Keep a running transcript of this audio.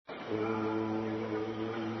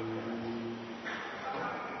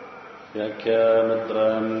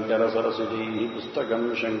ವ್ಯಾಖ್ಯಾಮಿತ್ರಾಂ ಕರಸರಸಿಜೈಃ ಪುಸ್ತಕಂ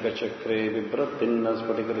ಶಂಖಚಕ್ರೆ ಬಿಭ್ರತ್ತಿನ್ನ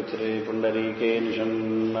ಸ್ಫಟಿಕರುಚಿರೆ ಪುಂಡರೀಕೆ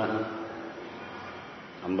ನಿಷನ್ನಃ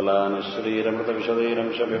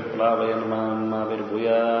ಅಮ್ಲಾನಶ್ರೀರಮೃತವಿಶದೈರಂಶವಿಪ್ಲಾವಯನ್ ಮಾಂ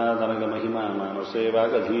ಮಾವಿರ್ಭೂಯಾದನಗಮಹಿಮಾ ಮಾನಸೇ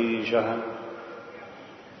ವಾಗಧೀಶಃ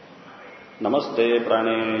ನಮಸ್ತೆ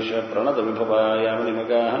ಪ್ರಾಣೇಶ ಪ್ರಣತವಿಭವಾಯ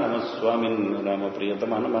ಮುನಿಮಗಾಃ ನಮಃ ಸ್ವಾಮಿನ್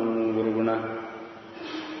ರಾಮಪ್ರಿಯತಮ ನಮನ್ ಗುರುಗುಣ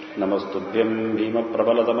ನಮಸ್ತುಭ್ಯಂ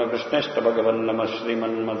ಭೀಮಪ್ರಬಲತಮಕೃಷ್ಣಶ್ಚ ಭಗವನ್ನಮಃ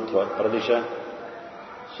ಶ್ರೀಮನ್ಮಧ್ವ ಪ್ರದಿಶ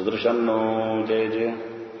ಸುದೃಶನ್ನೋ ಜಯ ಜಯ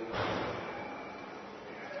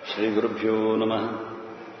ಶ್ರೀಗುರುಭ್ಯೋ ನಮಃ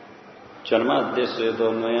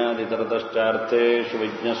ಜನ್ಮಾದ್ಯಸ್ಯತೋನ್ಮಯಾದಿತರತಶ್ಚಾರ್ಥೇಷು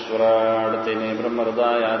ವಿಘ್ನಸ್ವರಾಡ್ತೇನೆ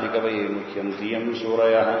ಬ್ರಹ್ಮಹೃದಾಯಾದಿಕವಯೇ ಮುಖ್ಯಂತಿ ಯಂ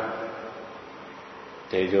ಸೂರಯಃ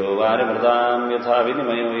ತೇಜೋ ವಾರಿಮೃತಾಂ ಯಥಾ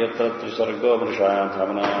ವಿನಿಮಯೋ ಯತ್ರ ತ್ರಿಸರ್ಗೋ ಮೃಷಾ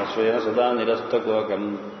ಧಾಮ್ನಾ ಸ್ವೇನ ಸದಾ ನಿರಸ್ತಕುಹಕಂ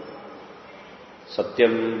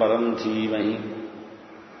ಸತ್ಯಂ ಪರಂ ಧೀಮಹಿ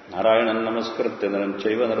ನಾರಾಯಣಂ ನಮಸ್ಕೃತ್ಯ ನರಂ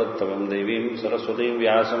ಚೈವ ನರೋತ್ತಮಂ ದೇವೀಂ ಸರಸ್ವತೀಂ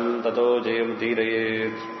ವ್ಯಾಸಂ ತತೋ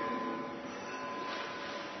ಜಯಮುದೀರಯೇತ್.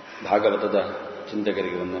 ಭಾಗವತದ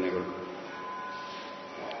ಚಿಂತಕರಿಗೆ ವಂದನೆಗಳು.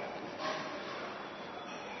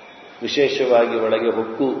 ವಿಶೇಷವಾಗಿ ಒಳಗೆ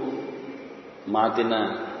ಹೊಕ್ಕು ಮಾತಿನ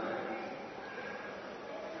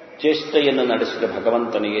ಚೇಷ್ಟೆಯನ್ನು ನಡೆಸಿದ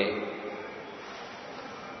ಭಗವಂತನಿಗೆ,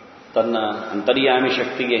 ತನ್ನ ಅಂತರ್ಯಾಮಿ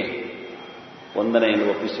ಶಕ್ತಿಗೆ ವಂದನೆಯನ್ನು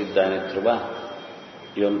ಒಪ್ಪಿಸಿದ್ದಾನೆ ಧ್ರುವ.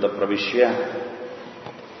 ಯೋಂತ ಪ್ರವಿಶ್ಯ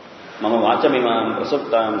ಮಮ ವಾಚಮಿಮಾಂ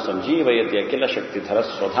ಪ್ರಸುಪ್ತಾಂ ಸಂಜೀವಯತಿ ಅಖಿಲ ಶಕ್ತಿಧರ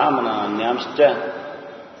ಸ್ವಧಾಮನ ಅನ್ಯಾಂಶ್ಚ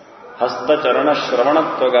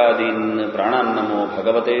ಹಸ್ತಚರಣಶ್ರವಣತ್ವಗಾದೀನ್ ಪ್ರಾಣಾನ್ನಮೋ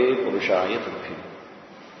ಭಗವತೆ ಪುರುಷಾಯ ತುಭ್ಯಂ.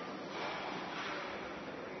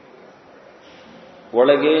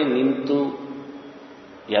 ಒಳಗೆ ನಿಂತು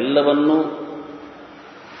ಎಲ್ಲವನ್ನೂ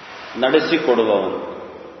ನಡೆಸಿಕೊಡುವವನು.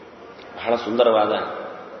 ಬಹಳ ಸುಂದರವಾದ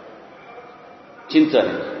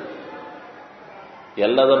ಚಿಂತನೆ.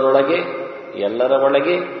 ಎಲ್ಲದರೊಳಗೆ, ಎಲ್ಲರ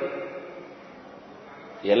ಒಳಗೆ,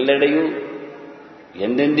 ಎಲ್ಲೆಡೆಯೂ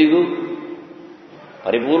ಎಂದೆಂದಿಗೂ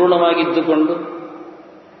ಪರಿಪೂರ್ಣವಾಗಿದ್ದುಕೊಂಡು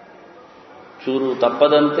ಚೂರು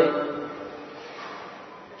ತಪ್ಪದಂತೆ,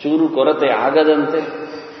 ಚೂರು ಕೊರತೆ ಆಗದಂತೆ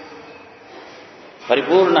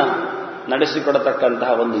ಪರಿಪೂರ್ಣ ನಡೆಸಿಕೊಡತಕ್ಕಂತಹ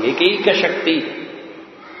ಒಂದು ಏಕೈಕ ಶಕ್ತಿ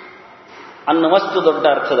ಅನ್ನುವಷ್ಟು ದೊಡ್ಡ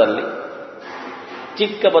ಅರ್ಥದಲ್ಲಿ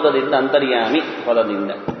ಚಿಕ್ಕ ಪದದಿಂದ ಅಂತರ್ಯಾಮಿ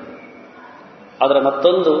ಪದದಿಂದ ಅದರ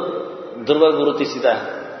ಮತ್ತೊಂದು ಧ್ರುವ ಗುರುತಿಸಿದ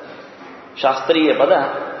ಶಾಸ್ತ್ರೀಯ ಪದ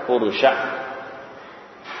ಪುರುಷ.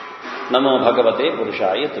 ನಮೋ ಭಗವತೆ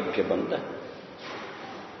ಪುರುಷಾಯ ತುಭ್ಯ ಬಂದ.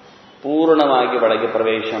 ಪೂರ್ಣವಾಗಿ ಒಳಗೆ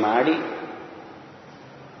ಪ್ರವೇಶ ಮಾಡಿ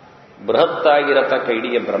ಬೃಹತ್ತಾಗಿರತಕ್ಕ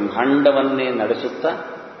ಇಡೀ ಬ್ರಹ್ಮಾಂಡವನ್ನೇ ನಡೆಸುತ್ತಾ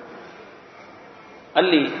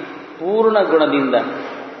ಅಲ್ಲಿ ಪೂರ್ಣ ಗುಣದಿಂದ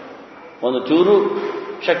ಒಂದು ಚೂರು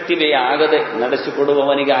ಶಕ್ತಿ ವ್ಯಯ ಆಗದೆ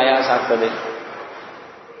ನಡೆಸಿಕೊಡುವವನಿಗೆ ಆಯಾಸ ಆಗ್ತದೆ,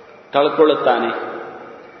 ಕಳ್ಕೊಳ್ಳುತ್ತಾನೆ,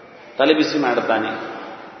 ತಲೆಬಿಸಿ ಮಾಡುತ್ತಾನೆ.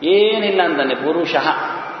 ಏನಿಲ್ಲ ಅಂತಾನೆ ಪುರುಷಃ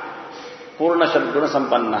ಪೂರ್ಣ ಷಡ್ಗುಣ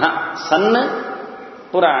ಸಂಪನ್ನ ಸನ್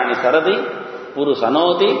ಪುರಾಣಿ ಸರದಿ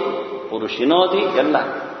ಪುರುಸನೋತಿ ಪುರುಷಿನೋತಿ. ಎಲ್ಲ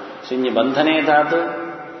ಸಿಂಜಿ ಬಂಧನೇ ಧಾತು,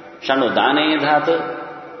 ಷಣು ದಾನೇ ಧಾತು,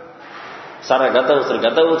 ಸರಗತವು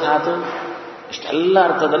ಸೃಗತವು ಧಾತು. ಇಷ್ಟೆಲ್ಲ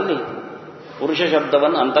ಅರ್ಥದಲ್ಲಿ ಪುರುಷ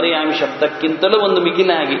ಶಬ್ದವನ್ನು ಅಂತರ್ಯಾಮಿ ಶಬ್ದಕ್ಕಿಂತಲೂ ಒಂದು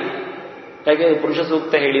ಮಿಗಿಲಾಗಿ, ಹೇಗೆ ಪುರುಷ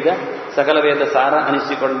ಸೂಕ್ತ ಹೇಳಿದ ಸಕಲ ವೇದ ಸಾರ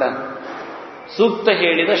ಅನಿಸಿಕೊಂಡ ಸೂಕ್ತ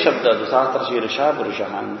ಹೇಳಿದ ಶಬ್ದ ಅದು ಸಹಸ್ರ ಶೀರ್ಷ ಪುರುಷ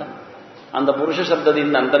ಅಂತ. ಅಂದ ಪುರುಷ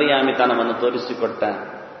ಶಬ್ದದಿಂದ ಅಂತರ್ಯಾಮಿತನವನ್ನು ತೋರಿಸಿಕೊಟ್ಟ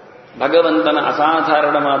ಭಗವಂತನ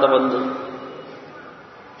ಅಸಾಧಾರಣವಾದ ಒಂದು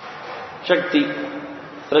ಶಕ್ತಿ,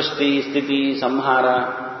 ಸೃಷ್ಟಿ ಸ್ಥಿತಿ ಸಂಹಾರ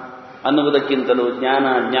ಅನ್ನುವುದಕ್ಕಿಂತಲೂ, ಜ್ಞಾನ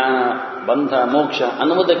ಜ್ಞಾನ ಬಂಧ ಮೋಕ್ಷ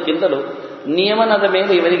ಅನ್ನುವುದಕ್ಕಿಂತಲೂ ನಿಯಮನದ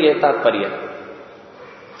ಮೇಲೆ ಇವರಿಗೆ ತಾತ್ಪರ್ಯ.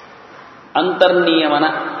 ಅಂತರ್ನಿಯಮನ,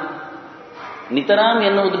 ನಿತರಾಮ್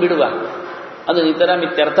ಎನ್ನುವುದು ಬಿಡುವ, ಅದು ನಿತರಾಮ್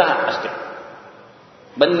ಇತ್ಯರ್ಥ ಅಷ್ಟೇ.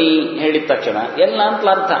 ಬನ್ನಿ ಹೇಳಿದ ತಕ್ಷಣ ಎಲ್ಲ ಅಂತ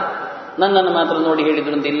ಅರ್ಥ. ನನ್ನನ್ನು ಮಾತ್ರ ನೋಡಿ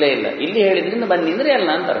ಹೇಳಿದ್ರು ಅಂತ ಇಲ್ಲೇ ಇಲ್ಲ. ಇಲ್ಲಿ ಹೇಳಿದ್ರಿಂದ ಬನ್ನಿ ಅಂದರೆ ಎಲ್ಲ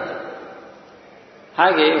ಅಂತ ಅರ್ಥ.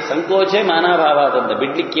 ಹಾಗೆ ಸಂಕೋಚೆ ಮಾನಾಭಾವಾದಂತ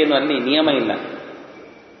ಬಿಡ್ಲಿಕ್ಕೇನು ಅಲ್ಲಿ ನಿಯಮ ಇಲ್ಲ.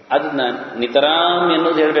 ಅದನ್ನ ನಿತರಾಮ್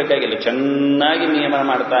ಎನ್ನುವುದು ಹೇಳಬೇಕಾಗಿಲ್ಲ. ಚೆನ್ನಾಗಿ ನಿಯಮ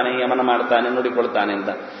ಮಾಡ್ತಾನೆ, ಯಮನ ಮಾಡ್ತಾನೆ, ನೋಡಿಕೊಳ್ತಾನೆ ಅಂತ.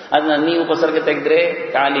 ಅದನ್ನ ನೀವು ಉಪಸರ್ಗ ತೆಗೆದ್ರೆ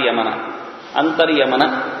ಖಾಲಿ ಯಮನ, ಅಂತರ್ಯಮನ.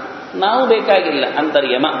 ನಾವು ಬೇಕಾಗಿಲ್ಲ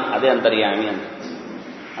ಅಂತರ್ಯಮ, ಅದೇ ಅಂತರ್ಯಾಮಿ ಅಂತ.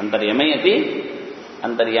 ಅಂತರ್ಯಮಯತಿ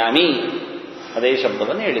ಅಂತರ್ಯಾಮಿ ಅದೇ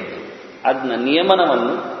ಶಬ್ದವನ್ನು ಹೇಳಿದ್ದು. ಅದನ್ನ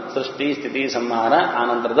ನಿಯಮನವನ್ನು ಸೃಷ್ಟಿ ಸ್ಥಿತಿ ಸಂಹಾರ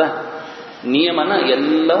ಆನಂತರದ ನಿಯಮನ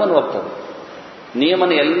ಎಲ್ಲವನ್ನು ಒಪ್ತದೆ,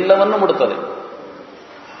 ನಿಯಮನ ಎಲ್ಲವನ್ನು ಮುಡುತ್ತದೆ.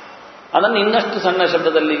 ಅದನ್ನು ಇನ್ನಷ್ಟು ಸಣ್ಣ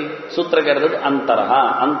ಶಬ್ದದಲ್ಲಿ ಸೂತ್ರಗಾರದ್ದು ಅಂತರಹ,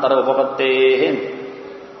 ಅಂತರ ಉಪಪತ್ತೇ ಅಂತ.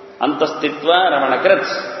 ಅಂತಸ್ತಿತ್ವ ರಮಣ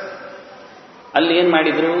ಕೃತ್. ಅಲ್ಲಿ ಏನ್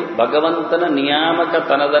ಮಾಡಿದ್ರು, ಭಗವಂತನ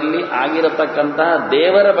ನಿಯಾಮಕತನದಲ್ಲಿ ಆಗಿರತಕ್ಕಂತಹ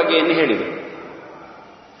ದೇವರ ಬಗೆಯನ್ನು ಹೇಳಿದರು.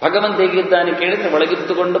 ಭಗವಂತ ಹೇಗಿದ್ದಾನೆ ಕೇಳಿದ್ರೆ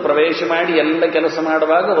ಒಳಗಿದ್ದುಕೊಂಡು ಪ್ರವೇಶ ಮಾಡಿ ಎಲ್ಲ ಕೆಲಸ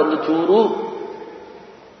ಮಾಡುವಾಗ ಒಂದು ಚೂರು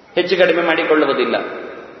ಹೆಚ್ಚು ಕಡಿಮೆ ಮಾಡಿಕೊಳ್ಳುವುದಿಲ್ಲ.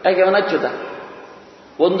 ಯಾಕೆ ಅವನ ಅಚ್ಯುತ.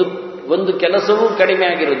 ಒಂದು ಕೆಲಸವೂ ಕಡಿಮೆ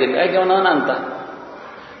ಆಗಿರುವುದಿಲ್ಲ. ಯಾಕೆ ಅವನವನ ಅಂತ.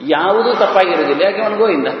 ಯಾವುದೂ ತಪ್ಪಾಗಿರುವುದಿಲ್ಲ. ಯಾಕೆ ಅವನು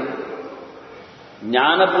ಗೋವಿಂದ.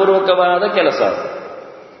 ಜ್ಞಾನಪೂರ್ವಕವಾದ ಕೆಲಸ.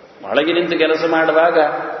 ಒಳಗೆ ನಿಂತು ಕೆಲಸ ಮಾಡುವಾಗ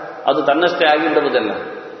ಅದು ತನ್ನಷ್ಟೇ ಆಗಿಬಿಡುವುದಿಲ್ಲ.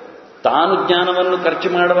 ತಾನು ಜ್ಞಾನವನ್ನು ಖರ್ಚು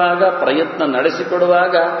ಮಾಡುವಾಗ, ಪ್ರಯತ್ನ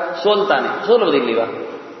ನಡೆಸಿಕೊಡುವಾಗ ಸೋಲ್ತಾನೆ. ಸೋಲುವುದಿಲ್ಲವ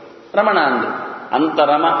ರಮಣ ಅಂದು.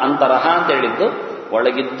 ಅಂತರಮ ಅಂತರಹ ಅಂತ ಹೇಳಿದ್ದು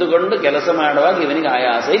ಒಳಗಿದ್ದುಕೊಂಡು ಕೆಲಸ ಮಾಡುವಾಗ ಇವನಿಗೆ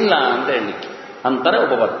ಆಯಾಸ ಇಲ್ಲ ಅಂತ ಹೇಳಲಿಕ್ಕೆ. ಅಂತರ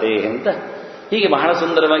ಉಪಪತ್ತೇ ಅಂತ ಹೀಗೆ ಬಹಳ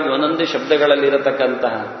ಸುಂದರವಾಗಿ ಒಂದೊಂದೇ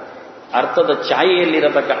ಶಬ್ದಗಳಲ್ಲಿರತಕ್ಕಂತಹ ಅರ್ಥದ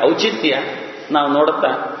ಛಾಯೆಯಲ್ಲಿರತಕ್ಕ ಔಚಿತ್ಯ ನಾವು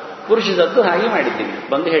ನೋಡುತ್ತಾ ಪುರುಷದತ್ತು ಹಾಗೆ ಮಾಡಿದ್ದೀವಿ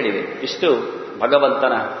ಬಂದು ಹೇಳಿದೆ. ಇಷ್ಟು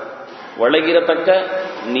ಭಗವಂತನ ಒಳಗಿರತಕ್ಕ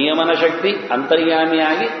ನಿಯಮನ ಶಕ್ತಿ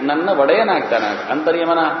ಅಂತರ್ಯಾಮಿಯಾಗಿ ನನ್ನ ಒಡೆಯನಾಗ್ತಾನೆ.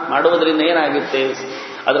 ಅಂತರ್ಯಮನ ಮಾಡುವುದರಿಂದ ಏನಾಗುತ್ತೆ,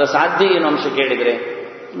 ಅದರ ಸಾಧ್ಯ ಏನು ಅಂಶ ಕೇಳಿದರೆ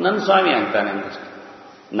ನನ್ನ ಸ್ವಾಮಿ ಆಗ್ತಾನೆ ಅನ್ನಷ್ಟೆ.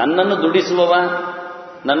 ನನ್ನನ್ನು ದುಡಿಸುವವ,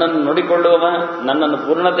 ನನ್ನನ್ನು ನೋಡಿಕೊಳ್ಳುವವ, ನನ್ನನ್ನು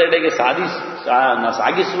ಪೂರ್ಣತೆಡೆಗೆ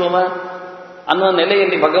ಸಾಗಿಸುವವ ಅನ್ನುವ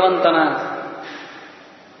ನೆಲೆಯಲ್ಲಿ ಭಗವಂತನ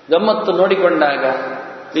ಗಮ್ಮತ್ತು ನೋಡಿಕೊಂಡಾಗ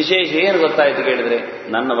ವಿಶೇಷ ಏನು ಗೊತ್ತಾಯಿತು ಕೇಳಿದರೆ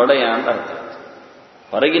ನನ್ನ ಒಡೆಯ ಅಂತ ಅರ್ಥ.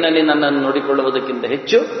 ಹೊರಗಿನಲ್ಲಿ ನನ್ನನ್ನು ನೋಡಿಕೊಳ್ಳುವುದಕ್ಕಿಂತ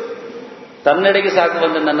ಹೆಚ್ಚು ತನ್ನೆಡೆಗೆ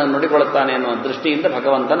ಸಾಕುವಂತೆ ನನ್ನನ್ನು ನೋಡಿಕೊಳ್ಳುತ್ತಾನೆ ಎನ್ನುವ ದೃಷ್ಟಿಯಿಂದ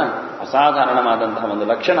ಭಗವಂತನ ಅಸಾಧಾರಣವಾದಂತಹ ಒಂದು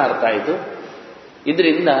ಲಕ್ಷಣ ಅರ್ಥ ಆಯಿತು.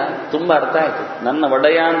 ಇದರಿಂದ ತುಂಬ ಅರ್ಥ ಆಯಿತು. ನನ್ನ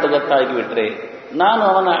ಒಡೆಯ ಅಂತ ಗೊತ್ತಾಗಿ ಬಿಟ್ರೆ ನಾನು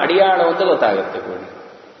ಅವನ ಅಡಿಯಾಳು ಅಂತ ಗೊತ್ತಾಗುತ್ತೆ ಕೂಡ.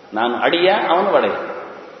 ನಾನು ಅಡಿಯ, ಅವನು ಒಡೆಯ.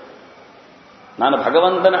 ನಾನು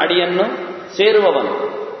ಭಗವಂತನ ಅಡಿಯನ್ನು ಸೇರುವವನು,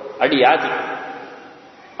 ಅಡಿಯಾದಿ.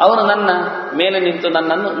 ಅವನು ನನ್ನ ಮೇಲೆ ನಿಂತು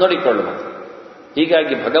ನನ್ನನ್ನು ನೋಡಿಕೊಳ್ಳುವ.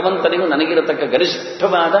 ಹೀಗಾಗಿ ಭಗವಂತನಿಗೂ ನನಗಿರತಕ್ಕ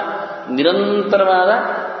ಗರಿಷ್ಠವಾದ ನಿರಂತರವಾದ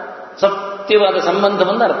ಸತ್ಯವಾದ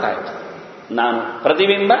ಸಂಬಂಧವನ್ನು ಅರ್ಥ ಆಯಿತು. ನಾನು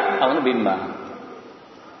ಪ್ರತಿಬಿಂಬ, ಅವನು ಬಿಂಬ.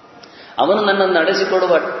 ಅವನು ನನ್ನನ್ನು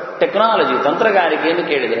ನಡೆಸಿಕೊಡುವ ಟೆಕ್ನಾಲಜಿ, ತಂತ್ರಗಾರಿಕೆಯನ್ನು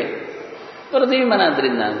ಕೇಳಿದರೆ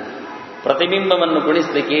ಪ್ರತಿಬಿಂಬನಾದ್ರಿಂದ ಪ್ರತಿಬಿಂಬವನ್ನು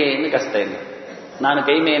ಗುಣಿಸಲಿಕ್ಕೆ ಏನು ಕಷ್ಟ ಇಲ್ಲ. ನಾನು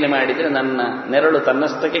ಕೈ ಮೇಲೆ ಮಾಡಿದರೆ ನನ್ನ ನೆರಳು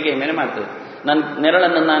ತನ್ನಷ್ಟಕ್ಕೆ ಕೈ ಮೇಲೆ ಮಾಡ್ತದೆ. ನನ್ನ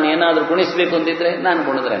ನೆರಳನ್ನು ನಾನು ಏನಾದರೂ ಗುಣಿಸಬೇಕು ಅಂತಿದ್ರೆ ನಾನು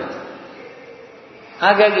ಗುಣಿದ್ರೆ ಆಯ್ತು.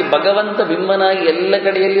 ಹಾಗಾಗಿ ಭಗವಂತ ಬಿಂಬನಾಗಿ ಎಲ್ಲ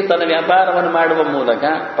ಕಡೆಯಲ್ಲಿ ತನ್ನ ವ್ಯಾಪಾರವನ್ನು ಮಾಡುವ ಮೂಲಕ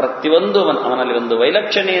ಪ್ರತಿಯೊಂದು ಅವನಲ್ಲಿ ಒಂದು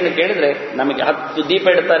ವೈಲಕ್ಷಣ್ಯೆಯನ್ನು ಕೇಳಿದರೆ ನಮಗೆ 10 ದೀಪ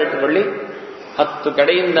ಇಡ್ತಾರೆ ಇಟ್ಟುಕೊಳ್ಳಿ, 10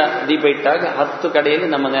 ಕಡೆಯಿಂದ ದೀಪ ಇಟ್ಟಾಗ 10 ಕಡೆಯಲ್ಲಿ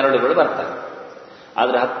ನಮ್ಮ ನೆರಳುಗಳು ಬರ್ತವೆ.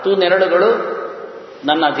 ಆದರೆ 10 ನೆರಳುಗಳು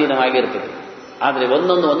ನನ್ನ ಅಧೀನವಾಗಿರ್ತದೆ. ಆದರೆ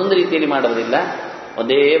ಒಂದೊಂದು ರೀತಿಯಲ್ಲಿ ಮಾಡುವುದಿಲ್ಲ,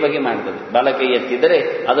 ಒಂದೇ ಬಗೆ ಮಾಡ್ತದೆ. ಬಲಕೈ ಎತ್ತಿದರೆ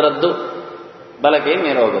ಅದರದ್ದು ಬಲಕೈ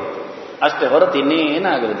ಮೇಲೆ ಹೋಗುತ್ತೆ ಅಷ್ಟೇ, ಹೊರತು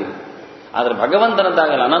ಇನ್ನೇನಾಗುವುದಿಲ್ಲ. ಆದರೆ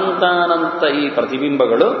ಭಗವಂತನದ್ದಾಗಲ್ಲ. ಅನಂತಾನಂತ ಈ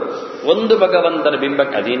ಪ್ರತಿಬಿಂಬಗಳು ಒಂದು ಭಗವಂತನ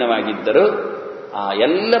ಬಿಂಬಕ್ಕೆ ಅಧೀನವಾಗಿದ್ದರೂ ಆ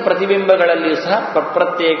ಎಲ್ಲ ಪ್ರತಿಬಿಂಬಗಳಲ್ಲಿಯೂ ಸಹ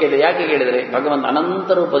ಪ್ರತ್ಯೇಕತೆ. ಯಾಕೆ ಕೇಳಿದರೆ ಭಗವಂತ ಅನಂತ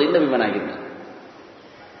ರೂಪದಿಂದ ಬಿಂಬನಾಗಿದ್ದ.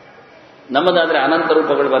 ನಮ್ಮದಾದರೆ ಅನಂತ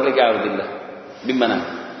ರೂಪಗಳು ಬರಲಿಕ್ಕೆ ಆಗುವುದಿಲ್ಲ ಬಿಂಬನಾಗಿ.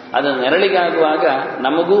 ಅದನ್ನು ನೆರಳಿಗಾಗುವಾಗ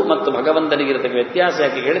ನಮಗೂ ಮತ್ತು ಭಗವಂತನಿಗಿರತಕ್ಕ ವ್ಯತ್ಯಾಸ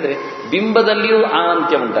ಯಾಕೆ ಹೇಳಿದರೆ ಬಿಂಬದಲ್ಲಿಯೂ ಆ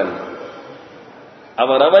ಅಂತ್ಯ ಉಂಟಲ್ಲ.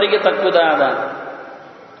 ಅವರವರಿಗೆ ತಕ್ಕುದಾದ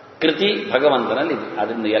ಕೃತಿ ಭಗವಂತನಲ್ಲಿದೆ.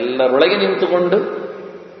 ಅದರಿಂದ ಎಲ್ಲರೊಳಗೆ ನಿಂತುಕೊಂಡು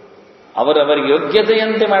ಅವರವರಿಗೆ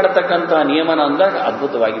ಯೋಗ್ಯತೆಯಂತೆ ಮಾಡತಕ್ಕಂತಹ ನಿಯಮನ ಅಂದಾಗ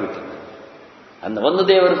ಅದ್ಭುತವಾಗಿ ಬಿಟ್ಟಿದೆ. ಒಂದು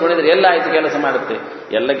ದೇವರು ಕುಣಿದರೆ ಎಲ್ಲ ಆಯ್ತು ಕೆಲಸ ಮಾಡುತ್ತೆ,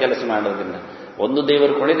 ಎಲ್ಲ ಕೆಲಸ ಮಾಡೋದಿಲ್ಲ. ಒಂದು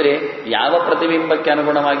ದೇವರು ಕುಣಿದರೆ ಯಾವ ಪ್ರತಿಬಿಂಬಕ್ಕೆ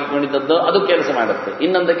ಅನುಗುಣವಾಗಿ ಕುಣಿದದ್ದೋ ಅದು ಕೆಲಸ ಮಾಡುತ್ತೆ,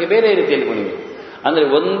 ಇನ್ನೊಂದಕ್ಕೆ ಬೇರೆ ರೀತಿಯಲ್ಲಿ ಕುಣಿಬೇಕು. ಅಂದರೆ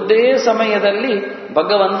ಒಂದೇ ಸಮಯದಲ್ಲಿ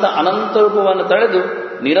ಭಗವಂತ ಅನಂತ ರೂಪವನ್ನು ತಳೆದು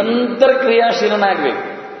ನಿರಂತರ ಕ್ರಿಯಾಶೀಲನಾಗಬೇಕು.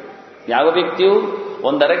 ಯಾವ ವ್ಯಕ್ತಿಯೂ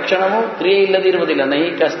ಒಂದರ ಕ್ಷಣವೂ ಕ್ರಿಯೆ ಇಲ್ಲದಿರುವುದಿಲ್ಲ. ನಹಿ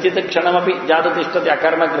ಕಶ್ಚಿತ್ ಕ್ಷಣಮಪಿ ಜಾತತಿಷ್ಠತೆ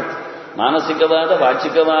ಅಕರ್ಮಕೃತ್. ಮಾನಸಿಕವಾದ,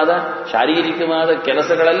 ವಾಚಿಕವಾದ, ಶಾರೀರಿಕವಾದ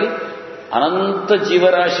ಕೆಲಸಗಳಲ್ಲಿ ಅನಂತ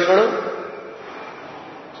ಜೀವರಾಶಿಗಳು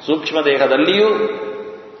ಸೂಕ್ಷ್ಮ ದೇಹದಲ್ಲಿಯೂ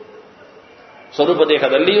ಸ್ವರೂಪ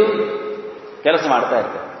ದೇಹದಲ್ಲಿಯೂ ಕೆಲಸ ಮಾಡ್ತಾ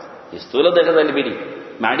ಇರ್ತಾರೆ. ಈ ಸ್ಥೂಲ ದೇಹದಲ್ಲಿ ಬಿಡಿ,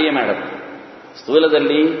 ಮಾಡಿಯೇ ಮಾಡುತ್ತೆ.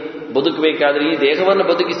 ಸ್ಥೂಲದಲ್ಲಿ ಬದುಕಬೇಕಾದ್ರೆ, ಈ ದೇಹವನ್ನು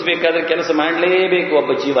ಬದುಕಿಸಬೇಕಾದ್ರೆ ಕೆಲಸ ಮಾಡಲೇಬೇಕು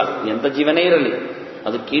ಒಬ್ಬ ಜೀವ. ಎಂಥ ಜೀವನೇ ಇರಲಿ,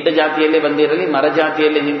 ಅದು ಕೀಟ ಜಾತಿಯಲ್ಲೇ ಬಂದಿರಲಿ, ಮರ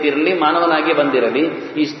ಜಾತಿಯಲ್ಲೇ ನಿಂತಿರಲಿ, ಮಾನವನಾಗಿ ಬಂದಿರಲಿ,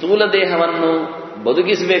 ಈ ಸ್ಥೂಲ ದೇಹವನ್ನು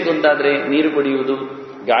ಬದುಕಿಸಬೇಕು ಅಂತಾದರೆ ನೀರು ಕುಡಿಯುವುದು,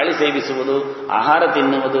 ಗಾಳಿ ಸೇವಿಸುವುದು, ಆಹಾರ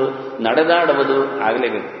ತಿನ್ನುವುದು, ನಡೆದಾಡುವುದು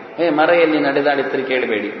ಆಗಲೇಬೇಕು. ಮರ ಎಲ್ಲಿ ನಡೆದಾಡಿದ್ರೆ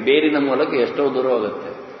ಕೇಳಬೇಡಿ, ಬೇರಿನ ಮೂಲಕ ಎಷ್ಟೋ ದೂರ ಹೋಗುತ್ತೆ.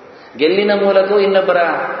 ಗೆಲ್ಲಿನ ಮೂಲಕವೂ ಇನ್ನೊಬ್ಬರ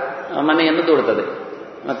ಮನೆಯನ್ನು ದೂಡ್ತದೆ.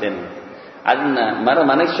 ಮತ್ತೇನು, ಅದನ್ನ ಮರ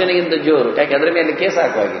ಮನುಷ್ಯನಿಗಿಂತ ಜೋರು. ಯಾಕೆ ಅದರ ಮೇಲೆ ಕೇಸ್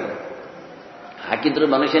ಹಾಕುವಾಗಿಲ್ಲ. ಹಾಕಿದ್ರು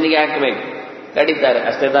ಮನುಷ್ಯನಿಗೆ ಹಾಕಬೇಕು, ಕಡಿತಾರೆ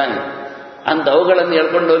ಅಷ್ಟೇ ತಾನೆ. ಅಂತ ಅವುಗಳನ್ನು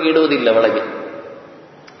ಹೇಳ್ಕೊಂಡು ಹೋಗಿ ಇಡುವುದಿಲ್ಲ ಒಳಗೆ.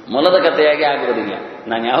 ಮೊಲದ ಕಥೆಯಾಗಿ ಆಗುವುದಿಲ್ಲ.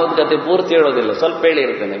 ನಾನು ಯಾವ್ದು ಕತೆ ಪೂರ್ತಿ ಹೇಳೋದಿಲ್ಲ, ಸ್ವಲ್ಪ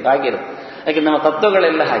ಹೇಳಿರ್ತೇನೆ, ಬಾಗಿರುತ್ತೆ. ಯಾಕೆ ನಮ್ಮ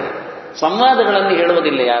ತತ್ವಗಳೆಲ್ಲ ಹಾಗೆ. ಸಂವಾದಗಳನ್ನು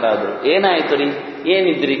ಹೇಳುವುದಿಲ್ಲ ಯಾರಾದರೂ. ಏನಾಯ್ತು ರೀ,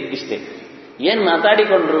 ಏನಿದ್ರಿ, ಇಷ್ಟೇ. ಏನು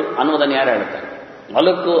ಮಾತಾಡಿಕೊಂಡ್ರು ಅನ್ನೋದನ್ನು ಯಾರು ಹೇಳ್ತಾರೆ?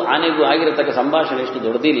 ಹೊಲಕ್ಕೂ ಆನೆಗೂ ಆಗಿರತಕ್ಕ ಸಂಭಾಷಣೆ ಎಷ್ಟು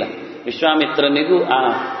ದೊಡ್ಡದಿಲ್ಲ. ವಿಶ್ವಾಮಿತ್ರನಿಗೂ ಆ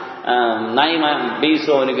ನಾಯಿ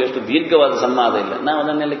ಬೇಯಿಸುವವನಿಗೂ ಎಷ್ಟು ದೀರ್ಘವಾದ ಸಂವಾದ ಇಲ್ಲ. ನಾವು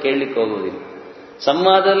ಅದನ್ನೆಲ್ಲ ಕೇಳಲಿಕ್ಕೆ ಹೋಗುವುದಿಲ್ಲ.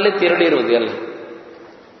 ಸಂವಾದದಲ್ಲೇ ತಿರುಳಿರುವುದು ಎಲ್ಲ.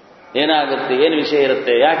 ಏನಾಗುತ್ತೆ, ಏನು ವಿಷಯ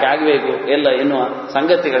ಇರುತ್ತೆ, ಯಾಕೆ ಆಗಬೇಕು ಎಲ್ಲ ಎನ್ನುವ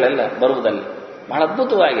ಸಂಗತಿಗಳೆಲ್ಲ ಬರುವುದಲ್ಲ. ಬಹಳ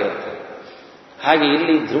ಅದ್ಭುತವಾಗಿರುತ್ತೆ. ಹಾಗೆ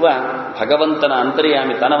ಇಲ್ಲಿ ಧ್ರುವ ಭಗವಂತನ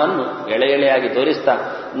ಅಂತರ್ಯಾಮಿತನವನ್ನು ಎಳೆ ಎಳೆಯಾಗಿ ತೋರಿಸ್ತಾ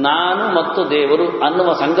ನಾನು ಮತ್ತು ದೇವರು ಅನ್ನುವ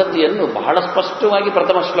ಸಂಗತಿಯನ್ನು ಬಹಳ ಸ್ಪಷ್ಟವಾಗಿ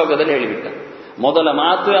ಪ್ರಥಮ ಶ್ಲೋಕದಲ್ಲಿ ಹೇಳಿಬಿಟ್ಟ. ಮೊದಲ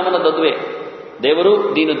ಮಾತು ಅವನದದುವೆ, ದೇವರು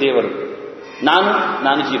ನೀನು ದೇವರು,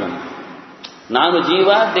 ನಾನು ಜೀವನ, ನಾನು ಜೀವ,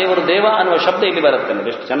 ದೇವರು ದೇವ ಅನ್ನುವ ಶಬ್ದ ಇಲ್ಲಿ ಬರುತ್ತೆ.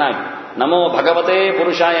 ಎಷ್ಟು ಚೆನ್ನಾಗಿ ನಮೋ ಭಗವತೇ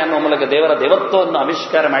ಪುರುಷಾಯ ಅನ್ನುವ ಮೂಲಕ ದೇವರ ದೇವತ್ವವನ್ನು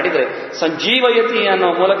ಆವಿಷ್ಕಾರ ಮಾಡಿದರೆ, ಸಂಜೀವಯತಿ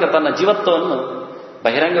ಅನ್ನುವ ಮೂಲಕ ತನ್ನ ಜೀವತ್ವವನ್ನು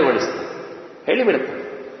ಬಹಿರಂಗಗೊಳಿಸುತ್ತೆ, ಹೇಳಿಬಿಡುತ್ತೆ.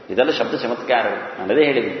 ಇದೆಲ್ಲ ಶಬ್ದ ಚಮತ್ಕಾರವೇ. ನಾನದೇ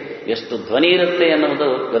ಹೇಳಿದೆ, ಎಷ್ಟು ಧ್ವನಿ ಇರುತ್ತೆ ಎನ್ನುವುದು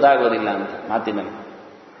ಗೊತ್ತಾಗೋದಿಲ್ಲ ಅಂತ ಮಾತಿನಲ್ಲಿ.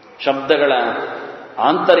 ಶಬ್ದಗಳ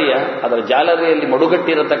ಆಂತರ್ಯ, ಅದರ ಜಾಲರಿಯಲ್ಲಿ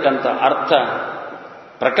ಮಡುಗಟ್ಟಿರತಕ್ಕಂಥ ಅರ್ಥ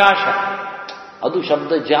ಪ್ರಕಾಶ, ಅದು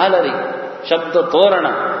ಶಬ್ದ ಜಾಲರಿ, ಶಬ್ದ ತೋರಣ,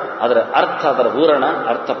 ಅದರ ಅರ್ಥ, ಅದರ ಹೂರಣ,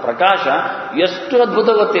 ಅರ್ಥ ಪ್ರಕಾಶ ಎಷ್ಟು ಅದ್ಭುತ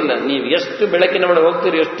ಗೊತ್ತಿಲ್ಲ. ನೀವು ಎಷ್ಟು ಬೆಳಕಿನ ಒಳಗೆ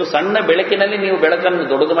ಹೋಗ್ತೀರೋ, ಎಷ್ಟು ಸಣ್ಣ ಬೆಳಕಿನಲ್ಲಿ ನೀವು ಬೆಳಕನ್ನು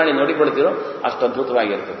ದೊಡ್ಡದು ಮಾಡಿ ನೋಡಿಕೊಳ್ತೀರೋ ಅಷ್ಟು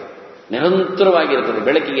ಅದ್ಭುತವಾಗಿರ್ತದೆ, ನಿರಂತರವಾಗಿರ್ತದೆ.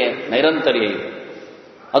 ಬೆಳಕಿಗೆ ನೈರಂತರ್ಯ ಇದೆ.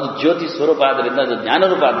 ಅದು ಜ್ಯೋತಿ ಸ್ವರೂಪ ಆದ್ದರಿಂದ, ಅದು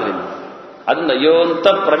ಜ್ಞಾನರೂಪ ಆದ್ದರಿಂದ. ಅದರಿಂದ ಯೋಂತ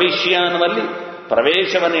ಪ್ರವೇಶ್ಯ ಅನ್ನುವಲ್ಲಿ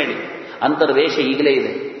ಪ್ರವೇಶವನ್ನು ಹೇಳಿ ಅಂತರ್ವೇಶ ಈಗಲೇ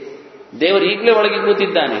ಇದೆ. ದೇವರು ಈಗಲೇ ಒಳಗೆ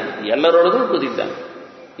ಕೂತಿದ್ದಾನೆ, ಎಲ್ಲರೊಳಗೂ ಕೂತಿದ್ದಾನೆ,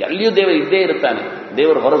 ಎಲ್ಲಿಯೂ ದೇವರು ಇದ್ದೇ ಇರುತ್ತಾನೆ.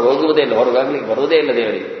 ದೇವರು ಹೊರಗೆ ಹೋಗುವುದೇ ಇಲ್ಲ, ಹೊರಗಾಗ್ಲಿಕ್ಕೆ ಬರುವುದೇ ಇಲ್ಲ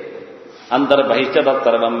ದೇವರಿಗೆ.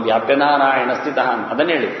 ಅಂತರ್ಬಹಿಷ್ಠದತ್ತರ್ವಂ ವ್ಯಾಪ್ಯನಾರಾಯಣ ಸ್ಥಿತ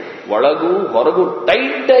ಅದನ್ನೇ ಹೇಳಿ, ಒಳಗೂ ಹೊರಗೂ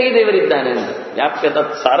ಟೈಟ್ ಆಗಿ ದೇವರಿದ್ದಾನೆ ಅಂತ.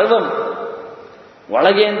 ವ್ಯಾಪ್ಯತತ್ ಸರ್ವಂ,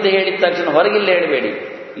 ಒಳಗೆ ಅಂತ ಹೇಳಿದ ತಕ್ಷಣ ಹೊರಗಿಲ್ಲ ಹೇಳಬೇಡಿ.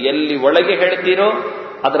 ಎಲ್ಲಿ ಒಳಗೆ ಹೇಳ್ತೀರೋ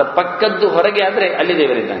ಅದರ ಪಕ್ಕದ್ದು ಹೊರಗೆ ಆದರೆ ಅಲ್ಲಿ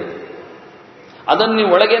ದೇವರಿದ್ದಾನೆ. ಅದನ್ನು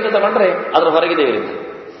ನೀವು ಒಳಗೆ ಅಂತ ತಗೊಂಡ್ರೆ ಅದರ ಹೊರಗೆ ದೇವರಿದ್ದಾನೆ.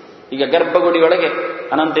 ಈಗ ಗರ್ಭಗುಡಿ ಒಳಗೆ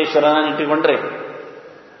ಅನಂತೇಶ್ವರನ ಇಟ್ಟುಕೊಂಡ್ರೆ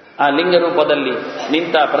ಆ ಲಿಂಗ ರೂಪದಲ್ಲಿ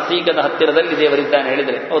ನಿಂತ ಪ್ರತೀಕದ ಹತ್ತಿರದಲ್ಲಿ ದೇವರಿದ್ದಾನೆ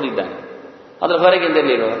ಹೇಳಿದರೆ ಹೌದಿದ್ದಾನೆ. ಅದರ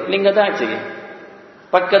ಹೊರಗಿಂದಲ್ಲಿರುವ ಲಿಂಗದ ಆಚೆಗೆ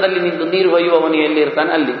ಪಕ್ಕದಲ್ಲಿ ನಿಂತು ನೀರು ಒಯ್ಯುವವನು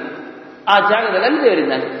ಎಲ್ಲಿರ್ತಾನೆ ಅಲ್ಲಿ, ಆ ಜಾಗದಲ್ಲಿ ಅಲ್ಲಿ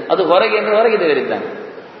ದೇವರಿದ್ದಾನೆ. ಅದು ಹೊರಗೆ ಅಂದರೆ ಹೊರಗೆ ದೇವರಿದ್ದಾನೆ.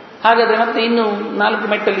 ಹಾಗಾದರೆ ಮತ್ತೆ ಇನ್ನು 4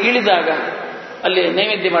 ಮೆಟ್ಟಲ್ಲಿ ಇಳಿದಾಗ ಅಲ್ಲಿ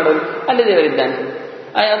ನೈವೇದ್ಯ ಮಾಡೋರು ಅಲ್ಲಿ ದೇವರಿದ್ದಾನೆ.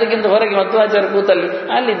 ಅದಕ್ಕಿಂತ ಹೊರಗೆ ಮಧ್ವಾಚಾರ ಕೂತಲ್ಲಿ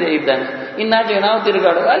ಅಲ್ಲಿ ಇದ್ದಾನೆ. ಇನ್ನಾಚೆಗೆ ನಾವು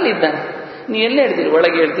ತಿರುಗಾಡೋದು ಅಲ್ಲಿದ್ದಾನೆ. ನೀವು ಎಲ್ಲಿ ಹೇಳ್ತೀರಿ?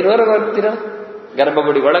 ಒಳಗೆ ಹೇಳ್ತೀರಿ, ಹೊರಗೆ ಹೋಗ್ತೀರ?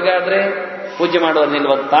 ಗರ್ಭಗುಡಿ ಒಳಗಾದ್ರೆ ಪೂಜೆ ಮಾಡುವ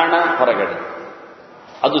ನಿಲ್ಲುವ ತಾಣ ಹೊರಗಡೆ,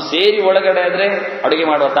 ಅದು ಸೇರಿ ಒಳಗಡೆ ಆದರೆ ಅಡುಗೆ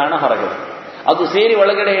ಮಾಡುವ ತಾಣ ಹೊರಗಡೆ, ಅದು ಸೇರಿ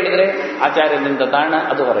ಒಳಗಡೆ ಹೇಳಿದರೆ ಆಚಾರ್ಯನಿಂದ ತಾಣ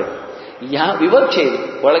ಅದು ಹೊರಗೆ. ಯಾವ ವಿವಕ್ಷೆ ಇದೆ?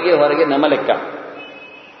 ಒಳಗೆ ಹೊರಗೆ ನಮ್ಮ ಲೆಕ್ಕ.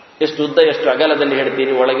 ಎಷ್ಟು ಉದ್ದ ಎಷ್ಟು ಅಗಲದಲ್ಲಿ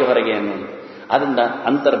ಹೇಳ್ತೀರಿ ಒಳಗೆ ಹೊರಗೆ ಅನ್ನೋದು. ಅದರಿಂದ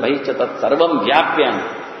ಅಂತರ್ಬಹಿಷ್ಠ ತತ್ ಸರ್ವಂ ವ್ಯಾಪ್ಯ.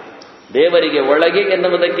 ದೇವರಿಗೆ ಒಳಗೆ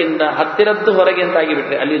ಎನ್ನುವುದಕ್ಕಿಂತ ಹತ್ತಿರದ್ದು ಹೊರಗೆ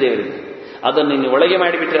ಅಂತಾಗಿಬಿಟ್ರೆ ಅಲ್ಲಿ ದೇವರಿದೆ. ಅದನ್ನು ಇನ್ನು ಒಳಗೆ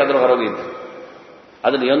ಮಾಡಿಬಿಟ್ರೆ ಅದರ ಹೊರಗೆ ಇದ್ದು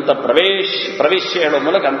ಅದನ್ನು ಎಂಥ ಪ್ರವೇಶ ಹೇಳುವ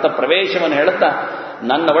ಮೂಲಕ ಅಂಥ ಪ್ರವೇಶವನ್ನು ಹೇಳುತ್ತಾ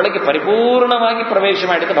ನನ್ನ ಒಳಗೆ ಪರಿಪೂರ್ಣವಾಗಿ ಪ್ರವೇಶ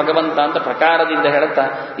ಮಾಡಿದ ಭಗವಂತ ಅಂತ ಪ್ರಕಾರದಿಂದ ಹೇಳುತ್ತಾ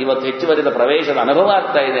ಇವತ್ತು ಹೆಚ್ಚುವರಿದ ಪ್ರವೇಶದ ಅನುಭವ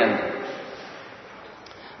ಆಗ್ತಾ ಇದೆ ಅಂತ.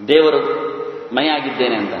 ದೇವರು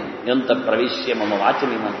ಮಯಾಗಿದ್ದೇನೆ ಅಂತ ಎಂಥ ಪ್ರವೇಶ್ಯ ಮಮ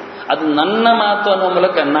ವಾಚನಿ ಮನ. ಅದು ನನ್ನ ಮಾತು ಅನ್ನುವ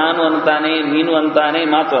ಮೂಲಕ ನಾನು ಅಂತಾನೆ, ನೀನು ಅಂತಾನೆ,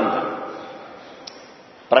 ಮಾತು ಅಂತ.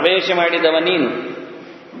 ಪ್ರವೇಶ ಮಾಡಿದವ ನೀನು,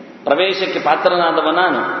 ಪ್ರವೇಶಕ್ಕೆ ಪಾತ್ರನಾದವ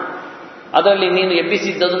ನಾನು, ಅದರಲ್ಲಿ ನೀನು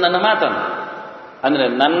ಎಬ್ಬಿಸಿದ್ದದು ನನ್ನ ಮಾತನ್ನು. ಅಂದರೆ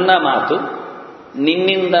ನನ್ನ ಮಾತು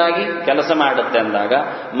ನಿನ್ನಿಂದಾಗಿ ಕೆಲಸ ಮಾಡುತ್ತೆ ಅಂದಾಗ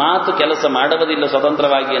ಮಾತು ಕೆಲಸ ಮಾಡುವುದಿಲ್ಲ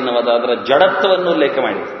ಸ್ವತಂತ್ರವಾಗಿ ಎನ್ನುವುದಾದರ ಜಡತ್ವವನ್ನು ಉಲ್ಲೇಖ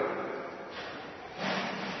ಮಾಡಿದೆ.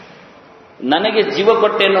 ನನಗೆ ಜೀವ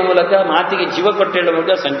ಕೊಟ್ಟೆ ಎನ್ನುವ ಮೂಲಕ, ಮಾತಿಗೆ ಜೀವ ಕೊಟ್ಟೆ ಎನ್ನುವ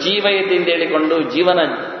ಮೂಲಕ ಸಂಜೀವಯತೆಯಿಂದ ಹೇಳಿಕೊಂಡು ಜೀವನ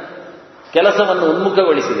ಕೆಲಸವನ್ನು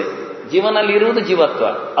ಉನ್ಮುಖಗೊಳಿಸಿದೆ. ಜೀವನಲ್ಲಿ ಇರುವುದು ಜೀವತ್ವ,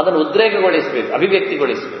 ಅದನ್ನು ಉದ್ರೇಕಗೊಳಿಸಬೇಕು,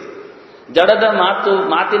 ಅಭಿವ್ಯಕ್ತಿಗೊಳಿಸಬೇಕು. ಜಡದ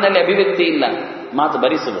ಮಾತಿನಲ್ಲಿ ಅಭಿವ್ಯಕ್ತಿ ಇಲ್ಲ, ಮಾತು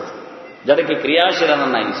ಭರಿಸುವುದು, ಜಡಕ್ಕೆ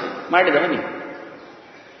ಕ್ರಿಯಾಶೀಲನನ್ನಾಗಿಸುವುದು ಮಾಡಿದವ ನೀವು.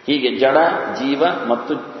 ಹೀಗೆ ಜಡ, ಜೀವ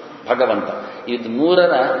ಮತ್ತು ಭಗವಂತ ಇದು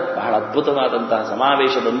ಮೂರರ ಬಹಳ ಅದ್ಭುತವಾದಂತಹ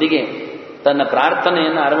ಸಮಾವೇಶದೊಂದಿಗೆ ತನ್ನ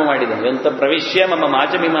ಪ್ರಾರ್ಥನೆಯನ್ನು ಆರಂಭ ಮಾಡಿದ. ಎಂಥ ಪ್ರವಿಶ್ಯ ಮಮ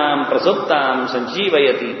ಮಾಚಮಿಮಾಂ ಪ್ರಸುಪ್ತಾಂ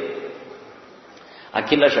ಸಂಜೀವಯತಿ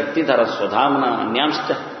ಅಖಿಲ ಶಕ್ತಿಧರ ಸ್ವಧಾಮ್ನ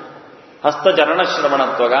ಅನ್ಯಾಂಶ್ಚ ಹಸ್ತಚರಣಶ್ರವಣ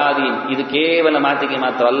ತ್ವಗಾದಿ. ಇದು ಕೇವಲ ಮಾತಿಗೆ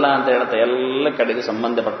ಮಾತ್ರ ಅಲ್ಲ ಅಂತ ಹೇಳ್ತಾ ಎಲ್ಲ ಕಡೆಗೂ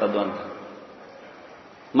ಸಂಬಂಧಪಟ್ಟದ್ದು ಅಂತ.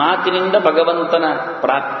 ಮಾತಿನಿಂದ ಭಗವಂತನ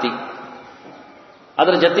ಪ್ರಾಪ್ತಿ,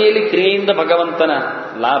 ಅದರ ಜೊತೆಯಲ್ಲಿ ಕ್ರಿಯೆಯಿಂದ ಭಗವಂತನ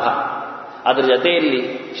ಲಾಭ, ಅದರ ಜೊತೆಯಲ್ಲಿ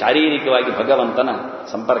ಶಾರೀರಿಕವಾಗಿ ಭಗವಂತನ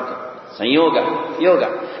ಸಂಪರ್ಕ, ಸಂಯೋಗ, ಯೋಗ.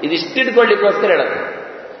 ಇದಿಷ್ಟಿಟ್ಕೊಳ್ಳಿಕ್ಕೋಸ್ಕರ ಹೇಳುತ್ತೆ.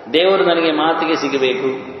 ದೇವರು ನನಗೆ ಮಾತಿಗೆ ಸಿಗಬೇಕು,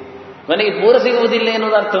 ನನಗೆ ಪೂರ ಸಿಗುವುದಿಲ್ಲ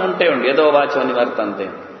ಎನ್ನುವುದು ಅರ್ಥ ಉಂಟೇ ಉಂಟು. ಯದೋ ವಾಚೋ ನಿವರ್ತಂತೆ.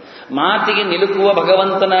 ಮಾತಿಗೆ ನಿಲುಕುವ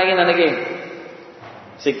ಭಗವಂತನಾಗಿ ನನಗೆ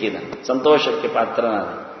ಸಿಕ್ಕಿದ, ಸಂತೋಷಕ್ಕೆ ಪಾತ್ರನಾದ.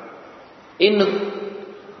 ಇನ್ನು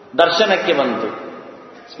ದರ್ಶನಕ್ಕೆ ಬಂತು,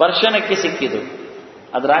 ಸ್ಪರ್ಶನಕ್ಕೆ ಸಿಕ್ಕಿತು,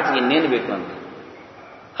 ಅದರಾಚೆಗೆ ಇನ್ನೇನು ಬೇಕು ಅಂತ.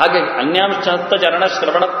 ಹಾಗೆ ಅನ್ಯಾಂಶ್ಚ ಚರಣ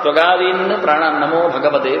ಶ್ರವಣ ತ್ವಗಾದೀನ್ ಪ್ರಾಣ ನಮೋ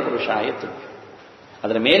ಭಗವತೆ ಪುರುಷಾಯತು.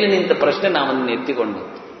 ಅದರ ಮೇಲೆ ನಿಂತ ಪ್ರಶ್ನೆ ನಾವನ್ನು ಎತ್ತಿಕೊಂಡು,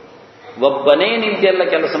 ಒಬ್ಬನೇ ನಿಂತೆಲ್ಲ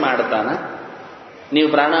ಕೆಲಸ ಮಾಡುತ್ತಾನ? ನೀವು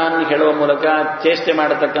ಪ್ರಾಣವನ್ನು ಹೇಳುವ ಮೂಲಕ ಚೇಷ್ಟೆ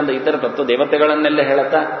ಮಾಡತಕ್ಕಂಥ ಇತರ ತತ್ವ ದೇವತೆಗಳನ್ನೆಲ್ಲ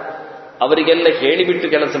ಹೇಳುತ್ತಾ ಅವರಿಗೆಲ್ಲ ಹೇಳಿಬಿಟ್ಟು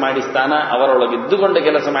ಕೆಲಸ ಮಾಡಿಸ್ತಾನ, ಅವರೊಳಗಿದ್ದುಕೊಂಡು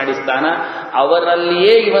ಕೆಲಸ ಮಾಡಿಸ್ತಾನ,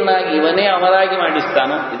 ಅವರಲ್ಲಿಯೇ ಇವನೇ ಅವರಾಗಿ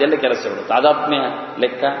ಮಾಡಿಸ್ತಾನೋ, ಇದೆಲ್ಲ ಕೆಲಸಗಳು. ತಾದಾತ್ಮ್ಯ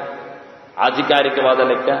ಲೆಕ್ಕ, ಆಧಿಕಾರಿಕವಾದ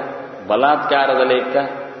ಲೆಕ್ಕ, ಬಲಾತ್ಕಾರದ ಲೆಕ್ಕ,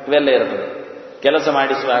 ಇವೆಲ್ಲ ಇರ್ತದೆ. ಕೆಲಸ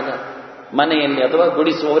ಮಾಡಿಸುವಾಗ ಮನೆಯಲ್ಲಿ ಅಥವಾ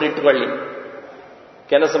ಗುಡಿಸುವವರಿಟ್ಟುಕೊಳ್ಳಿ,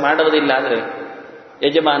 ಕೆಲಸ ಮಾಡುವುದಿಲ್ಲ ಅಂದರೆ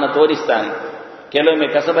ಯಜಮಾನ ತೋರಿಸ್ತಾನೆ. ಕೆಲವೊಮ್ಮೆ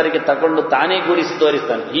ಕಸಬರಿಗೆ ತಗೊಂಡು ತಾನೇ ಗುಡಿಸಿ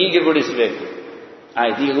ತೋರಿಸ್ತಾನೆ, ಹೀಗೆ ಗುಡಿಸಬೇಕು.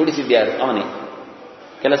 ಆಯ್ತು, ಈಗ ಗುಡಿಸಿದ್ಯಾರು? ಅವನೇ,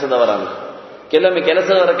 ಕೆಲಸದವರಲ್ಲ. ಕೆಲವೊಮ್ಮೆ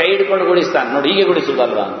ಕೆಲಸದವರ ಕೈ ಹಿಡ್ಕೊಂಡು ಗುಡಿಸ್ತಾನೆ, ನೋಡಿ ಹೀಗೆ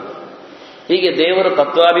ಗುಡಿಸುವುದಲ್ವಾ. ಹೀಗೆ ದೇವರು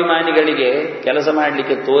ತತ್ವಾಭಿಮಾನಿಗಳಿಗೆ ಕೆಲಸ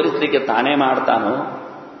ಮಾಡಲಿಕ್ಕೆ ತೋರಿಸಲಿಕ್ಕೆ ತಾನೇ ಮಾಡ್ತಾನೋ,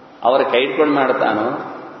 ಅವರ ಕೈ ಹಿಡ್ಕೊಂಡು ಮಾಡ್ತಾನೋ,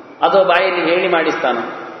 ಅಥವಾ ಬಾಯಲ್ಲಿ ಹೇಳಿ ಮಾಡಿಸ್ತಾನೋ.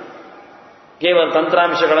 ಕೇವಲ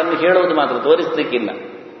ತಂತ್ರಾಂಶಗಳನ್ನು ಹೇಳುವುದು ಮಾತ್ರ, ತೋರಿಸಲಿಕ್ಕಿಲ್ಲ.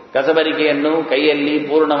 ಕಸಬರಿಕೆಯನ್ನು ಕೈಯಲ್ಲಿ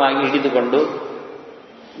ಪೂರ್ಣವಾಗಿ ಹಿಡಿದುಕೊಂಡು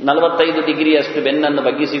 45 ಡಿಗ್ರಿಯಷ್ಟು ಬೆನ್ನನ್ನು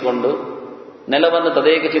ಬಗ್ಗಿಸಿಕೊಂಡು ನೆಲವನ್ನು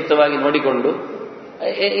ತದೇಕ ಚಿತ್ತವಾಗಿ ನೋಡಿಕೊಂಡು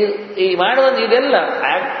ಈ ಮಾಡುವುದು ಇದೆಲ್ಲ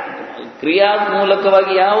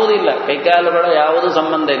ಕ್ರಿಯಾತ್ಮೂಲಕವಾಗಿ ಯಾವುದೂ ಇಲ್ಲ, ಕೈಕಾಲುಗಳ ಯಾವುದೂ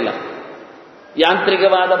ಸಂಬಂಧ ಇಲ್ಲ.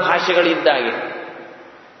 ಯಾಂತ್ರಿಕವಾದ ಭಾಷೆಗಳಿದ್ದಾಗೆ,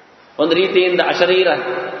 ಒಂದು ರೀತಿಯಿಂದ ಅಶರೀರ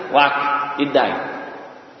ವಾಕ್ ಇದ್ದಾಗೆ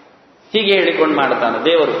ಹೀಗೆ ಹೇಳಿಕೊಂಡು ಮಾಡ್ತಾನೆ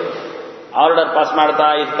ದೇವರು. ಆರ್ಡರ್ ಪಾಸ್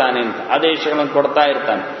ಮಾಡ್ತಾ ಇರ್ತಾನೆ ಅಂತ, ಆದೇಶಗಳನ್ನು ಕೊಡ್ತಾ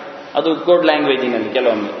ಇರ್ತಾನೆ. ಅದು ಕೋಡ್ ಲ್ಯಾಂಗ್ವೇಜಿನಲ್ಲಿ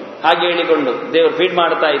ಕೆಲವೊಮ್ಮೆ ಹಾಗೆ ಹೇಳಿಕೊಂಡು ದೇವರು ಫೀಡ್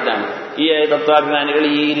ಮಾಡ್ತಾ ಇದ್ದಾನೆ. ಈ ತತ್ವಾಭಿಮಾನಿಗಳು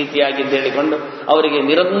ಈ ರೀತಿಯಾಗಿದ್ದು ಹೇಳಿಕೊಂಡು ಅವರಿಗೆ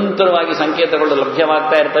ನಿರಂತರವಾಗಿ ಸಂಕೇತಗಳು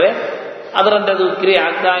ಲಭ್ಯವಾಗ್ತಾ ಇರ್ತವೆ. ಅದರಂತೆ ಅದು ಕ್ರಿಯೆ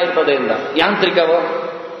ಆಗ್ತಾ ಇರ್ತದೆ ಎಂದ. ಯಾಂತ್ರಿಕವೋ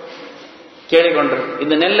ಕೇಳಿಕೊಂಡ್ರೆ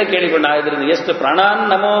ಇದನ್ನೆಲ್ಲ ಕೇಳಿಕೊಂಡು ಇದರಿಂದ ಎಷ್ಟು ಪ್ರಾಣಾನ್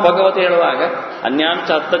ನಮೋ ಭಗವತಿ ಹೇಳುವಾಗ ಅನ್ಯಾಂಶ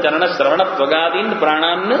ಹತ್ತ ಚರಣ ಶ್ರವಣ ತ್ವಗಾದೀನ್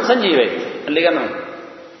ಪ್ರಾಣಾನ್ ಸಂಜೀವೆ. ಅಲ್ಲಿಗ ನೋಡಿ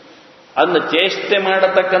ಅದನ್ನು ಚೇಷ್ಟೆ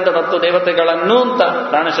ಮಾಡತಕ್ಕಂಥ ತತ್ವ ದೇವತೆಗಳನ್ನು ಅಂತ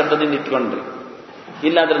ಪ್ರಾಣ ಶಬ್ದದಿಂದ ಇಟ್ಕೊಂಡ್ರಿ.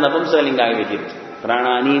 ಇಲ್ಲಾಂದ್ರೆ ನಪುಂಸಕಲಿಂಗ ಆಗಬೇಕಿತ್ತು.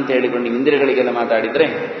 ಪ್ರಾಣಾನಿ ಅಂತ ಹೇಳಿಕೊಂಡು ಇಂದ್ರಿಯಗಳಿಗೆಲ್ಲ ಮಾತಾಡಿದ್ರೆ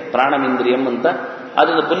ಪ್ರಾಣಮಿಂದ್ರಿಯಂ ಅಂತ,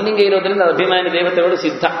 ಅದನ್ನು ಪುಲ್ಲಿಂಗ ಇರೋದ್ರಿಂದ ಅಭಿಮಾನಿ ದೇವತೆಗಳು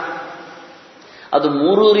ಸಿದ್ಧ. ಅದು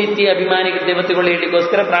 3 ರೀತಿಯ ಅಭಿಮಾನಿ ದೇವತೆಗಳು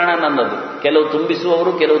ಹೇಳಲಿಕ್ಕೋಸ್ಕರ ಪ್ರಾಣ ಅನ್ನೋದು. ಕೆಲವು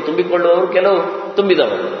ತುಂಬಿಸುವವರು, ಕೆಲವು ತುಂಬಿಕೊಳ್ಳುವವರು, ಕೆಲವು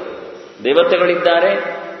ತುಂಬಿದವರು. ದೇವತೆಗಳಿದ್ದಾರೆ,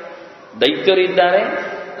 ದೈತ್ಯರಿದ್ದಾರೆ,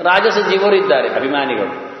 ರಾಜಸ ಜೀವರು ಇದ್ದಾರೆ,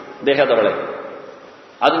 ಅಭಿಮಾನಿಗಳು ದೇಹದ ಒಳಗೆ.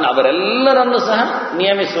 ಅದನ್ನು ಅವರೆಲ್ಲರನ್ನು ಸಹ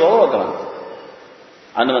ನಿಯಮಿಸುವ ಭಗವಂತ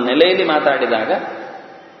ಅನ್ನುವ ನೆಲೆಯಲ್ಲಿ ಮಾತಾಡಿದಾಗ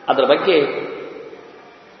ಅದರ ಬಗ್ಗೆ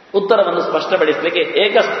ಉತ್ತರವನ್ನು ಸ್ಪಷ್ಟಪಡಿಸಲಿಕ್ಕೆ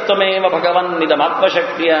ಏಕಸ್ತಮೇವ ಭಗವನ್ನಿದ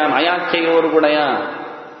ಆತ್ಮಶಕ್ತಿಯ ಮಾಯಾಖ್ಯೆಯೋರು ಗುಣಯ,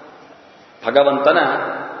 ಭಗವಂತನ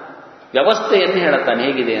ವ್ಯವಸ್ಥೆಯನ್ನು ಹೇಳುತ್ತಾನೆ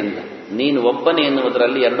ಹೇಗಿದೆ ಅಂತ. ನೀನು ಒಬ್ಬನೇ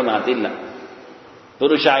ಎನ್ನುವುದರಲ್ಲಿ 2 ಮಾತಿಲ್ಲ.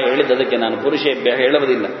 ಪುರುಷ ಹೇಳಿದ್ದದಕ್ಕೆ ನಾನು ಪುರುಷ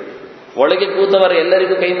ಹೇಳುವುದಿಲ್ಲ. ಒಳಗೆ ಕೂತವರು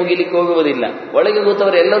ಎಲ್ಲರಿಗೂ ಕೈ ಮುಗಿಲಿಕ್ಕೆ ಹೋಗುವುದಿಲ್ಲ. ಒಳಗೆ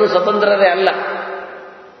ಕೂತವರು ಎಲ್ಲರೂ ಸ್ವತಂತ್ರರೇ ಅಲ್ಲ.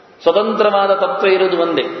 ಸ್ವತಂತ್ರವಾದ ತತ್ವ ಇರುವುದು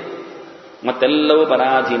ಒಂದೇ, ಮತ್ತೆಲ್ಲವೂ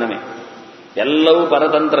ಪರಾಧೀನವೇ, ಎಲ್ಲವೂ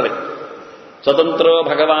ಪರತಂತ್ರವೇ. ಸ್ವತಂತ್ರೋ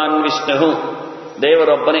ಭಗವಾನ್ ವಿಷ್ಣು,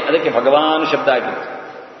 ದೇವರೊಬ್ಬನೇ. ಅದಕ್ಕೆ ಭಗವಾನ್ ಶಬ್ದ ಆಗಿತ್ತು.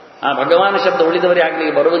 ಆ ಭಗವಾನ್ ಶಬ್ದ ಉಳಿದವರೇ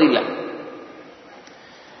ಆಗಲಿಕ್ಕೆ ಬರುವುದಿಲ್ಲ.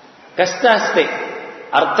 ಕಷ್ಟ ಅಷ್ಟೇ.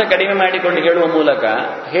 ಅರ್ಥ ಕಡಿಮೆ ಮಾಡಿಕೊಂಡು ಹೇಳುವ ಮೂಲಕ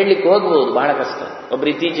ಹೇಳಲಿಕ್ಕೆ ಹೋಗಬಹುದು, ಬಹಳ ಕಷ್ಟ. ಒಬ್ಬರು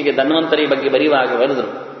ಇತ್ತೀಚೆಗೆ ಧನ್ವಂತರಿ ಬಗ್ಗೆ ಬರೆಯುವಾಗ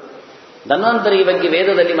ಬರೆದರು, ಧನ್ವಂತರಿ ಬಗ್ಗೆ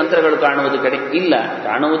ವೇದದಲ್ಲಿ ಮಂತ್ರಗಳು ಕಾಣುವುದು ಇಲ್ಲ,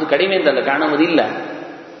 ಕಾಣುವುದು ಕಡಿಮೆ ಅಂತಲ್ಲ, ಕಾಣುವುದಿಲ್ಲ.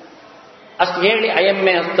 ಅಷ್ಟು ಹೇಳಿ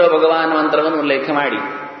ಅಯಮ್ಮೆ ಹಸ್ತೋ ಭಗವಾನ್ ಮಂತ್ರವನ್ನು ಉಲ್ಲೇಖ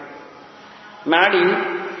ಮಾಡಿ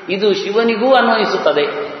ಇದು ಶಿವನಿಗೂ ಅನ್ವಯಿಸುತ್ತದೆ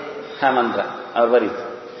ಆ ಮಂತ್ರ ಅವ್ರು ಬರೀತು.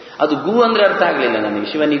 ಅದು ಗು ಅಂದ್ರೆ ಅರ್ಥ ಆಗಲಿಲ್ಲ ನನಗೆ,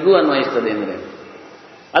 ಶಿವನಿಗೂ ಅನ್ವಯಿಸ್ತದೆ ಅಂದರೆ.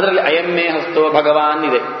 ಅದರಲ್ಲಿ ಅಯಮ್ಮೆ ಹಸ್ತೋ ಭಗವಾನ್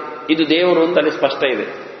ಇದೆ, ಇದು ದೇವರು ಅಂತಲ್ಲಿ ಸ್ಪಷ್ಟ ಇದೆ.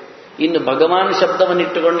 ಇನ್ನು ಭಗವಾನ್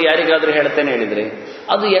ಶಬ್ದವನ್ನಿಟ್ಟುಕೊಂಡು ಯಾರಿಗಾದ್ರೂ ಹೇಳ್ತೇನೆ ಹೇಳಿದ್ರೆ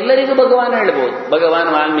ಅದು ಎಲ್ಲರಿಗೂ ಭಗವಾನ್ ಹೇಳ್ಬೋದು.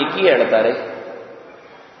 ಭಗವಾನ್ ವಾಲ್ಮೀಕಿ ಹೇಳ್ತಾರೆ,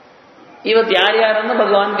 ಇವತ್ತು ಯಾರ್ಯಾರನ್ನು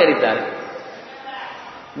ಭಗವಾನ್ ಕರೀತಾರೆ.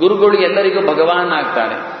 ಗುರುಗಳು ಎಲ್ಲರಿಗೂ ಭಗವಾನ್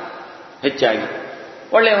ಆಗ್ತಾರೆ ಹೆಚ್ಚಾಗಿ,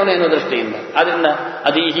 ಒಳ್ಳೆಯವನು ಎನ್ನುವ ದೃಷ್ಟಿಯಿಂದ. ಅದರಿಂದ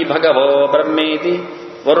ಅದೀಹಿ ಭಗವೋ ಬ್ರಹ್ಮೇತಿ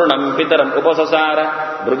ವರುಣಂ ಪಿತರಂ ಉಪಸಸಾರ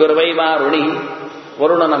ಭೃಗುರ್ವೈವಾರುಣಿ.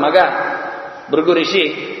 ವರುಣನ ಮಗ ಭೃಗು ಋಷಿ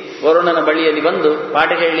ವರುಣನ ಬಳಿಯಲ್ಲಿ ಬಂದು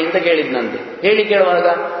ಪಾಠ ಹೇಳಿ ಅಂತ ಕೇಳಿದ್ನಂತೆ. ಹೇಳಿ ಕೇಳುವಾಗ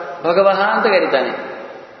ಭಗವಹ ಅಂತ ಕರೀತಾನೆ.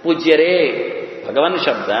 ಪೂಜ್ಯರೇ, ಭಗವನ್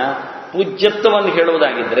ಶಬ್ದ ಪೂಜ್ಯತ್ವವನ್ನು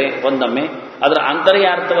ಹೇಳುವುದಾಗಿದ್ರೆ ಒಂದೊಮ್ಮೆ ಅದರ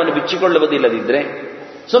ಅಂತರ್ಯಾರ್ಥವನ್ನು ಬಿಚ್ಚಿಕೊಳ್ಳುವುದಿಲ್ಲದಿದ್ರೆ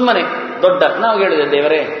ಸುಮ್ಮನೆ ದೊಡ್ಡ ನಾವು ಹೇಳಿದೆ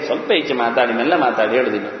ದೇವರೇ ಸ್ವಲ್ಪ ಈಚೆ ಮಾತಾಡಿ ಮೆಲ್ಲ ಮಾತಾಡಿ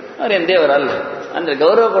ಹೇಳುವುದಿಲ್ಲ, ಅವರೇನು ದೇವರಲ್ಲ ಅಂದ್ರೆ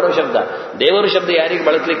ಗೌರವ ಕೊಡುವ ಶಬ್ದ. ದೇವರು ಶಬ್ದ ಯಾರಿಗೆ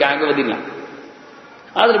ಬಳಸಲಿಕ್ಕೆ ಆಗುವುದಿಲ್ಲ,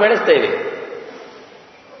 ಆದರೂ ಬೆಳೆಸ್ತೇವೆ.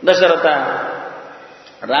 ದಶರಥ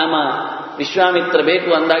ರಾಮ ವಿಶ್ವಾಮಿತ್ರ ಬೇಕು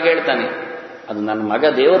ಅಂದಾಗ ಹೇಳ್ತಾನೆ, ಅದು ನನ್ನ ಮಗ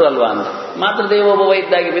ದೇವರು ಅಲ್ವಾ ಅಂತ. ಮಾತೃದೇವೋಭವ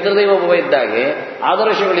ಇದ್ದಾಗೆ ಪಿತೃದೇವೋಭವ ಇದ್ದಾಗೆ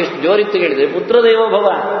ಆದರ್ಶಗಳು ಎಷ್ಟು ಜೋರಿತ್ತು ಹೇಳಿದ್ರೆ ಪುತ್ರದೇವೋಭವ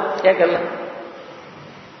ಯಾಕಲ್ಲ.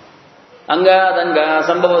 ಅಂಗಾದಂಗ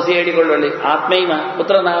ಸಂಭವಸಿ ಹೇಳಿಕೊಳ್ಳಲಿ ಆತ್ಮೈವ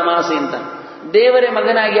ಪುತ್ರನಾಮಾಸಿ ಅಂತ. ದೇವರೇ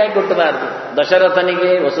ಮಗನಾಗಿ ಯಾಕೆ ಕೊಟ್ಟಬಾರದು?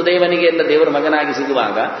 ದಶರಥನಿಗೆ ವಸುದೇವನಿಗೆ ಎಲ್ಲ ದೇವರ ಮಗನಾಗಿ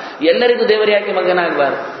ಸಿಗುವಾಗ ಎಲ್ಲರಿಗೂ ದೇವರು ಯಾಕೆ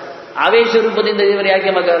ಮಗನಾಗಬಾರದು? ಆವೇಶ ರೂಪದಿಂದ ದೇವರು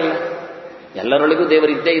ಯಾಕೆ ಮಗ ಅಲ್ಲ? ಎಲ್ಲರೊಳಗೂ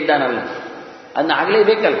ದೇವರಿದ್ದೇ ಇದ್ದಾನಲ್ಲ, ಅದನ್ನ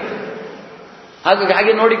ಆಗಲೇಬೇಕಲ್ಲ. ಹಾಗಾಗಿ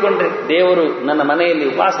ಹಾಗೆ ನೋಡಿಕೊಂಡ್ರೆ ದೇವರು ನನ್ನ ಮನೆಯಲ್ಲಿ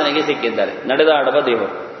ಉಪಾಸನೆಗೆ ಸಿಕ್ಕಿದ್ದಾರೆ, ನಡೆದಾಡುವ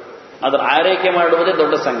ದೇವರು. ಅದರ ಆರೈಕೆ ಮಾಡುವುದೇ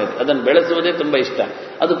ದೊಡ್ಡ ಸಂಗತಿ, ಅದನ್ನು ಬೆಳೆಸುವುದೇ ತುಂಬ ಇಷ್ಟ.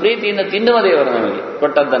 ಅದು ಪ್ರೀತಿಯಿಂದ ತಿನ್ನುವ ದೇವರು ನಮಗೆ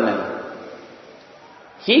ಕೊಟ್ಟದ್ದನ್ನೆಲ್ಲ.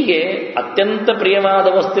 ಹೀಗೆ ಅತ್ಯಂತ ಪ್ರಿಯವಾದ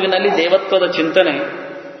ವಸ್ತುವಿನಲ್ಲಿ ದೇವತ್ವದ ಚಿಂತನೆ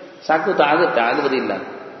ಸಾಕುತ್ತಾ ಆಗುವುದಿಲ್ಲ.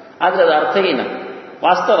 ಆದರೆ ಅದು ಅರ್ಥಹೀನ,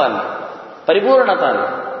 ವಾಸ್ತವ ಅಲ್ಲ, ಪರಿಪೂರ್ಣತ ಅಲ್ಲ.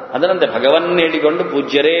 ಅದರಂತೆ ಭಗವನ್ ಹೇಳಿಕೊಂಡು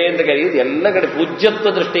ಪೂಜ್ಯರೇ ಅಂತ ಕರೆಯುವುದು ಎಲ್ಲ ಕಡೆ ಪೂಜ್ಯತ್ವ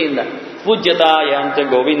ದೃಷ್ಟಿಯಿಂದ. ಪೂಜ್ಯತಾಯ ಅಂತ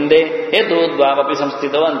ಗೋವಿಂದೇ ಹೇತುದ್ವಾವಪಿ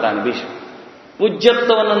ಸಂಸ್ಥಿತವ ಅಂತಾನೆ ಭೀಷ್ಮ.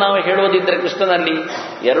 ಪೂಜ್ಯತ್ವವನ್ನು ನಾವು ಹೇಳುವುದಿದ್ರೆ ಕೃಷ್ಣನಲ್ಲಿ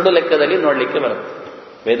ಎರಡು ಲೆಕ್ಕದಲ್ಲಿ ನೋಡಲಿಕ್ಕೆ ಬರುತ್ತೆ.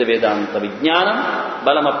 ವೇದ ವೇದಾಂತ ವಿಜ್ಞಾನ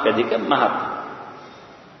ಬಲಮಪ್ಯಧಿಕ ಮಹತ್ವ.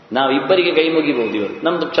 ನಾವು ಇಬ್ಬರಿಗೆ ಕೈ ಮುಗಿಬಹುದು. ಇವರು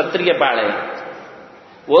ನಮ್ದು ಕ್ಷತ್ರಿಯ ಪಾಳೆ,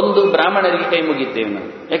 ಒಂದು ಬ್ರಾಹ್ಮಣರಿಗೆ ಕೈ ಮುಗಿದ್ದೇವೆ ನಾವು.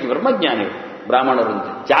 ಯಾಕೆ? ಬ್ರಹ್ಮಜ್ಞಾನಿಗಳು ಬ್ರಾಹ್ಮಣರು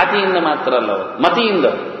ಜಾತಿಯಿಂದ ಮಾತ್ರ ಅಲ್ಲ, ಅವರು ಮತಿಯಿಂದ.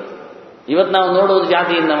 ಇವತ್ತು ನಾವು ನೋಡುವುದು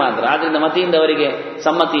ಜಾತಿಯಿಂದ ಮಾತ್ರ, ಆದ್ರಿಂದ ಮತಿಯಿಂದ ಅವರಿಗೆ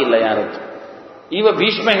ಸಮ್ಮತಿ ಇಲ್ಲ ಯಾರದ್ದು. ಇವ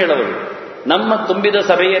ಭೀಷ್ಮ ಹೇಳುವುದು, ನಮ್ಮ ತುಂಬಿದ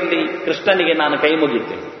ಸಭೆಯಲ್ಲಿ ಕೃಷ್ಣನಿಗೆ ನಾನು ಕೈ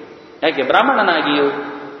ಮುಗಿತೇನೆ. ಯಾಕೆ? ಬ್ರಾಹ್ಮಣನಾಗಿಯೂ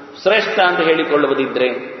ಶ್ರೇಷ್ಠ ಅಂತ ಹೇಳಿಕೊಳ್ಳುವುದಿದ್ರೆ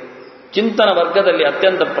ಚಿಂತನ ವರ್ಗದಲ್ಲಿ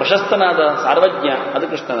ಅತ್ಯಂತ ಪ್ರಶಸ್ತನಾದ ಸಾರ್ವಜ್ಞ ಅದು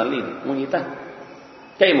ಕೃಷ್ಣನಲ್ಲಿ ಇದೆ. ಮುಗೀತಾ?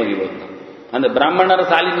 ಕೈ ಮುಗಿಬಹುದು. ಅಂದ್ರೆ ಬ್ರಾಹ್ಮಣರ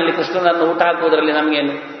ಸಾಲಿನಲ್ಲಿ ಕೃಷ್ಣನನ್ನು ಊಟ ಹಾಕುವುದರಲ್ಲಿ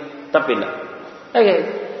ನಮಗೇನು ತಪ್ಪಿಲ್ಲ. ಹಾಗೆ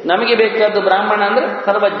ನಮಗೆ ಬೇಕಾದ್ದು ಬ್ರಾಹ್ಮಣ ಅಂದ್ರೆ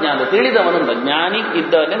ಸರ್ವಜ್ಞ ಅಂತ ತಿಳಿದವನಂತ, ಜ್ಞಾನಿ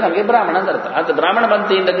ಇದ್ದವನ್ನೇ ನಮಗೆ ಬ್ರಾಹ್ಮಣ ಅಂತ ಅರ್ಥ. ಅದು ಬ್ರಾಹ್ಮಣ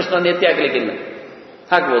ಪಂಥಿಯಿಂದ ಕೃಷ್ಣನ ಎತ್ತಿ ಹಾಕಲಿಕ್ಕಿಲ್ಲ,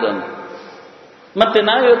 ಹಾಕ್ಬೋದು ಅಂತ. ಮತ್ತೆ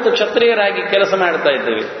ನಾವಿವತ್ತು ಕ್ಷತ್ರಿಯರಾಗಿ ಕೆಲಸ ಮಾಡ್ತಾ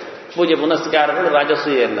ಇದ್ದೇವೆ, ಪೂಜೆ ಪುನಸ್ಕಾರಗಳು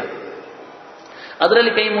ರಾಜಸೂಯ ಎಲ್ಲ,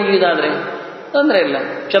 ಅದರಲ್ಲಿ ಕೈ ಮುಗಿಯುವುದಾದ್ರೆ ತೊಂದರೆ ಇಲ್ಲ.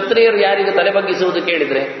 ಕ್ಷತ್ರಿಯರು ಯಾರಿಗೂ ತಲೆ ಬಗ್ಗಿಸುವುದು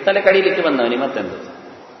ಕೇಳಿದ್ರೆ ತಲೆ ಕಡಿಲಿಕ್ಕೆ ಬಂದವನಿ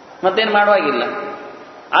ಮತ್ತೇನು ಮಾಡುವಾಗಿಲ್ಲ.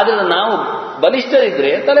 ಆದರೆ ನಾವು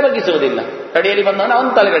ಬಲಿಷ್ಠರಿದ್ರೆ ತಲೆ ಬಗ್ಗಿಸುವುದಿಲ್ಲ, ಕಡಿಯಲ್ಲಿ ಬಂದವನು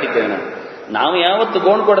ಅವನು ತಲೆ ಕಡಿತೇವೆ. ನಾವು ಯಾವತ್ತು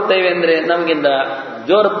ಗೋಣ್ ಕೊಡ್ತೇವೆ ಅಂದ್ರೆ ನಮಗಿಂತ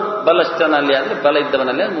ಜೋರ್ ಬಲಿಷ್ಠನಲ್ಲಿ ಆದರೆ ಬಲ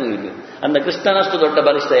ಇದ್ದವನಲ್ಲಿ ಮುಗಿಯಿಲ್ಲ. ಅಂದ್ರೆ ಕೃಷ್ಣನಷ್ಟು ದೊಡ್ಡ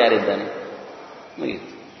ಬಲಿಷ್ಠ ಯಾರಿದ್ದಾನೆ? ಮುಗಿಯಿತು.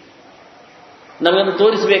 ನಮಗನ್ನು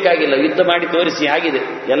ತೋರಿಸಬೇಕಾಗಿಲ್ಲ, ಯುದ್ಧ ಮಾಡಿ ತೋರಿಸಿ ಆಗಿದೆ,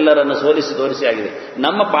 ಎಲ್ಲರನ್ನು ಸೋಲಿಸಿ ತೋರಿಸಿ ಆಗಿದೆ.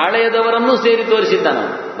 ನಮ್ಮ ಪಾಳೆಯದವರನ್ನೂ ಸೇರಿ ತೋರಿಸಿದ್ದ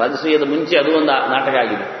ನಾವು. ರಾಜಸೂಯದ ಮುಂಚೆ ಅದು ಒಂದು ನಾಟಕ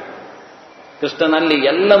ಆಗಿದೆ. ಕೃಷ್ಣನಲ್ಲಿ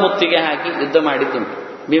ಎಲ್ಲ ಮುತ್ತಿಗೆ ಹಾಕಿ ಯುದ್ಧ ಮಾಡಿದ್ದುಂಟು.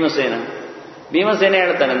 ಭೀಮಸೇನ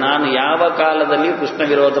ಹೇಳ್ತಾನೆ, ನಾನು ಯಾವ ಕಾಲದಲ್ಲಿಯೂ ಕೃಷ್ಣ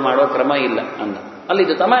ವಿರೋಧ ಮಾಡುವ ಕ್ರಮ ಇಲ್ಲ ಅಂದ. ಅಲ್ಲಿ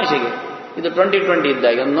ಇದು ತಮಾಷೆಗೆ, ಇದು 2020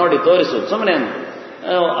 ಇದ್ದಾಗ ನೋಡಿ ತೋರಿಸುವುದು ಸುಮ್ಮನೆ ಅಂತ.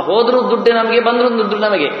 ಹೋದ್ರೂ ದುಡ್ಡು ನಮಗೆ, ಬಂದ್ರೂ ದುಡ್ಡು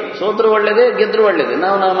ನಮಗೆ. ಸೋತ್ರು ಒಳ್ಳೇದೇ, ಗೆದ್ರು ಒಳ್ಳೇದೇ.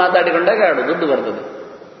 ನಾವು ಮಾತಾಡಿಕೊಂಡಾಗ ಆಡು, ದುಡ್ಡು ಬರ್ತದೆ.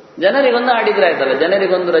 ಜನರಿಗೊಂದು ಆಡಿದ್ರೆ ಆಯ್ತಲ್ಲ,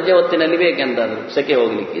 ಜನರಿಗೊಂದು ರಜೆ ಹೊತ್ತಿನಲ್ಲಿ ಬೇಕೆಂತಾದ್ರು ಸೆಕೆ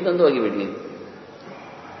ಹೋಗ್ಲಿಕ್ಕೆ, ಇದೊಂದು ಹೋಗಿಬಿಡ್ಲಿ.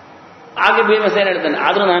 ಹಾಗೆ ಭೀಮಸೇನ ಹೇಳ್ತಾನೆ,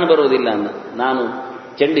 ಆದ್ರೂ ನಾನು ಬರುವುದಿಲ್ಲ ಅಂದ. ನಾನು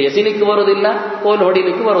ಚೆಂಡು ಎಸಿಲಿಕ್ಕೆ ಬರುವುದಿಲ್ಲ, ಕೋಲು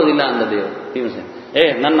ಹೊಡಿಲಿಕ್ಕೆ ಬರುವುದಿಲ್ಲ ಅಂದ ದೇವರು. ಭೀಮಸೇನ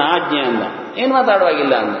ನನ್ನ ಆಜ್ಞೆ ಅಂದ. ಏನು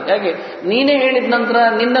ಮಾತಾಡುವಾಗಿಲ್ಲ ಅಂದ. ಯಾಕೆ? ನೀನೇ ಹೇಳಿದ ನಂತರ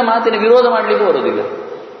ನಿನ್ನ ಮಾತಿನ ವಿರೋಧ ಮಾಡಲಿಕ್ಕೆ ಬರುವುದಿಲ್ಲ.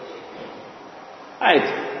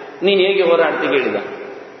 ಆಯ್ತು, ನೀನು ಹೇಗೆ ಹೋರಾಡ್ತಿ ಹೇಳಿದ.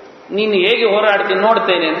 ನೀನು ಹೇಗೆ ಹೋರಾಡ್ತಿ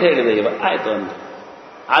ನೋಡ್ತೇನೆ ಅಂತ ಹೇಳಿದ ಇವ. ಆಯ್ತು ಅಂತ.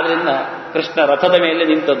 ಆದ್ರಿಂದ ಕೃಷ್ಣ ರಥದ ಮೇಲೆ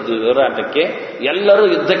ನಿಂತದ್ದು ಹೋರಾಟಕ್ಕೆ. ಎಲ್ಲರೂ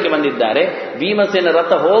ಯುದ್ಧಕ್ಕೆ ಬಂದಿದ್ದಾರೆ. ಭೀಮಸೇನ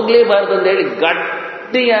ರಥ ಹೋಗ್ಲೇಬಾರದು ಅಂತ ಹೇಳಿ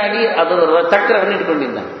ಗಟ್ಟಿಯಾಗಿ ಅದರ ಚಕ್ರವನ್ನು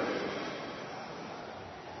ಇಟ್ಕೊಂಡಿದ್ದಾನೆ.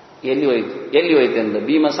 ಎಲ್ಲಿ ಹೋಯ್ತು ಅಂತ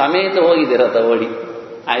ಭೀಮ ಸಮೇತ ಹೋಗಿದೆ ರಥ ಓಡಿ.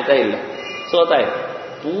 ಆಯ್ತಾ? ಇಲ್ಲ, ಸೋತಾಯ್ತು.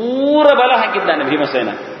 ಪೂರ ಬಲ ಹಾಕಿದ್ದಾನೆ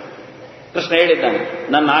ಭೀಮಸೇನ. ಕೃಷ್ಣ ಹೇಳಿದ್ದಾನೆ,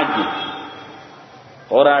 ನನ್ನ ಆಜ್ಞೆ,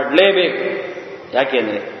 ಹೋರಾಡಲೇಬೇಕು.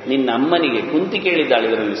 ಯಾಕೆಂದ್ರೆ ನಿನ್ನ ಅಮ್ಮನಿಗೆ ಕುಂತಿ ಕೇಳಿದ್ದಾಳೆ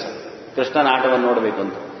ಇದರ ದಿವಸ ಕೃಷ್ಣನ ಆಟವನ್ನು ನೋಡಬೇಕು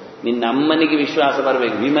ಅಂತ. ನಿನ್ನ ಅಮ್ಮನಿಗೆ ವಿಶ್ವಾಸ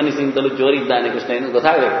ಬರಬೇಕು, ಭೀಮನಿಗಿಂತಲೂ ಜೋರಿದ್ದಾನೆ ಕೃಷ್ಣ ಎಂದು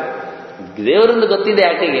ಗೊತ್ತಾಗಬೇಕು. ದೇವರಿಂದ ಗೊತ್ತಿದೆ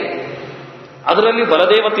ಆಕೆಗೆ. ಅದರಲ್ಲಿ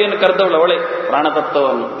ಬಲದೇವತೆಯನ್ನು ಕರೆದವಳು ಅವಳೆ,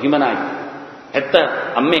 ಪ್ರಾಣತತ್ವವನ್ನು ಭೀಮನಾಗಿ ಹೆತ್ತ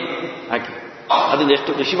ಅಮ್ಮೆ ಆಕೆ. ಅದರಿಂದ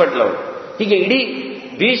ಎಷ್ಟು ಖುಷಿ ಪಟ್ಲವಳು. ಹೀಗೆ ಇಡೀ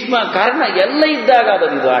ಭೀಷ್ಮ ಕಾರಣ ಎಲ್ಲ ಇದ್ದಾಗ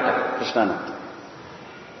ಇದು ಆಟ ಕೃಷ್ಣನ.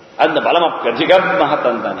 ಅಂದ ಬಲಮಪ್ಯಧಿಕ ಮಹತ್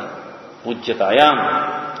ಅಂತಾನೆ. ಪೂಜ್ಯತಾಯಾಮ್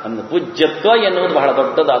ಅಂದ ಪೂಜ್ಯತ್ವ ಎನ್ನುವುದು ಬಹಳ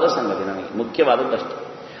ದೊಡ್ಡದಾದ ಸಂಗತಿ, ನಮಗೆ ಮುಖ್ಯವಾದದ್ದಷ್ಟು.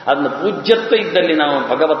 ಅದನ್ನು ಪೂಜ್ಯತ್ವ ಇದ್ದಲ್ಲಿ ನಾವು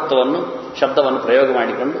ಭಗವತ್ವವನ್ನು ಶಬ್ದವನ್ನು ಪ್ರಯೋಗ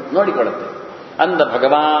ಮಾಡಿಕೊಂಡು ನೋಡಿಕೊಳ್ಳುತ್ತೇವೆ. ಅಂದ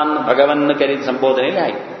ಭಗವನ್ನ ಕರೆದ ಸಂಬೋಧನೆಯಲ್ಲಿ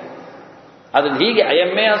ಆಯಿತು. ಅದನ್ನು ಹೀಗೆ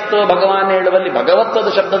ಅಯಮ್ಮೇ ಅಸ್ತೋ ಭಗವಾನ್ ಹೇಳುವಲ್ಲಿ ಭಗವತ್ವದ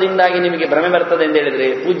ಶಬ್ದದಿಂದಾಗಿ ನಿಮಗೆ ಭ್ರಮೆ ಬರ್ತದೆ ಎಂದು ಹೇಳಿದರೆ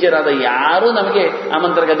ಪೂಜ್ಯರಾದ ಯಾರೂ ನಮಗೆ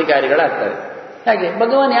ಆಮಂತ್ರಕ ಅಧಿಕಾರಿಗಳಾಗ್ತಾರೆ. ಹಾಗೆ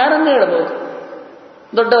ಭಗವಾನ್ ಯಾರನ್ನು ಹೇಳಬಹುದು?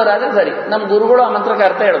 ದೊಡ್ಡವರಾದರೆ ಸರಿ, ನಮ್ಮ ಗುರುಗಳು ಆಮಂತ್ರಕ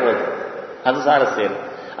ಅರ್ಥ ಹೇಳ್ಬೋದು, ಅದು ಸಾರಸ್ಯ ಇಲ್ಲ.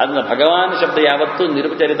 ಅದನ್ನು ಭಗವಾನ್ ಶಬ್ದ ಯಾವತ್ತೂ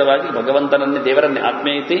ನಿರುಪಚರಿತವಾಗಿ ಭಗವಂತನನ್ನೇ, ದೇವರನ್ನೇ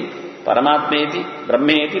ಆತ್ಮೇತಿ ಪರಮಾತ್ಮೇತಿ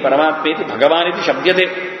ಬ್ರಹ್ಮೇತಿ ಪರಮಾತ್ಮೇತಿ ಭಗವಾನಿತಿ ಶಬ್ದತೆ.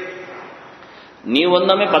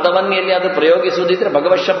 ನೀವೊಂದೊಮ್ಮೆ ಪದವನ್ನು ಎಲ್ಲಿಯಾದರೂ ಪ್ರಯೋಗಿಸುವುದಿದ್ರೆ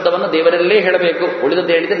ಭಗವತ್ ಶಬ್ದವನ್ನು ದೇವರಲ್ಲೇ ಹೇಳಬೇಕು.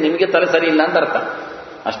 ಉಳಿದದ್ದು ಹೇಳಿದರೆ ನಿಮಗೆ ತಲೆ ಸರಿ ಇಲ್ಲ ಅಂತ ಅರ್ಥ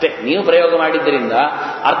ಅಷ್ಟೇ. ನೀವು ಪ್ರಯೋಗ ಮಾಡಿದ್ದರಿಂದ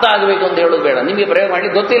ಅರ್ಥ ಆಗಬೇಕು ಅಂತ ಹೇಳೋದು ಬೇಡ. ನಿಮಗೆ ಪ್ರಯೋಗ ಮಾಡಿ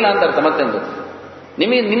ಗೊತ್ತಿಲ್ಲ ಅಂತ ಅರ್ಥ. ಮತ್ತೆಂದು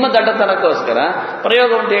ನಿಮ್ಮ ದಡ್ಡತನಕ್ಕೋಸ್ಕರ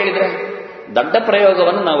ಪ್ರಯೋಗ ಅಂತ ಹೇಳಿದರೆ ದಡ್ಡ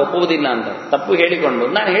ಪ್ರಯೋಗವನ್ನು ನಾವು ಒಪ್ಪುವುದಿಲ್ಲ ಅಂತ ತಪ್ಪು ಹೇಳಿಕೊಂಡು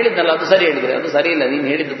ನಾನು ಹೇಳಿದ್ನಲ್ಲ ಅದು ಸರಿ ಹೇಳಿದರೆ ಅದು ಸರಿ ಇಲ್ಲ, ನೀನು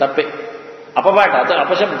ಹೇಳಿದ್ದು ತಪ್ಪೆ, ಅಪಪಾಠ ಅಥವಾ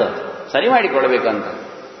ಅಪಶಬ್ದ, ಸರಿ ಮಾಡಿಕೊಳ್ಬೇಕಂತ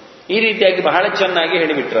ಈ ರೀತಿಯಾಗಿ ಬಹಳ ಚೆನ್ನಾಗಿ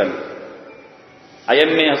ಹೇಳಿಬಿಟ್ರಲ್ಲಿ.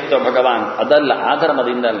 ಅಯಮ್ಮೇ ಹಸ್ತ ಭಗವಾನ್ ಅದಲ್ಲ, ಆ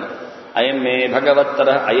ಧರ್ಮದಿಂದ ಅಲ್ಲ. ಅಯಮ್ಮೇ ಭಗವತ್ತರ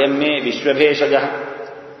ಅಯಮ್ಮೇ ವಿಶ್ವಭೇಷಜ,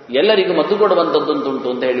 ಎಲ್ಲರಿಗೂ ಮದ್ದು ಕೊಡುವಂಥದ್ದುಂಟು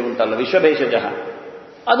ಅಂತ ಹೇಳಿ ಉಂಟಲ್ಲ ವಿಶ್ವಭೇಷಜ,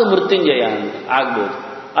 ಅದು ಮೃತ್ಯುಂಜಯ ಅಂತ ಆಗ್ಬೋದು.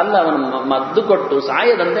 ಅಲ್ಲ, ಅವನು ಮದ್ದು ಕೊಟ್ಟು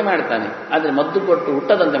ಸಾಯದಂತೆ ಮಾಡ್ತಾನೆ, ಆದರೆ ಮದ್ದು ಕೊಟ್ಟು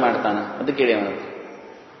ಹುಟ್ಟದಂತೆ ಮಾಡ್ತಾನ? ಅದು ಕೇಳಿ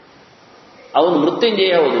ಅವನು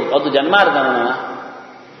ಮೃತ್ಯುಂಜಯ ಹೌದು, ಅದು ಜನ್ಮಾರ್ಧನ.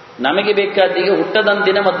 ನಮಗೆ ಬೇಕಾದೀಗ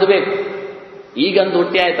ಹುಟ್ಟದಂತಿನ ಮದ್ದು ಬೇಕು. ಈಗಂತೂ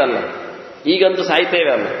ಹುಟ್ಟಿ ಆಯ್ತಲ್ಲ, ಈಗಂತೂ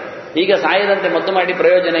ಸಾಯ್ತೇವೆ ಅಲ್ಲ. ಈಗ ಸಾಯದಂತೆ ಮದ್ದು ಮಾಡಿ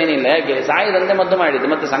ಪ್ರಯೋಜನ ಏನಿಲ್ಲ. ಯಾಕೆ? ಸಾಯದಂತೆ ಮದ್ದು ಮಾಡಿದ್ದು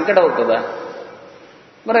ಮತ್ತೆ ಸಂಕಟ ಹೋಗ್ತದ?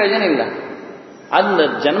 ಪ್ರಯೋಜನ ಇಲ್ಲ. ಅಂದ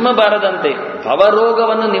ಜನ್ಮ ಬಾರದಂತೆ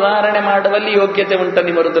ಭವರೋಗವನ್ನು ನಿವಾರಣೆ ಮಾಡುವಲ್ಲಿ ಯೋಗ್ಯತೆ ಉಂಟ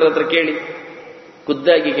ನಿಮ್ಮ ರುದ್ರ ಹತ್ರ ಕೇಳಿ,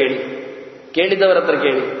 ಖುದ್ದಾಗಿ ಕೇಳಿ, ಕೇಳಿದವರ ಹತ್ರ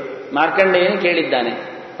ಕೇಳಿ. ಮಾರ್ಕಂಡೇಯನು ಕೇಳಿದ್ದಾನೆ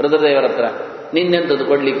ರುದ್ರದೇವರ ಹತ್ರ, ನಿನ್ನೆಂಥದ್ದು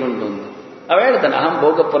ಕೊಡ್ಲಿಕ್ಕೆ ಉಂಟು ಅಂತ. ಅವ ಹೇಳ್ತಾನೆ, ಅಹಂ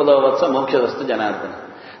ಭೋಗಪ್ರದೋ ವತ್ಸ ಮೋಕ್ಷದಸ್ತು ಜನಾರ್ದನ.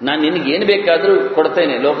 ನಾನು ನಿನಗೇನು ಬೇಕಾದರೂ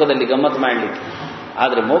ಕೊಡ್ತೇನೆ ಲೋಕದಲ್ಲಿ ಗಮ್ಮತ್ತು ಮಾಡಲಿಕ್ಕೆ,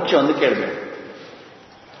 ಆದರೆ ಮೋಕ್ಷ ಒಂದು ಕೇಳಬೇಡ.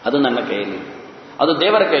 ಅದು ನನ್ನ ಕೈಯಲ್ಲಿ, ಅದು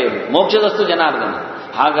ದೇವರ ಕೈಯಲ್ಲಿ. ಮೋಕ್ಷದಸ್ತು ಜನಾರ್ದನ.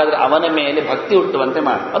 ಹಾಗಾದ್ರೆ ಅವನ ಮೇಲೆ ಭಕ್ತಿ ಹುಟ್ಟುವಂತೆ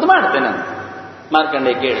ಮಾಡು. ಅದು ಮಾಡ್ತೇನೆ ಅಂತ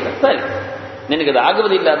ಮಾರ್ಕಂಡೇಯ ಕೇಳಿದ. ಸರಿ, ನಿನಗದು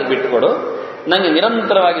ಆಗುವುದಿಲ್ಲ, ಅದು ಬಿಟ್ಟುಕೊಡು, ನನಗೆ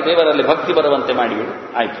ನಿರಂತರವಾಗಿ ದೇವರಲ್ಲಿ ಭಕ್ತಿ ಬರುವಂತೆ ಮಾಡಿಬಿಡು.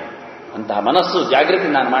 ಆಯ್ತು, ಅಂತಹ ಮನಸ್ಸು ಜಾಗೃತಿ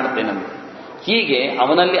ನಾನು ಮಾಡ್ತೇನೆ. ಹೀಗೆ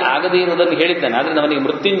ಅವನಲ್ಲಿ ಆಗದೇ ಇರುವುದನ್ನು ಹೇಳಿದ್ದಾನೆ. ಆದರೆ ಅವನಿಗೆ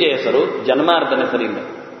ಮೃತ್ಯುಂಜಯ ಹೆಸರು, ಜನ್ಮಾರ್ಧನ ಹೆಸರಿಲ್ಲ,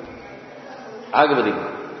 ಆಗುವುದಿಲ್ಲ.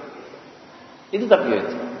 ಇದು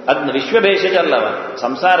ತಪ್ಪಿಹೋಯ್ತು. ಅದನ್ನ ವಿಶ್ವ ಭೇಷಜ ಅಲ್ಲವ,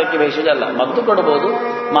 ಸಂಸಾರಕ್ಕೆ ಭೇಷಜ ಅಲ್ಲ. ಮದ್ದು ಕೊಡಬಹುದು,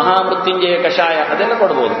 ಮಹಾಮೃತ್ಯುಂಜಯ ಕಷಾಯ ಅದೆಲ್ಲ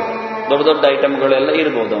ಕೊಡಬಹುದು, ದೊಡ್ಡ ದೊಡ್ಡ ಐಟಮ್ಗಳೆಲ್ಲ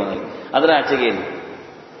ಇರಬಹುದು ಅವನಲ್ಲಿ. ಅದರ ಆಚೆಗೆ ಏನು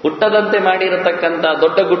ಹುಟ್ಟದಂತೆ ಮಾಡಿರತಕ್ಕಂಥ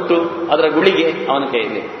ದೊಡ್ಡ ಗುಟ್ಟು, ಅದರ ಗುಳಿಗೆ ಅವನ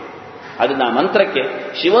ಕೈಯಲ್ಲಿ. ಅದನ್ನ ಮಂತ್ರಕ್ಕೆ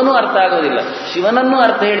ಶಿವನೂ ಅರ್ಥ ಆಗುವುದಿಲ್ಲ. ಶಿವನನ್ನು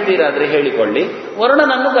ಅರ್ಥ ಹೇಳ್ತೀರಾದ್ರೆ ಹೇಳಿಕೊಳ್ಳಿ,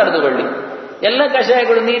 ವರುಣನನ್ನು ಕರೆದುಕೊಳ್ಳಿ. ಎಲ್ಲ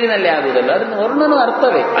ಕಷಾಯಗಳು ನೀರಿನಲ್ಲಿ ಆಗುವುದಿಲ್ಲ, ಅದನ್ನು ವರುಣನು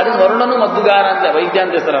ಅರ್ಥವೇ. ಅದನ್ನು ವರುಣನು ಮದ್ದುಗಾರ ಅಂತ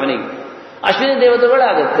ವೈದ್ಯಾಂತ ಹೆಸರು ಅವನಿಗೆ. ಅಶ್ವಿನಿ ದೇವತೆಗಳು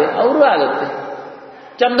ಆಗತ್ತೆ, ಅವರು ಆಗತ್ತೆ.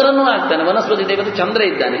 ಚಂದ್ರನೂ ಆಗ್ತಾನೆ, ವನಸ್ಪತಿ ದೇವತೆ ಚಂದ್ರ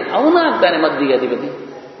ಇದ್ದಾನೆ, ಅವನು ಆಗ್ತಾನೆ ಮದ್ದಿಗೆ ಅಧಿಪತಿ.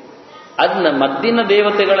 ಅದನ್ನ ಮದ್ದಿನ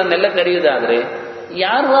ದೇವತೆಗಳನ್ನೆಲ್ಲ ಕರೆಯುವುದಾದ್ರೆ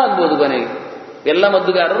ಯಾರು ಆಗ್ಬೋದು ಕೊನೆಗೆ? ಎಲ್ಲ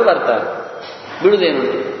ಮದ್ದುಗಾರರು ಬರ್ತಾರೆ,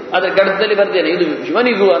 ಬಿಡುವುದೇನುಂಟು. ಆದರೆ ಗಡ್ಡದಲ್ಲಿ ಬರ್ತೇನೆ, ಇದು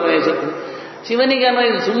ಶಿವನಿಗೂ ಅನ್ವಯಿಸುತ್ತೆ. ಶಿವನಿಗೆ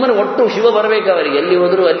ಅನ್ವಯಿಸ ಸುಮ್ಮನೆ ಒಟ್ಟು ಶಿವ ಬರಬೇಕು ಅವರಿಗೆ, ಎಲ್ಲಿ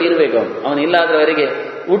ಹೋದರೂ ಅಲ್ಲಿ ಇರಬೇಕು ಅವನು. ಅವನಿಲ್ಲಾದ್ರೆ ಅವರಿಗೆ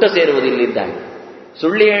ಊಟ ಸೇರುವುದು ಇಲ್ಲಿದ್ದಾಗ.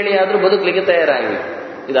 ಸುಳ್ಳಿ ಹೇಳಿ ಆದರೂ ಬದುಕಲಿಕ್ಕೆ ತಯಾರಾಗಬೇಕು.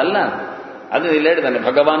 ಇದಲ್ಲ, ಅದು ಇಲ್ಲಿ ಹೇಳ್ತಾನೆ,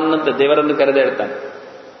 ಭಗವಾನ್ ಅಂತ ದೇವರನ್ನು ಕರೆದು ಹೇಳ್ತಾನೆ.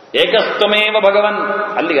 ಏಕಸ್ತಮೇವ ಭಗವನ್,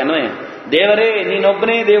 ಅಲ್ಲಿಗೆ ಅನ್ವಯ. ದೇವರೇ,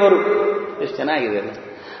 ನೀನೊಬ್ಬನೇ ದೇವರು. ಎಷ್ಟು ಚೆನ್ನಾಗಿದೆ ಅಲ್ಲ.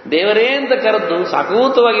 ದೇವರೇ ಅಂತ ಕರೆದು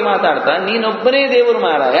ಸಾಕೂತವಾಗಿ ಮಾತಾಡ್ತಾ, ನೀನೊಬ್ಬನೇ ದೇವರು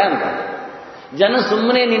ಮಾರಾಯ ಅಂತ. ಜನ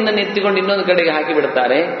ಸುಮ್ಮನೆ ನಿನ್ನನ್ನು ಎತ್ತಿಕೊಂಡು ಇನ್ನೊಂದು ಕಡೆಗೆ ಹಾಕಿ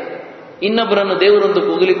ಬಿಡ್ತಾರೆ, ಇನ್ನೊಬ್ಬರನ್ನು ದೇವರು ಅಂತ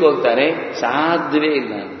ಕೂಗಲಿಕ್ಕೆ ಹೋಗ್ತಾರೆ. ಸಾಧ್ಯವೇ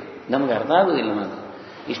ಇಲ್ಲ, ನಮಗೆ ಅರ್ಥ ಆಗುವುದಿಲ್ಲ. ಮಾತು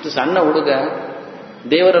ಇಷ್ಟು ಸಣ್ಣ ಹುಡುಗ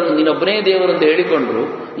ದೇವರನ್ನು ನೀನೊಬ್ಬನೇ ದೇವರು ಅಂತ ಹೇಳಿಕೊಂಡ್ರು,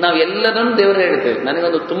 ನಾವು ಎಲ್ಲರನ್ನು ದೇವರು ಹೇಳ್ತೇವೆ.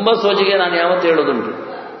 ನನಗೊಂದು ತುಂಬಾ ಸೋಜಿಗೆ ನಾನು ಯಾವತ್ತು ಹೇಳೋದುಂಟು,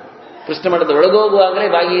 ಕೃಷ್ಣ ಮಠದ ಒಳಗೋಗುವಾಗಲೇ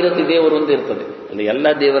ಭಾಗೀರಥಿ ದೇವರು ಅಂತ ಇರ್ತದೆ. ಅಲ್ಲಿ ಎಲ್ಲ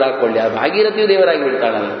ದೇವರು ಹಾಕೊಳ್ಳಿ, ಆ ಭಾಗೀರಥಿಯು ದೇವರಾಗಿ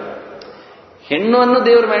ಬಿಡ್ತಾಳಲ್ಲ. ಹೆಣ್ಣನ್ನು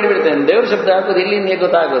ದೇವರು ಮಾಡಿಬಿಡ್ತೇನೆ, ದೇವರ ಶಬ್ದ ಹಾಕೋದು ಇಲ್ಲಿಂದ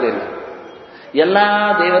ಗೊತ್ತಾಗೋದಿಲ್ಲ. ಎಲ್ಲ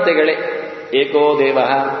ದೇವತೆಗಳೇ. ಏಕೋ ದೇವ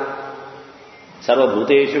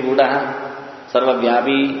ಸರ್ವಭೂತೇಷು ಗೂಢ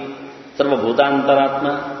ಸರ್ವವ್ಯಾಪಿ ಸರ್ವಭೂತಾಂತರಾತ್ಮ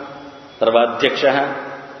ಸರ್ವಾಧ್ಯಕ್ಷ.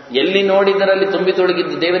 ಎಲ್ಲಿ ನೋಡಿದರಲ್ಲಿ ತುಂಬಿ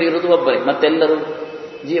ತೊಡಗಿದ್ದು ದೇವರಿರುವುದು ಒಬ್ಬರೇ, ಮತ್ತೆಲ್ಲರೂ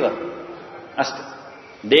ಜೀವ ಅಷ್ಟೆ.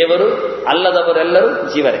 ದೇವರು ಅಲ್ಲದವರೆಲ್ಲರೂ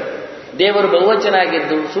ಜೀವರೇ. ದೇವರು ಬಹುವಚನ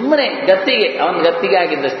ಆಗಿದ್ದು ಸುಮ್ಮನೆ ಗತ್ತಿಗೆ, ಅವನ ಗತ್ತಿಗೆ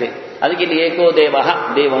ಆಗಿದ್ದಷ್ಟೇ. ಅದಕ್ಕೆ ಇಲ್ಲಿ ಏಕೋ ದೇವ,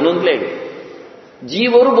 ದೇವನು ಅಂತಲೇ ಹೇಳಿ.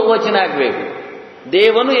 ಜೀವರು ಬಹುವಚನ ಆಗಬೇಕು,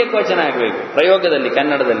 ದೇವನು ಏಕವಚನ ಆಗಬೇಕು ಪ್ರಯೋಗದಲ್ಲಿ,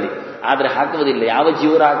 ಕನ್ನಡದಲ್ಲಿ. ಆದರೆ ಹಾಕುವುದಿಲ್ಲ, ಯಾವ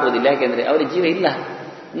ಜೀವರು ಹಾಕುವುದಿಲ್ಲ. ಯಾಕೆಂದ್ರೆ ಅವರಿಗೆ ಜೀವ ಇಲ್ಲ.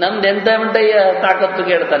 ನಮ್ದೆಂತ ಉಂಟಯ್ಯ ತಾಕತ್ತು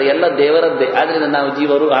ಕೇಳ್ತಾರೆ, ಎಲ್ಲ ದೇವರದ್ದೇ. ಆದ್ರಿಂದ ನಾವು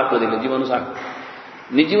ಜೀವರು ಹಾಕುವುದಿಲ್ಲ, ಜೀವನು ಸಾಕು.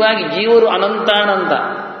 ನಿಜವಾಗಿ ಜೀವರು ಅನಂತಾನಂತ,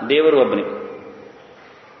 ದೇವರು ಒಬ್ಬನೇ.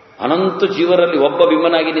 ಅನಂತ ಜೀವರಲ್ಲಿ ಒಬ್ಬ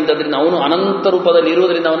ಬಿಂಬನಾಗಿ ನಿಂತದ್ರಿಂದ ಅವನು ಅನಂತ ರೂಪದಲ್ಲಿ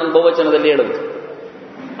ಇರುವುದರಿಂದ ಅವನನ್ನು ಬಹುವಚನದಲ್ಲಿ ಹೇಳುವುದು.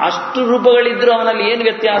 ಅಷ್ಟು ರೂಪಗಳಿದ್ರೂ ಅವನಲ್ಲಿ ಏನು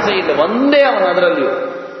ವ್ಯತ್ಯಾಸ ಇಲ್ಲ, ಒಂದೇ ಅವನು. ಅದರಲ್ಲಿಯೂ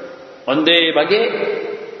ಒಂದೇ ಬಗೆ,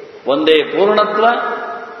 ಒಂದೇ ಪೂರ್ಣತ್ವ.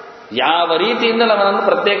 ಯಾವ ರೀತಿಯಿಂದಲೂ ಅವನನ್ನು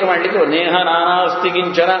ಪ್ರತ್ಯೇಕ ಮಾಡಲಿಕ್ಕೆ ನೇಹ ನಾನಾಸ್ತಿ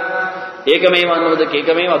ಕಿಂಚನ ಏಕಮೇವ ಅನ್ನುವುದಕ್ಕೆ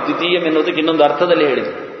ಏಕಮೇವ ಅದ್ವಿತೀಯಂ ಎನ್ನುವುದಕ್ಕೆ ಇನ್ನೊಂದು ಅರ್ಥದಲ್ಲಿ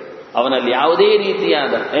ಹೇಳಿದರು. ಅವನಲ್ಲಿ ಯಾವುದೇ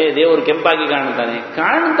ರೀತಿಯಾದ ದೇವರು ಕೆಂಪಾಗಿ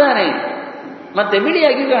ಕಾಣ್ತಾನೆ, ಮತ್ತೆ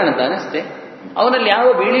ಬಿಳಿಯಾಗಿ ಕಾಣ್ತಾನೆ ಅಷ್ಟೇ. ಅವನಲ್ಲಿ ಯಾವ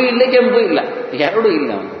ಬಿಳಿಯೂ ಇಲ್ಲ, ಕೆಂಪು ಇಲ್ಲ, ಎರಡೂ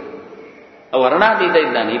ಇಲ್ಲ. ಅವನು ವರ್ಣಾತೀತ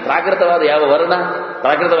ಇದ್ದಾನೆ. ಈ ಪ್ರಾಕೃತವಾದ ಯಾವ ವರ್ಣ,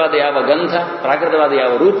 ಪ್ರಾಕೃತವಾದ ಯಾವ ಗಂಧ, ಪ್ರಾಕೃತವಾದ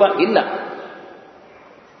ಯಾವ ರೂಪ ಇಲ್ಲ,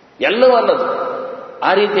 ಎಲ್ಲವೂ ಅಲ್ಲದು.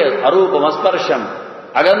 ಆ ರೀತಿಯ ಅರೂಪಂ ಅಸ್ಪರ್ಶಂ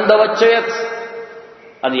ಅಗಂಧವಚ್ಚಯತ್,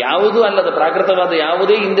 ಅದು ಯಾವುದೂ ಅಲ್ಲದ ಪ್ರಾಕೃತವಾದ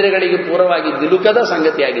ಯಾವುದೇ ಇಂದ್ರಿಯಗಳಿಗೆ ಪೂರ್ವವಾಗಿ ದಿಲುಕದ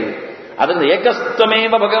ಸಂಗತಿಯಾಗಿದೆ. ಅದರಿಂದ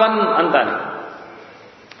ಏಕಸ್ತಮೇವ ಭಗವನ್ ಅಂತಾನೆ.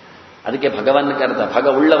 ಅದಕ್ಕೆ ಭಗವನ್ ಕರೆದ. ಭಗ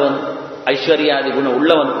ಉಳ್ಳವನು, ಐಶ್ವರ್ಯಾದಿ ಗುಣ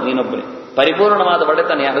ಉಳ್ಳವನು ನೀನೊಬ್ಬನೇ. ಪರಿಪೂರ್ಣವಾದ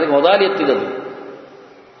ಒಡೆತನ ಅದಕ್ಕೆ ಮೊದಲು ಎತ್ತಿದದು.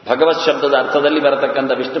 ಭಗವತ್ ಶಬ್ದದ ಅರ್ಥದಲ್ಲಿ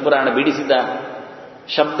ಬರತಕ್ಕಂಥ ವಿಷ್ಣು ಪುರಾಣ ಬಿಡಿಸಿದ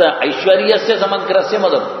ಶಬ್ದ ಐಶ್ವರ್ಯಸ್ಯ ಸಮಗ್ರಸ್ಯ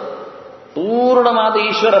ಮೊದಲು. ಪೂರ್ಣವಾದ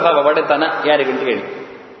ಈಶ್ವರ ಭಾವ ಒಡೆತನ ಯಾರಿಗಂತ ಹೇಳಿ,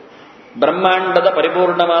 ಬ್ರಹ್ಮಾಂಡದ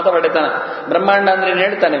ಪರಿಪೂರ್ಣವಾದ ಒಡೆತನ. ಬ್ರಹ್ಮಾಂಡ ಅಂದ್ರೆ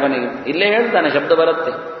ಹೇಳ್ತಾನೆ ಕೊನೆಗೆ, ಇಲ್ಲೇ ಹೇಳ್ತಾನೆ, ಶಬ್ದ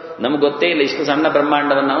ಬರುತ್ತೆ. ನಮ್ಗೆ ಗೊತ್ತೇ ಇಲ್ಲ. ಇಷ್ಟು ಸಣ್ಣ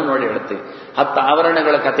ಬ್ರಹ್ಮಾಂಡವನ್ನು ನಾವು ನೋಡಿ ಹೇಳ್ತೇವೆ. 10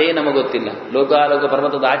 ಆವರಣಗಳ ಕಥೆಯೇ ನಮಗೆ ಗೊತ್ತಿಲ್ಲ. ಲೋಕಾಲೋಕ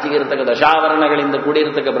ಪರ್ವತದ ಆಚೆಗೆ ಇರತಕ್ಕ ದಶಾವರಣಗಳಿಂದ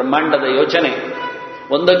ಕೂಡಿರತಕ್ಕ ಬ್ರಹ್ಮಾಂಡದ ಯೋಚನೆ,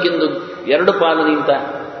 ಒಂದಕ್ಕಿಂದು 2 ಪಾಲು ನಿಂತ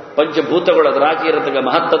ಪಂಚಭೂತಗಳು, ಅದರ ಆಚೆ ಇರತಕ್ಕ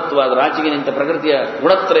ಮಹತ್ತತ್ವ, ಅದರ ಆಚೆಗೆ ನಿಂತ ಪ್ರಕೃತಿಯ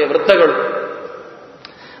ಗುಣತ್ರಯ ವೃತ್ತಗಳು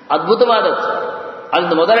ಅದ್ಭುತವಾದದ್ದು.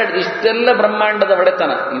 ಅದು ಮೊದಲ ಇಷ್ಟೆಲ್ಲ ಬ್ರಹ್ಮಾಂಡದ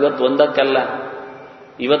ಒಡೆತನ ಇವತ್ತು ಒಂದಕ್ಕಲ್ಲ,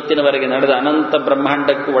 ಇವತ್ತಿನವರೆಗೆ ನಡೆದ ಅನಂತ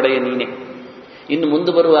ಬ್ರಹ್ಮಾಂಡಕ್ಕೂ ಒಡೆಯ ನೀನೆ, ಇನ್ನು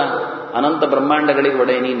ಮುಂದೆ ಬರುವ ಅನಂತ ಬ್ರಹ್ಮಾಂಡಗಳಿಗೆ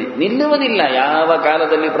ಒಡೆಯ ನೀನೆ. ನಿಲ್ಲುವುದಿಲ್ಲ, ಯಾವ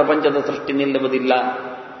ಕಾಲದಲ್ಲಿ ಪ್ರಪಂಚದ ಸೃಷ್ಟಿ ನಿಲ್ಲುವುದಿಲ್ಲ.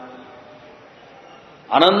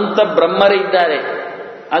 ಅನಂತ ಬ್ರಹ್ಮರೇ ಇದ್ದಾರೆ.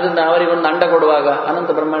 ಅದರಿಂದ ಅವರಿಗೊಂದು ಅಂಡ ಕೊಡುವಾಗ ಅನಂತ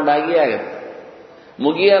ಬ್ರಹ್ಮಾಂಡ ಆಗಿಯೇ ಆಗುತ್ತೆ.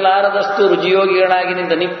 ಮುಗಿಯಲಾರದಷ್ಟು ರುಚಿಯೋಗಿಗಳಾಗಿ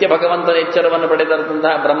ನಿಂತ ನಿತ್ಯ ಭಗವಂತನ ಎಚ್ಚರವನ್ನು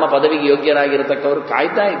ಪಡೆದಂತಹ ಬ್ರಹ್ಮ ಪದವಿಗೆ ಯೋಗ್ಯರಾಗಿರತಕ್ಕವರು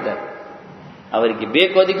ಕಾಯ್ತಾ ಇದ್ದಾರೆ. ಅವರಿಗೆ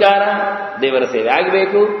ಬೇಕು ಅಧಿಕಾರ, ದೇವರ ಸೇವೆ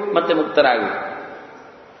ಆಗಬೇಕು, ಮತ್ತೆ ಮುಕ್ತರಾಗಬೇಕು.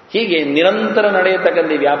 ಹೀಗೆ ನಿರಂತರ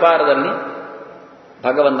ನಡೆಯತಕ್ಕಂಥ ವ್ಯಾಪಾರದಲ್ಲಿ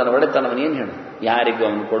ಭಗವಂತನ ಒಡೆತನವನ್ನು ಏನು ಹೇಳು? ಯಾರಿಗೂ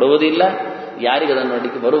ಅವನು ಕೊಡುವುದಿಲ್ಲ, ಯಾರಿಗೂ ಅದನ್ನು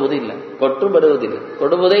ನೋಡಲಿಕ್ಕೆ ಬರುವುದಿಲ್ಲ, ಕೊಟ್ಟು ಬರುವುದಿಲ್ಲ,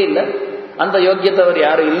 ಕೊಡುವುದೇ ಇಲ್ಲ ಅಂತ ಯೋಗ್ಯತವರು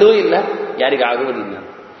ಯಾರು ಇಲ್ಲೂ ಇಲ್ಲ, ಯಾರಿಗಾಗುವುದಿಲ್ಲ.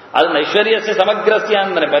 ಅದನ್ನು ಐಶ್ವರ್ಯಸ್ಯ ಸಮಗ್ರಸ್ಯ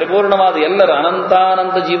ಅಂದರೆ ಪರಿಪೂರ್ಣವಾದ ಎಲ್ಲರ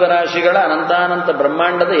ಅನಂತಾನಂತ ಜೀವರಾಶಿಗಳ ಅನಂತಾನಂತ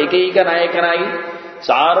ಬ್ರಹ್ಮಾಂಡದ ಏಕೈಕ ನಾಯಕನಾಗಿ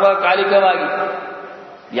ಸಾರ್ವಕಾಲಿಕವಾಗಿ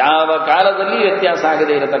ಯಾವ ಕಾಲದಲ್ಲಿ ವ್ಯತ್ಯಾಸ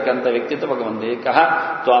ಆಗದೇ ಇರತಕ್ಕಂಥ ವ್ಯಕ್ತಿತ್ವ ಭಗವಂತ. ಏಕಃ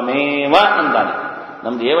ತ್ವಮೇವ ಅಂತಾನೆ.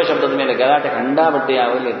 ನಮ್ದು ಏವ ಶಬ್ದದ ಮೇಲೆ ಗಲಾಟೆ ಕಂಡಾಬಟ್ಟೆ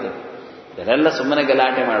ಯಾವಾಗಲೂ ಇರ್ತದೆ. ಇದೆಲ್ಲ ಸುಮ್ಮನೆ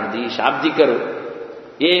ಗಲಾಟೆ ಮಾಡುದು ಈ ಶಾಬ್ದಿಕರು.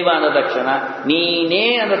 ಏವ ಅಂದ ತಕ್ಷಣ ನೀನೇ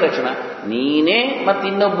ಅಂದ ತಕ್ಷಣ ನೀನೇ ಮತ್ತು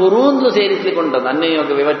ಇನ್ನೊಬ್ಬರು ಅಂತಲೂ ಸೇರಿಸಲಿಕ್ಕೊಂಡದ್ದು.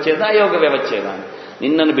 ಅನ್ಯಯೋಗ ವ್ಯವಚ್ಛೇದ, ಅಯೋಗ ವ್ಯವಚ್ಛೇದ.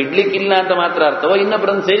 ನಿನ್ನನ್ನು ಬಿಡ್ಲಿಕ್ಕಿಲ್ಲ ಅಂತ ಮಾತ್ರ ಅರ್ಥವೋ,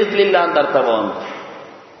 ಇನ್ನೊಬ್ಬರನ್ನು ಸೇರಿಸಲಿಲ್ಲ ಅಂತ ಅರ್ಥವೋ ಅಂತ.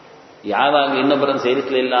 ಯಾವಾಗ ಇನ್ನೊಬ್ಬರನ್ನು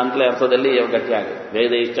ಸೇರಿಸಲಿಲ್ಲ ಅಂತಲೇ ಅರ್ಥದಲ್ಲಿ ಗಟ್ಟಿ ಆಗುತ್ತೆ.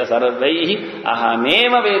 ವೇದ ಇಷ್ಟ ಸರ್ವೈಹಿ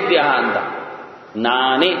ಅಹಮೇವ ವೇದ್ಯ ಅಂತ.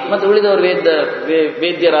 ನಾನೇ ಮತ್ತು ಉಳಿದವರು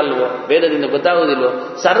ವೇದ್ಯರಲ್ವೋ, ವೇದದಿಂದ ಗೊತ್ತಾಗುವುದಿಲ್ವೋ?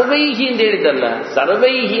 ಸರ್ವೈಹಿ ಅಂತ ಹೇಳಿದ್ದಲ್ಲ,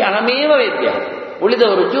 ಸರ್ವೈಹಿ ಅಹಮೇವ ವೇದ್ಯ.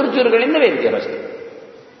 ಉಳಿದವರು ಚೂರುಗಳಿಂದ ವೇದ್ಯರಷ್ಟೇ.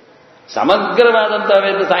 ಸಮಗ್ರವಾದಂತಹ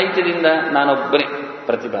ವೇದ ಸಾಹಿತ್ಯದಿಂದ ನಾನೊಬ್ಬನೇ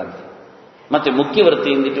ಪ್ರತಿಪಾದ್ಯ, ಮತ್ತೆ ಮುಖ್ಯ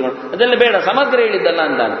ವೃತ್ತಿಯಿಂದ ಇಟ್ಟುಕೊಂಡು ಅದೆಲ್ಲ ಬೇಡ. ಸಮಗ್ರ ಹೇಳಿದ್ದಲ್ಲ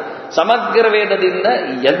ಅಂತಾನೆ. ಸಮಗ್ರ ವೇದದಿಂದ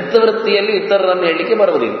ಯದ್ಧ ವೃತ್ತಿಯಲ್ಲಿ ಇತರರನ್ನು ಹೇಳಲಿಕ್ಕೆ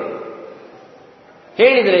ಬರುವುದಿಲ್ಲ.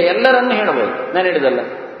 ಹೇಳಿದರೆ ಎಲ್ಲರನ್ನು ಹೇಳಬಹುದು. ನಾನು ಹೇಳಿದಲ್ಲ,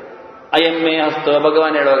 ಅಯಮ್ಮೆ ಹಸ್ತೋ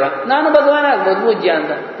ಭಗವಾನ್ ಹೇಳುವಾಗ ನಾನು ಭಗವಾನ್ ಆಗ್ಬೋದು, ಪೂಜ್ಯ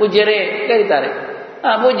ಅಂತ ಪೂಜ್ಯರೇ ಕರೀತಾರೆ.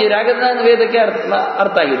 ಪೂಜ್ಯರೇ ಹಾಗಾದ್ರೆ ನಾನು ವೇದಕ್ಕೆ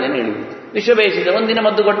ಅರ್ಥ ಆಗಿದ್ದೇನೆ ಹೇಳಿ. ವಿಶ್ವಬೇಷಿತ ಒಂದಿನ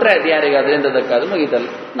ಮದ್ದು ಕೊಟ್ಟರೆ ಆಯ್ತು, ಯಾರಿಗಾದ್ರೆ ಎಂಥದಕ್ಕಾದ್ರೂ ಮುಗೀತಲ್ಲ.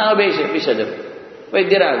 ನಾವು ವಿಷಜರು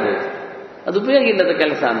ವೈದ್ಯರಾಗ್ಬೋದು. ಅದು ಉಪಯೋಗ ಇಲ್ಲದ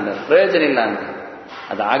ಕೆಲಸ ಅಂತಾರೆ, ಪ್ರಯೋಜನ ಇಲ್ಲ ಅಂತ.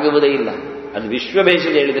 ಅದಾಗುವುದೇ ಇಲ್ಲ. ಅದು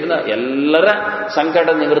ವಿಶ್ವಭೇಷಜ ಹೇಳಿದ್ರಿಂದ ಎಲ್ಲರ ಸಂಕಟ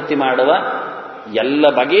ನಿವೃತ್ತಿ ಮಾಡುವ, ಎಲ್ಲ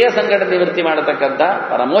ಬಗೆಯ ಸಂಕಟ ನಿವೃತ್ತಿ ಮಾಡತಕ್ಕಂಥ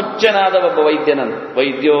ಪರಮೋಚ್ಚನಾದ ಒಬ್ಬ ವೈದ್ಯನನ್ನು.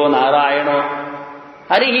 ವೈದ್ಯೋ ನಾರಾಯಣೋ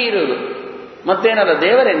ಹರಿಹಿ ಇರುವುದು ಮತ್ತೇನಲ್ಲ,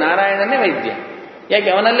 ದೇವರೇ ನಾರಾಯಣನೇ ವೈದ್ಯ. ಯಾಕೆ?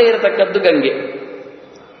 ಅವನಲ್ಲೇ ಇರತಕ್ಕದ್ದು ಗಂಗೆ.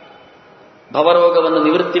 ಭವರೋಗವನ್ನು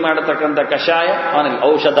ನಿವೃತ್ತಿ ಮಾಡತಕ್ಕಂಥ ಕಷಾಯ ಅವನಲ್ಲಿ.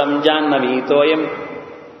 ಔಷಧಂ ಜಾಹ್ನವೀತೋಯಂ,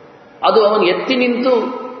 ಅದು ಅವನು ಎತ್ತಿ ನಿಂತು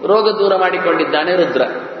ರೋಗ ದೂರ ಮಾಡಿಕೊಂಡಿದ್ದಾನೆ ರುದ್ರ.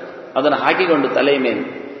 ಅದನ್ನು ಹಾಕಿಕೊಂಡು ತಲೆಯ ಮೇಲೆ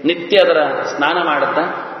ನಿತ್ಯ ಅದರ ಸ್ನಾನ ಮಾಡುತ್ತಾ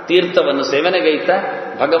ತೀರ್ಥವನ್ನು ಸೇವನೆಗೈತಾ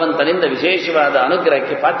ಭಗವಂತನಿಂದ ವಿಶೇಷವಾದ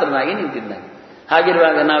ಅನುಗ್ರಹಕ್ಕೆ ಪಾತ್ರನಾಗಿ ನಿಂತಿದ್ದಾನೆ.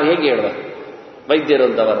 ಹಾಗಿರುವಾಗ ನಾವು ಹೇಗೆ ಹೇಳುವ ವೈದ್ಯರು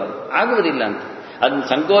ಅಂತವರನ್ನು? ಆಗುವುದಿಲ್ಲ ಅಂತ. ಅದನ್ನು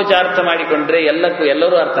ಸಂಕೋಚಾರ್ಥ ಮಾಡಿಕೊಂಡ್ರೆ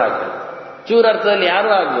ಎಲ್ಲರೂ ಅರ್ಥ ಆಗ್ತದೆ. ಚೂರ ಅರ್ಥದಲ್ಲಿ ಯಾರೂ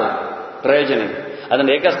ಆಗ್ಬೋದು, ಪ್ರಯೋಜನ ಇಲ್ಲ.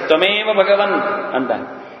 ಅದನ್ನು ಏಕಸ್ತಮೇವ ಭಗವನ್ ಅಂತ.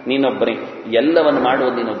 ನೀನೊಬ್ಬನೇ ಎಲ್ಲವನ್ನು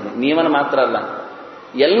ಮಾಡುವುದು, ನೀನೊಬ್ಬನೇ. ನಿಯಮನ ಮಾತ್ರ ಅಲ್ಲ,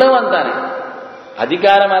 ಎಲ್ಲವೂ ಅಂತಾನೆ.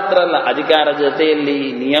 ಅಧಿಕಾರ ಮಾತ್ರ ಅಲ್ಲ, ಅಧಿಕಾರ ಜೊತೆಯಲ್ಲಿ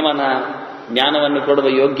ನಿಯಮನ, ಜ್ಞಾನವನ್ನು ಕೊಡುವ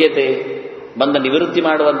ಯೋಗ್ಯತೆ, ಬಂದ ನಿವೃತ್ತಿ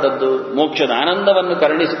ಮಾಡುವಂಥದ್ದು, ಮೋಕ್ಷದ ಆನಂದವನ್ನು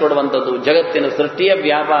ಕರುಣಿಸಿಕೊಡುವಂಥದ್ದು, ಜಗತ್ತಿನ ಸೃಷ್ಟಿಯ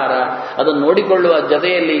ವ್ಯಾಪಾರ, ಅದನ್ನು ನೋಡಿಕೊಳ್ಳುವ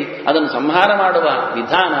ಜೊತೆಯಲ್ಲಿ ಅದನ್ನು ಸಂಹಾರ ಮಾಡುವ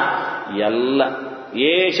ವಿಧಾನ ಎಲ್ಲ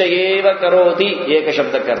ಏಷ ಏವ ಕರೋತಿ. ಏಕ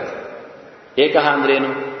ಶಬ್ದಕ್ಕರ್ಥ. ಏಕಃ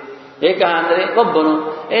ಅಂದ್ರೇನು? ಏಕಃ ಅಂದರೆ ಒಬ್ಬನು.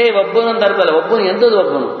 ಒಬ್ಬನು ಅಂತ ಅರ್ಥಲ್ಲ. ಒಬ್ಬನು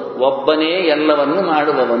ಎಂಥದ್ದು? ಒಬ್ಬನೇ ಎಲ್ಲವನ್ನು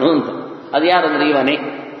ಮಾಡುವವನು ಅಂತ. ಅದು ಯಾರಂದ್ರೆ ಇವನೇ.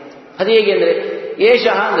 ಅದು ಹೇಗೆ ಅಂದರೆ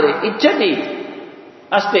ಏಷಃ ಅಂದರೆ ಇಚ್ಛತಿ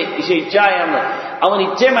ಅಷ್ಟೇ. ಇಚ್ಛಾಯ ಅಂದ್ರೆ ಅವನು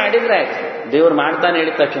ಇಚ್ಛೆ ಮಾಡಿದ್ರೆ ಆಯ್ತು. ದೇವರು ಮಾಡ್ತಾನೆ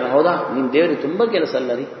ಹೇಳಿದ ತಕ್ಷಣ ಹೌದಾ ನಿಮ್ಮ ದೇವರಿಗೆ ತುಂಬ ಕೆಲಸ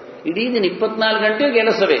ಅಲ್ಲ ರೀ, ಇಡೀ ದಿನ 24 ಗಂಟೆಯೂ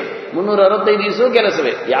ಕೆಲಸವೇ, 365 ದಿವಸವೂ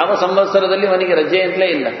ಕೆಲಸವೇ. ಯಾವ ಸಂವತ್ಸರದಲ್ಲಿ ಅವನಿಗೆ ರಜೆ ಅಂತಲೇ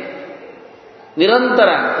ಇಲ್ಲ, ನಿರಂತರ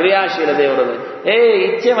ಕ್ರಿಯಾಶೀಲ ದೇವರದು.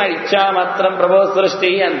 ಇಚ್ಛೆ ಮಾಡಿ, ಇಚ್ಛಾ ಮಾತ್ರ ಪ್ರಭೋ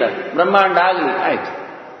ಸೃಷ್ಟಿ ಅಂತ. ಬ್ರಹ್ಮಾಂಡ ಆಗಲಿ ಆಯ್ತು.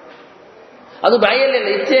 ಅದು ಬಾಯಲ್ಲೆಲ್ಲ,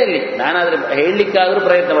 ಇಚ್ಛೆಯಲ್ಲಿ. ನಾನಾದ್ರೆ ಹೇಳಲಿಕ್ಕಾದ್ರೂ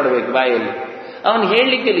ಪ್ರಯತ್ನ ಪಡಬೇಕು ಬಾಯಲ್ಲಿ. ಅವನು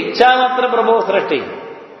ಹೇಳಲಿಕ್ಕಿಲ್ಲ. ಇಚ್ಛಾ ಮಾತ್ರ ಪ್ರಭೋ ಸೃಷ್ಟಿ.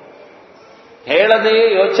 ಹೇಳದೆ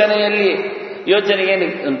ಯೋಚನೆಯಲ್ಲಿ, ಯೋಚನೆಗೇನು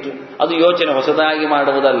ಉಂಟು? ಅದು ಯೋಚನೆ ಹೊಸದಾಗಿ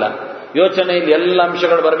ಮಾಡುವುದಲ್ಲ. ಯೋಚನೆಯಲ್ಲಿ ಎಲ್ಲ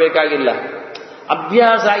ಅಂಶಗಳು ಬರಬೇಕಾಗಿಲ್ಲ.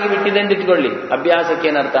 ಅಭ್ಯಾಸ ಆಗಿ ಬಿಟ್ಟಿದೆ ಅಂತ ಇಟ್ಕೊಳ್ಳಿ.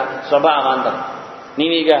 ಅಭ್ಯಾಸಕ್ಕೇನರ್ಥ? ಸ್ವಭಾವ ಅಂತ.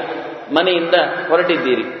 ನೀವೀಗ ಮನೆಯಿಂದ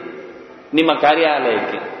ಹೊರಟಿದ್ದೀರಿ ನಿಮ್ಮ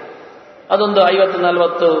ಕಾರ್ಯಾಲಯಕ್ಕೆ. ಅದೊಂದು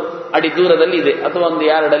 50-40 ಅಡಿ ದೂರದಲ್ಲಿ ಇದೆ, ಅಥವಾ ಒಂದು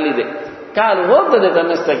 2 ಅಡಿ ಇದೆ. ಕಾಲು ಹೋಗ್ತದೆ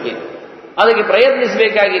ತನ್ನಷ್ಟಕ್ಕೆ. ಅದಕ್ಕೆ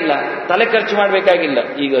ಪ್ರಯತ್ನಿಸಬೇಕಾಗಿಲ್ಲ, ತಲೆ ಖರ್ಚು ಮಾಡಬೇಕಾಗಿಲ್ಲ.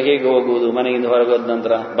 ಈಗ ಹೇಗೆ ಹೋಗುವುದು, ಮನೆಯಿಂದ ಹೊರಗೋದ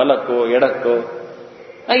ನಂತರ ಬಲಕ್ಕೋ ಎಡಕ್ಕೋ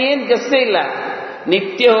ಏನು ಕಷ್ಟ ಇಲ್ಲ.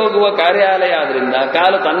 ನಿತ್ಯ ಹೋಗುವ ಕಾರ್ಯಾಲಯ ಆದ್ರಿಂದ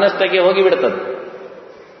ಕಾಲು ತನ್ನಷ್ಟಕ್ಕೆ ಹೋಗಿಬಿಡ್ತದೆ.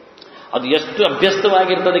 ಅದು ಎಷ್ಟು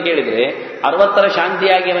ಅಭ್ಯಸ್ತವಾಗಿರ್ತದೆ ಕೇಳಿದ್ರೆ, 60ರ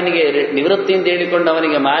ಶಾಂತಿಯಾಗಿ ಅವನಿಗೆ ನಿವೃತ್ತಿ ಅಂತ ಹೇಳಿಕೊಂಡು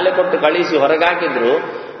ಅವನಿಗೆ ಮಾಲೆ ಕೊಟ್ಟು ಕಳಿಸಿ ಹೊರಗಾಕಿದ್ರು,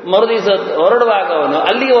 ಮರುದಿವಸ ಹೊರಡುವಾಗ ಅವನು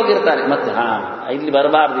ಅಲ್ಲಿಗೆ ಹೋಗಿರ್ತಾನೆ. ಮತ್ತೆ ಇಲ್ಲಿ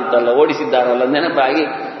ಬರಬಾರ್ದಿತ್ತಲ್ಲ, ಓಡಿಸಿದ್ದಾರಲ್ಲ ನೆನಪಾಗಿ.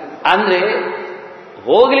 ಅಂದ್ರೆ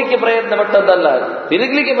ಹೋಗ್ಲಿಕ್ಕೆ ಪ್ರಯತ್ನ ಪಟ್ಟದ್ದಲ್ಲ,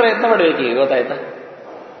 ತಿರುಗ್ಲಿಕ್ಕೆ ಪ್ರಯತ್ನ ಪಡಬೇಕು. ಗೊತ್ತಾಯ್ತಾ?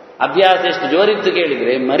 ಅಭ್ಯಾಸ ಎಷ್ಟು ಜೋರಿತ್ತು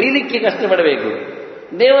ಕೇಳಿದ್ರೆ ಮರೀಲಿಕ್ಕೆ ಕಷ್ಟಪಡಬೇಕು.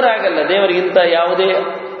 ದೇವರಾಗಲ್ಲ, ದೇವರಿಗಿಂತ ಯಾವುದೇ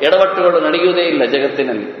ಎಡವಟ್ಟುಗಳು ನಡೆಯುವುದೇ ಇಲ್ಲ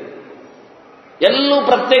ಜಗತ್ತಿನಲ್ಲಿ. ಎಲ್ಲೂ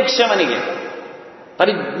ಪ್ರತ್ಯಕ್ಷವನಿಗೆ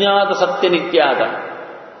ಪರಿಜ್ಞಾತ ಸತ್ಯ ನಿತ್ಯಾದ.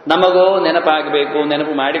 ನಮಗೋ ನೆನಪಾಗಬೇಕು,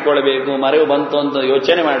 ನೆನಪು ಮಾಡಿಕೊಳ್ಳಬೇಕು, ಮರೆವು ಬಂತು ಅಂತ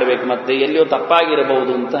ಯೋಚನೆ ಮಾಡಬೇಕು, ಮತ್ತೆ ಎಲ್ಲಿಯೋ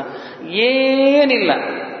ತಪ್ಪಾಗಿರಬಹುದು ಅಂತ ಏನಿಲ್ಲ.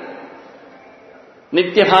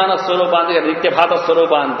 ನಿತ್ಯಭಾನ ಸ್ವರೂಪ ಅಂತ, ನಿತ್ಯಭಾತ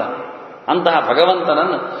ಸ್ವರೂಪ ಅಂತ. ಅಂತಹ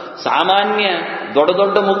ಭಗವಂತನನ್ನು ಸಾಮಾನ್ಯ ದೊಡ್ಡ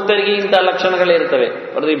ದೊಡ್ಡ ಮುಕ್ತರಿಗೆ ಇಂತಹ ಲಕ್ಷಣಗಳೇ ಇರ್ತವೆ.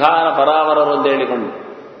 ಪ್ರತಿಭಾನ ಪರಾವರರು ಅಂತ ಹೇಳಿಕೊಂಡು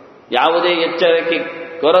ಯಾವುದೇ ಎಚ್ಚರಿಕೆ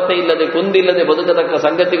ಕೊರತೆ ಇಲ್ಲದೆ ಕುಂದಿಲ್ಲದೆ ಬದುಕತಕ್ಕ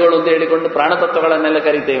ಸಂಗತಿಗಳು ಅಂತ ಹೇಳಿಕೊಂಡು ಪ್ರಾಣತತ್ವಗಳನ್ನೆಲ್ಲ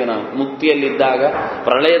ಕರಿತೇವೆ ನಾವು. ಮುಕ್ತಿಯಲ್ಲಿದ್ದಾಗ,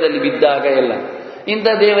 ಪ್ರಳಯದಲ್ಲಿ ಬಿದ್ದಾಗ ಎಲ್ಲ. ಇಂಥ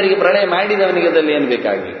ದೇವರಿಗೆ ಪ್ರಳಯ ಮಾಡಿದವನಿಗೆ ಅದಲ್ಲಿ ಏನು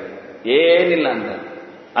ಬೇಕಾಗಿ ಏನಿಲ್ಲ ಅಂತ.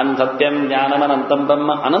 ಅನ್ಸತ್ಯಂ ಜ್ಞಾನಂ ಅನಂತಂ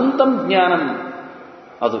ಬ್ರಹ್ಮ ಅನಂತಂ ಜ್ಞಾನಂ.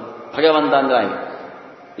 ಅದು ಭಗವಂತ ಅಂದ್ರೆ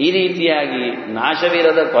ಈ ರೀತಿಯಾಗಿ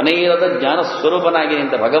ನಾಶವಿರದ ಕೊನೆಯಿರದ ಜ್ಞಾನ ಸ್ವರೂಪನಾಗಿ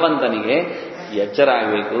ನಿಂತ ಭಗವಂತನಿಗೆ ಎಚ್ಚರ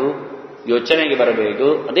ಆಗಬೇಕು, ಯೋಚನೆಗೆ ಬರಬೇಕು.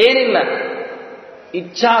 ಅದೇನಿಲ್ಲ,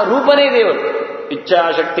 ಇಚ್ಛಾ ರೂಪನೇ ದೇವರು.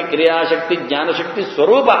 ಇಚ್ಛಾಶಕ್ತಿ, ಕ್ರಿಯಾಶಕ್ತಿ, ಜ್ಞಾನಶಕ್ತಿ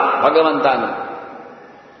ಸ್ವರೂಪ ಭಗವಂತ ಅಂದ್ರೆ.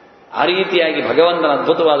 ಆ ರೀತಿಯಾಗಿ ಭಗವಂತನ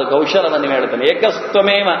ಅದ್ಭುತವಾದ ಕೌಶಲವನ್ನು ಹೇಳ್ತಾನೆ.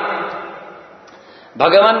 ಏಕಸ್ತ್ವಮೇವ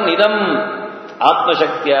ಭಗವನ್ ಇದಂ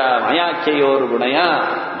ಆತ್ಮಶಕ್ತಿಯ ಮಯಾಖ್ಯಯೋರು ಗುಣಯ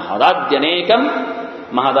ಮಹದಾದ್ಯನೇಕಂ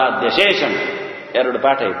ಮಹದಾದ್ಯಶೇಷಂ. 2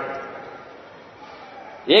 ಪಾಠ ಇದೆ.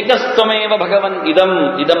 ಏಕಸ್ತ್ವಮೇವ ಭಗವನ್ ಇದಂ,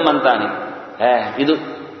 ಇದಂ ಅಂತಾನೆ. ಇದು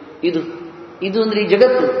ಇದು ಇದು ಅಂದ್ರೆ ಈ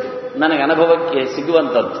ಜಗತ್ತು ನನಗೆ ಅನುಭವಕ್ಕೆ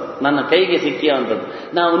ಸಿಗುವಂಥದ್ದು, ನನ್ನ ಕೈಗೆ ಸಿಕ್ಕಿಯುವಂಥದ್ದು,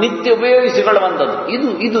 ನಾವು ನಿತ್ಯ ಉಪಯೋಗಿಸಿಕೊಳ್ಳುವಂಥದ್ದು. ಇದು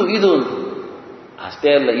ಇದು ಇದು ಅಂತ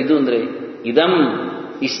ಅಷ್ಟೇ ಅಲ್ಲ. ಇದು ಅಂದ್ರೆ ಇದಂ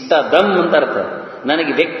ಇಷ್ಟದಂ ಅಂತ ಅರ್ಥ.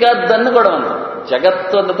 ನನಗೆ ಬೇಕಾದ್ದನ್ನು ಕೊಡುವಂಥದ್ದು.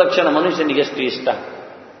 ಜಗತ್ತು ಅಂದ ತಕ್ಷಣ ಮನುಷ್ಯನಿಗೆ ಎಷ್ಟು ಇಷ್ಟ.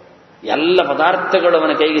 ಎಲ್ಲ ಪದಾರ್ಥಗಳು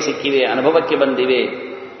ಅವನ ಕೈಗೆ ಸಿಕ್ಕಿವೆ, ಅನುಭವಕ್ಕೆ ಬಂದಿವೆ,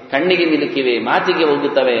 ಕಣ್ಣಿಗೆ ನಿಲುಕಿವೆ, ಮಾತಿಗೆ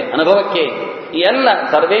ಹೋಗುತ್ತವೆ, ಅನುಭವಕ್ಕೆ. ಈ ಎಲ್ಲ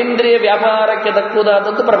ಸರ್ವೇಂದ್ರಿಯ ವ್ಯಾಪಾರಕ್ಕೆ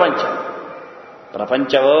ದಕ್ಕುವುದಾದದ್ದು ಪ್ರಪಂಚ.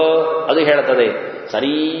 ಪ್ರಪಂಚವೋ ಅದು ಹೇಳುತ್ತದೆ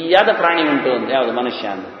ಸರಿಯಾದ ಪ್ರಾಣಿ ಉಂಟು ಅಂತ. ಯಾವುದು? ಮನುಷ್ಯ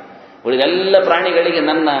ಅಂತ. ಉಳಿದೆಲ್ಲ ಪ್ರಾಣಿಗಳಿಗೆ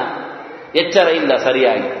ನನ್ನ ಎಚ್ಚರ ಇಲ್ಲ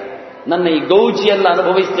ಸರಿಯಾಗಿ. ನನ್ನ ಈ ಗೌಜಿಯೆಲ್ಲ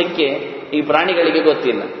ಅನುಭವಿಸಲಿಕ್ಕೆ ಈ ಪ್ರಾಣಿಗಳಿಗೆ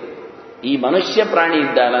ಗೊತ್ತಿಲ್ಲ. ಈ ಮನುಷ್ಯ ಪ್ರಾಣಿ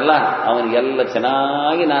ಇದ್ದಾನಲ್ಲ ಅವನಿಗೆಲ್ಲ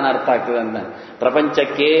ಚೆನ್ನಾಗಿ ನಾನು ಅರ್ಥ ಆಗ್ತದೆ ಅಂತ.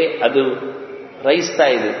 ಪ್ರಪಂಚಕ್ಕೆ ಅದು ರೈಸ್ತಾ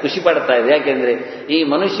ಇದೆ, ಖುಷಿ ಪಡ್ತಾ ಇದೆ. ಯಾಕೆಂದ್ರೆ ಈ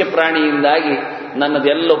ಮನುಷ್ಯ ಪ್ರಾಣಿಯಿಂದಾಗಿ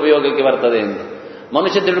ನನ್ನದೆಲ್ಲ ಉಪಯೋಗಕ್ಕೆ ಬರ್ತದೆ ಅಂತ.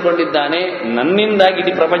 ಮನುಷ್ಯ ತಿಳ್ಕೊಂಡಿದ್ದಾನೆ ನನ್ನಿಂದಾಗಿ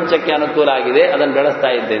ಇಡೀ ಪ್ರಪಂಚಕ್ಕೆ ಅನುಕೂಲ ಆಗಿದೆ, ಅದನ್ನು ಬೆಳೆಸ್ತಾ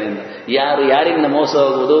ಇದ್ದೇನೆ ಅಂತ. ಯಾರು ಯಾರಿಂದ ಮೋಸ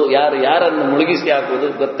ಹೋಗುವುದು, ಯಾರು ಯಾರನ್ನು ಮುಳುಗಿಸಿ ಹಾಕುವುದು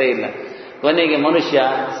ಗೊತ್ತೇ ಇಲ್ಲ. ಕೊನೆಗೆ ಮನುಷ್ಯ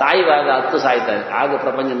ಸಾಯುವಾಗ 10 ಸಾಯ್ತಾರೆ. ಆಗ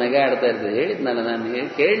ಪ್ರಪಂಚ ನಗೆ ಆಡ್ತಾ ಇರ್ತದೆ. ಹೇಳಿದ್ನಲ್ಲ ನಾನು,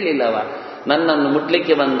 ಕೇಳಲಿಲ್ಲವ. ನನ್ನನ್ನು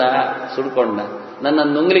ಮುಟ್ಲಿಕ್ಕೆ ಬಂದ ಸುಡ್ಕೊಂಡ,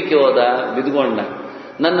 ನನ್ನನ್ನು ನುಂಗ್ಲಿಕ್ಕೆ ಹೋದ ಬಿದ್ಕೊಂಡ,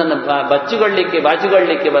 ನನ್ನನ್ನು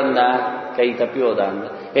ಬಾಚಿಕೊಳ್ಳಿಕ್ಕೆ ಬಂದ ಕೈ ತಪ್ಪಿ ಹೋದ ಅಂತ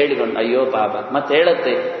ಹೇಳಿಕೊಂಡು ಅಯ್ಯೋ ಪಾಪ. ಮತ್ತೆ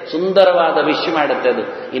ಹೇಳುತ್ತೆ, ಸುಂದರವಾದ ವಿಶ್ ಮಾಡುತ್ತೆ ಅದು,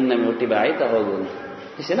 ಇನ್ನೊಮ್ಮೆ ಹುಟ್ಟಿ ಆಯ್ತಾ ಹೋಗುವುದು.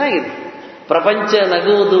 ಚೆನ್ನಾಗಿದೆ. ಪ್ರಪಂಚ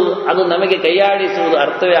ನಗುವುದು ಅದು ನಮಗೆ ಕೈಯಾಡಿಸುವುದು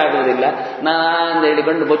ಅರ್ಥವೇ ಆಗುವುದಿಲ್ಲ. ನಾಂದು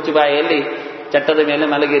ಹೇಳಿಕೊಂಡು ಬೊಚ್ಚು ಬಾಯಲ್ಲಿ ಚಟ್ಟದ ಮೇಲೆ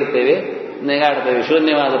ಮಲಗಿರ್ತೇವೆ, ನೆಗಾಡ್ತೇವೆ.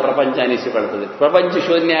 ಶೂನ್ಯವಾದ ಪ್ರಪಂಚ ಅನಿಸಿಕೊಳ್ತದೆ. ಪ್ರಪಂಚ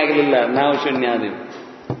ಶೂನ್ಯ ಆಗಲಿಲ್ಲ, ನಾವು ಶೂನ್ಯ ಆದೀವಿ.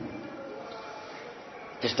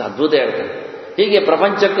 ಎಷ್ಟು ಅದ್ಭುತ ಹೇಳ್ತಾನೆ. ಹೀಗೆ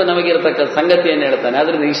ಪ್ರಪಂಚಕ್ಕೂ ನಮಗಿರತಕ್ಕ ಸಂಗತಿಯನ್ನು ಹೇಳ್ತಾನೆ.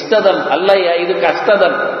 ಅದರಿಂದ ಇಷ್ಟದಂ ಅಲ್ಲಯ್ಯ, ಇದು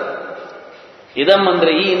ಕಷ್ಟದಂ. ಇದಂ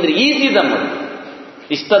ಅಂದ್ರೆ ಈಸಿದಂ,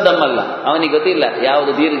 ಇಷ್ಟದಂ ಅಲ್ಲ. ಅವನಿಗೆ ಗೊತ್ತಿಲ್ಲ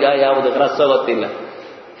ಯಾವುದು ದೀರ್ಘ ಯಾವುದು ಹ್ರಸ್ವ ಗೊತ್ತಿಲ್ಲ.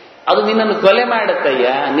 ಅದು ನಿನ್ನನ್ನು ಕೊಲೆ ಮಾಡುತ್ತಯ್ಯ,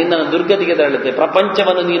 ನಿನ್ನನ್ನು ದುರ್ಗತಿಗೆ ತಳ್ಳುತ್ತೆ.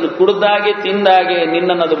 ಪ್ರಪಂಚವನ್ನು ನೀನು ಕುಡಿದಾಗೆ ತಿಂದಾಗೆ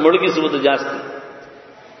ನಿನ್ನನ್ನು ಅದು ಮುಳುಗಿಸುವುದು ಜಾಸ್ತಿ,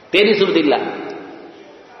 ತೇರಿಸುವುದಿಲ್ಲ.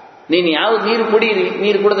 ನೀನು ಯಾವ ನೀರು ಕುಡಿಯಿರಿ,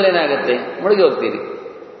 ನೀರು ಕುಡಿದ್ರೆ ಏನಾಗುತ್ತೆ? ಮುಳುಗಿ ಹೋಗ್ತೀರಿ.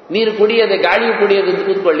 ನೀರು ಕುಡಿಯದೆ, ಗಾಳಿಯು ಕುಡಿಯದೆ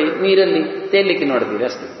ಕೂತ್ಕೊಳ್ಳಿ, ನೀರಲ್ಲಿ ತೇಲಿಕ್ಕೆ ನೋಡ್ತೀರಿ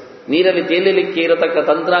ಅಷ್ಟೇ. ನೀರಲ್ಲಿ ತೇಲಿಲಿಕ್ಕೆ ಇರತಕ್ಕ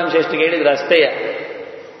ತಂತ್ರಾಂಶ ಎಷ್ಟು ಕೇಳಿದ್ರೆ ಅಷ್ಟೇ.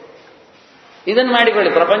 ಇದನ್ನು ಮಾಡಿಕೊಳ್ಳಿ.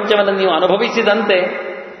 ಪ್ರಪಂಚವನ್ನು ನೀವು ಅನುಭವಿಸಿದಂತೆ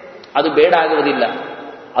ಅದು ಬೇಡ ಆಗುವುದಿಲ್ಲ,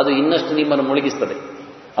 ಅದು ಇನ್ನಷ್ಟು ನಿಮ್ಮನ್ನು ಮುಳುಗಿಸ್ತದೆ.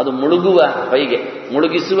 ಅದು ಮುಳುಗುವ ಹೊಯ್ಗೆ,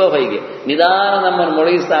 ಮುಳುಗಿಸುವ ಹೊಯ್ಗೆ. ನಿಧಾನ ನಮ್ಮನ್ನು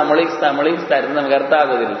ಮುಳುಗಿಸ್ತಾ ಇರ್ತದೆ. ನಮಗೆ ಅರ್ಥ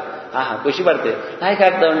ಆಗೋದಿಲ್ಲ. ಖುಷಿ ಪಡ್ತೇವೆ. ಹಾಗೆ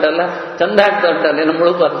ಆಗ್ತಾ ಉಂಟಲ್ಲ, ಚಂದ ಆಗ್ತಾ ಉಂಟಲ್ಲ, ಏನು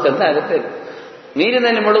ಮುಳುಗುವಾಗ ಚಂದ ಆಗುತ್ತೆ.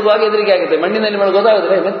 ನೀರಿನಲ್ಲಿ ಮುಳುಗುವಾಗ ಎದುರಿಗೆ ಆಗುತ್ತೆ, ಮಣ್ಣಿನಲ್ಲಿ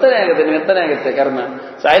ಮುಳುಗೋದಾಗುತ್ತೆ ಮೆತ್ತನೆ ಆಗುತ್ತೆ. ಕರ್ಮ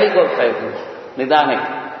ಸಾಯ್ಲಿಕ್ಕೆ ಹೋಗ್ತಾ ಇರ್ತದೆ ನಿಧಾನಕ್ಕೆ.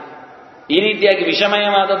 ಈ ರೀತಿಯಾಗಿ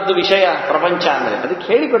ವಿಷಮಯವಾದದ್ದು ವಿಷಯ ಪ್ರಪಂಚ ಅಂದ್ರೆ. ಅದಕ್ಕೆ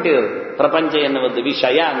ಹೇಳಿಕೊಟ್ಟಿರೋದು ಪ್ರಪಂಚ ಎನ್ನುವುದು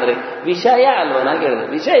ವಿಷಯ ಅಂದ್ರೆ. ವಿಷಯ ಅಲ್ವ ನಾ ಕೇಳಿದೆ.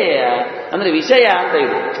 ವಿಷಯ ಅಂದ್ರೆ ವಿಷಯ ಅಂತ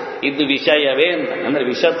ಇದು ಇದು ವಿಷಯವೇ ಅಂತ. ಅಂದ್ರೆ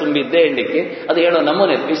ವಿಷ ತುಂಬಿದ್ದೇ ಹೇಳಲಿಕ್ಕೆ ಅದು ಹೇಳೋ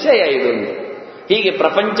ನಮೂನೆ ವಿಷಯ ಇದು ಅಂತ. ಹೀಗೆ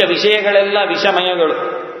ಪ್ರಪಂಚ ವಿಷಯಗಳೆಲ್ಲ ವಿಷಮಯಗಳು.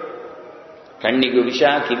 ಕಣ್ಣಿಗೂ ವಿಷ,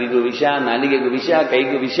 ಕಿವಿಗೂ ವಿಷ, ನಾಲಿಗೆಗೂ ವಿಷ,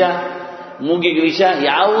 ಕೈಗೂ ವಿಷ, ಮೂಗಿಗೂ ವಿಷ,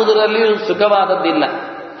 ಯಾವುದರಲ್ಲಿಯೂ ಸುಖವಾದದ್ದಿಲ್ಲ.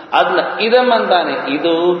 ಅದ್ನ ಇದಮ್ಮಂತಾನೆ.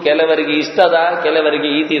 ಇದು ಕೆಲವರಿಗೆ ಇಷ್ಟದ, ಕೆಲವರಿಗೆ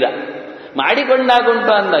ಈತಿದ.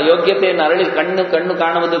 ಮಾಡಿಕೊಂಡಾಗುಂಟು ಅಂದ ಯೋಗ್ಯತೆಯನ್ನು ಅರಳಿ ಕಣ್ಣು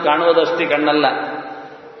ಕಾಣುವುದಷ್ಟೇ ಕಣ್ಣಲ್ಲ,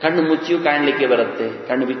 ಕಣ್ಣು ಮುಚ್ಚಿಯೂ ಕಾಣಲಿಕ್ಕೆ ಬರುತ್ತೆ,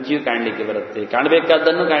 ಕಣ್ಣು ಬಿಚ್ಚಿಯೂ ಕಾಣಲಿಕ್ಕೆ ಬರುತ್ತೆ,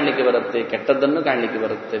 ಕಾಣಬೇಕಾದ್ದನ್ನು ಕಾಣಲಿಕ್ಕೆ ಬರುತ್ತೆ, ಕೆಟ್ಟದ್ದನ್ನು ಕಾಣಲಿಕ್ಕೆ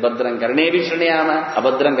ಬರುತ್ತೆ. ಭದ್ರಂ ಕರ್ಣೇಭಿ ಶೃಣಯಾಮ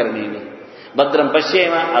ಅಭದ್ರಂ ಕರ್ಣೇಭಿ, ಭದ್ರಂ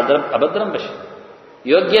ಪಶ್ಯೇಮ ಅಭದ್ರಂ ಪಶ್ಯ.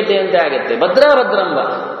 ಯೋಗ್ಯತೆ ಅಂತ ಆಗತ್ತೆ. ಭದ್ರಾಭದ್ರಂಬ.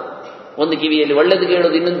 ಒಂದು ಕಿವಿಯಲ್ಲಿ ಒಳ್ಳೆದು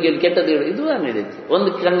ಕೇಳೋದು, ಇನ್ನೊಂದು ಕಿವಿಯಲ್ಲಿ ಕೆಟ್ಟದ್ದು ಹೇಳೋದು, ಇದು ನಡೆಯುತ್ತೆ. ಒಂದು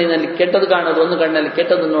ಕಣ್ಣಿನಲ್ಲಿ ಕೆಟ್ಟದ್ದು ಕಾಣೋದು, ಒಂದು ಕಣ್ಣಲ್ಲಿ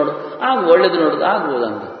ಕೆಟ್ಟದ್ದು ನೋಡು, ಒಳ್ಳೆದು ನೋಡೋದು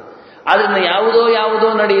ಆಗ್ಬೋದಂತ. ಆದ್ರಿಂದ ಯಾವುದೋ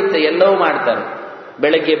ನಡೆಯುತ್ತೆ, ಎಲ್ಲವೂ ಮಾಡ್ತಾರೆ.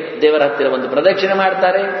 ಬೆಳಗ್ಗೆ ದೇವರ ಹತ್ತಿರ ಒಂದು ಪ್ರದಕ್ಷಿಣೆ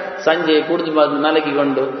ಮಾಡ್ತಾರೆ, ಸಂಜೆ ಕುಡಿದು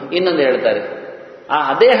ಮಲಗಿಕೊಂಡು ಇನ್ನೊಂದು ಹೇಳ್ತಾರೆ.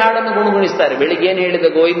 ಅದೇ ಹಾಡನ್ನು ಗುಣಗುಣಿಸ್ತಾರೆ. ಬೆಳಿಗ್ಗೆ ಏನು ಹೇಳಿದ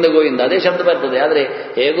ಗೋವಿಂದ ಗೋವಿಂದ ಅದೇ ಶಬ್ದ ಬರ್ತದೆ, ಆದರೆ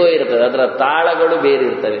ಹೇಗೋ ಇರ್ತದೆ, ಅದರ ತಾಳಗಳು ಬೇರೆ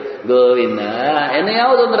ಇರ್ತವೆ. ಗೋವಿಂದ ಏನೋ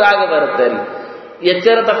ಯಾವುದೊಂದು ರಾಗ ಬರುತ್ತೆ ಅಲ್ಲಿ.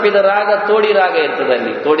 ಎಚ್ಚರ ತಪ್ಪಿದ ರಾಗ ತೋಡಿ ರಾಗ ಇರ್ತದೆ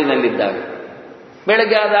ಅಲ್ಲಿ, ತೋಡಿನಲ್ಲಿದ್ದಾಗ.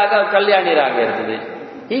 ಬೆಳಗ್ಗೆ ಆದಾಗ ಕಲ್ಯಾಣಿ ರಾಗ ಇರ್ತದೆ.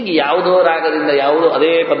 ಹೀಗೆ ಯಾವುದೋ ರಾಗದಿಂದ ಯಾವುದೋ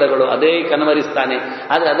ಅದೇ ಪದಗಳು, ಅದೇ ಕನವರಿಸ್ತಾನೆ.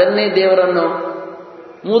 ಆದರೆ ಅದನ್ನೇ ದೇವರನ್ನು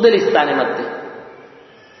ಮೂದಲಿಸ್ತಾನೆ ಮತ್ತೆ.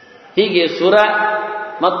 ಹೀಗೆ ಸುರ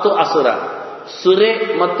ಮತ್ತು ಅಸುರ, ಸುರೆ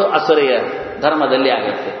ಮತ್ತು ಅಸುರೆಯ ಧರ್ಮದಲ್ಲಿ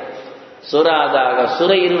ಆಗುತ್ತೆ. ಸುರ ಆದಾಗ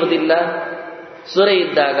ಸುರ ಇರುವುದಿಲ್ಲ, ಸುರೆ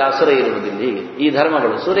ಇದ್ದಾಗ ಅಸುರ ಇರುವುದಿಲ್ಲ. ಹೀಗೆ ಈ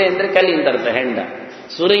ಧರ್ಮಗಳು. ಸುರೆ ಅಂದರೆ ಕಲಿ ಅಂತ ಅರ್ಥ, ಹೆಂಡ.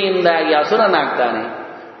 ಸುರೆಯಿಂದಾಗಿ ಅಸುರನಾಗ್ತಾನೆ,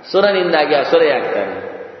 ಸುರನಿಂದಾಗಿ ಅಸುರೆಯಾಗ್ತಾನೆ.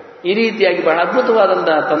 ಈ ರೀತಿಯಾಗಿ ಬಹಳ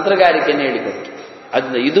ಅದ್ಭುತವಾದಂತಹ ತಂತ್ರಗಾರಿಕೆಯನ್ನು ಹೇಳಿಕೊಟ್ಟು.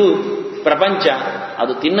 ಅದರಿಂದ ಇದು ಪ್ರಪಂಚ.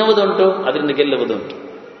 ಅದು ತಿನ್ನುವುದುಂಟು, ಅದರಿಂದ ಗೆಲ್ಲುವುದುಂಟು.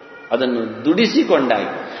 ಅದನ್ನು ದುಡಿಸಿಕೊಂಡಾಗಿ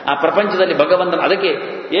ಆ ಪ್ರಪಂಚದಲ್ಲಿ ಭಗವಂತನ, ಅದಕ್ಕೆ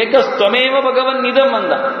ಏಕಸ್ತ್ವಮೇವ ಭಗವನ್ ಇದಂ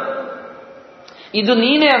ಅಂದ. ಇದು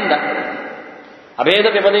ನೀನೇ ಅಂದ. ಅಭೇದ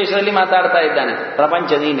ವ್ಯಪದೇಶದಲ್ಲಿ ಮಾತಾಡ್ತಾ ಇದ್ದಾನೆ.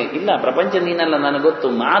 ಪ್ರಪಂಚ ನೀನೇ ಇಲ್ಲ, ಪ್ರಪಂಚ ನೀನಲ್ಲ, ನನಗೆ ಗೊತ್ತು.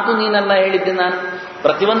 ಮಾತು ನೀನಲ್ಲ ಹೇಳಿದ್ದೆ ನಾನು,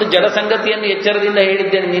 ಪ್ರತಿಯೊಂದು ಜಡ ಸಂಗತಿಯನ್ನು ಎಚ್ಚರದಿಂದ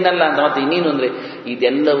ಹೇಳಿದ್ದೇನೆ ನೀನಲ್ಲ ಅಂತ. ಮತ್ತೆ ನೀನು ಅಂದ್ರೆ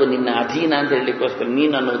ಇದೆಲ್ಲವೂ ನಿನ್ನ ಅಧೀನ ಅಂತ ಹೇಳಲಿಕ್ಕೋಸ್ಕರ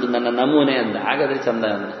ನೀನು ಅನ್ನೋದು ನನ್ನ ನಮೂನೆ ಅಂದ. ಹಾಗಾದ್ರೆ ಚಂದ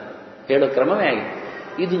ಅಂದ. ಹೇಳೋ ಕ್ರಮವೇ ಆಗಿದೆ.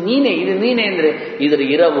 ಇದು ನೀನೇ ಅಂದ್ರೆ ಇದರ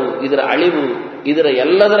ಇರವು, ಇದರ ಅಳಿವು, ಇದರ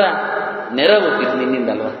ಎಲ್ಲದರ ನೆರವು ಇದು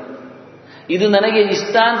ನಿನ್ನಿಂದಲ್ವಾ. ಇದು ನನಗೆ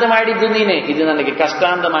ಇಷ್ಟ ಅಂತ ಮಾಡಿದ್ದು ನೀನೆ, ಇದು ನನಗೆ ಕಷ್ಟ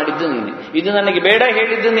ಅಂತ ಮಾಡಿದ್ದು ನೀನೆ, ಇದು ನನಗೆ ಬೇಡ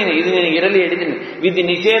ಹೇಳಿದ್ದು ನೀನೆ, ಇದು ನಿನಗೆ ಇರಲಿ ಹೇಳಿದ್ದು ನೀನೆ, ವಿಧಿ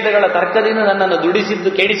ನಿಷೇಧಗಳ ತರ್ಕದಿಂದ ನನ್ನನ್ನು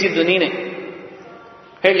ದುಡಿಸಿದ್ದು ಕೆಡಿಸಿದ್ದು ನೀನೆ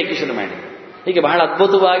ಹೇಳಲಿಕ್ಕೆ ಶುರು ಮಾಡಿ. ಹೀಗೆ ಬಹಳ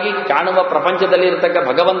ಅದ್ಭುತವಾಗಿ ಕಾಣುವ ಪ್ರಪಂಚದಲ್ಲಿ ಇರತಕ್ಕ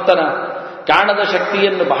ಭಗವಂತನ ಕಾಣದ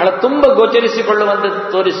ಶಕ್ತಿಯನ್ನು ಬಹಳ ತುಂಬ ಗೋಚರಿಸಿಕೊಳ್ಳುವಂತೆ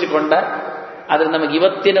ತೋರಿಸಿಕೊಂಡ. ಆದರೆ ನಮಗೆ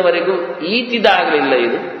ಇವತ್ತಿನವರೆಗೂ ಈತಿದಾಗಲಿಲ್ಲ.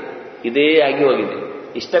 ಇದು ಇದೇ ಆಗಿ ಹೋಗಿದೆ.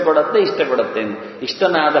 ಇಷ್ಟ ಕೊಡುತ್ತೆ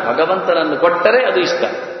ಇಷ್ಟನಾದ ಭಗವಂತನನ್ನು ಕೊಟ್ಟರೆ ಅದು ಇಷ್ಟ.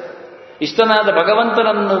 ಇಷ್ಟನಾದ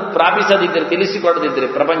ಭಗವಂತನನ್ನು ಪ್ರಾಪಿಸದಿದ್ದರೆ, ತಿಳಿಸಿಕೊಡದಿದ್ದರೆ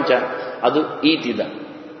ಪ್ರಪಂಚ ಅದು ಈತಿದ.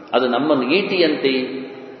 ಅದು ನಮ್ಮನ್ನು ಈಟಿಯಂತೆ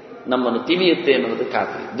ನಮ್ಮನ್ನು ತಿವಿಯುತ್ತೆ ಎನ್ನುವುದು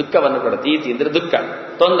ಖಾತ್ರಿ. ದುಃಖವನ್ನು ಕೊಡುತ್ತೆ. ಈತಿ ಅಂದರೆ ದುಃಖ,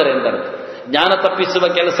 ತೊಂದರೆ ಅಂತ. ಜ್ಞಾನ ತಪ್ಪಿಸುವ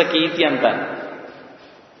ಕೆಲಸಕ್ಕೆ ಈತಿ ಅಂತಾನೆ.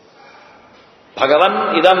 ಭಗವನ್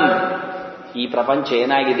ಇದಂ. ಈ ಪ್ರಪಂಚ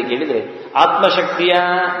ಏನಾಗಿದೆ ಕೇಳಿದರೆ ಆತ್ಮಶಕ್ತಿಯ,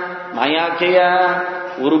 ಮಾಯಾಖ್ಯೆಯ,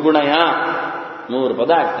 ಉರುಗುಣಯ, 3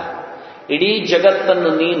 ಪದ ಆಗ್ತದೆ. ಇಡೀ ಜಗತ್ತನ್ನು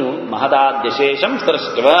ನೀನು ಮಹದಾದ್ಯಶೇಷಂ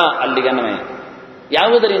ಸೃಷ್ಟವ, ಅಲ್ಲಿಗನ್ವಯ.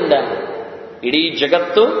 ಯಾವುದರಿಂದ? ಇಡೀ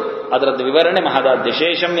ಜಗತ್ತು, ಅದರದ್ದು ವಿವರಣೆ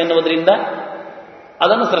ಮಹದಾದ್ಯಶೇಷಂ ಎನ್ನುವುದರಿಂದ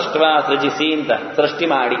ಅದನ್ನು ಸೃಷ್ಟವ, ಸೃಜಿಸಿ ಅಂತ ಸೃಷ್ಟಿ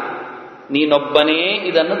ಮಾಡಿ ನೀನೊಬ್ಬನೇ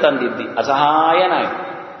ಇದನ್ನು ತಂದಿದ್ದಿ, ಅಸಹಾಯನಾಗಿ.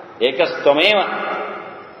 ಏಕಸ್ತ್ವಮೇವ.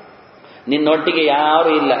 ನಿನ್ನೊಟ್ಟಿಗೆ ಯಾರೂ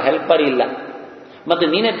ಇಲ್ಲ, ಹೆಲ್ಪರ್ ಇಲ್ಲ. ಮತ್ತೆ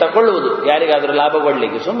ನೀನೇ ತಗೊಳ್ಳುವುದು, ಯಾರಿಗಾದರೂ ಲಾಭ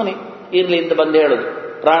ಕೊಡ್ಲಿಕ್ಕೆ ಸುಮ್ಮನೆ ಇರ್ಲಿ ಅಂತ ಬಂದು ಹೇಳುದು.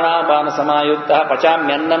 ಪ್ರಾಣಾಪಾನ ಸಮಾಯುಕ್ತ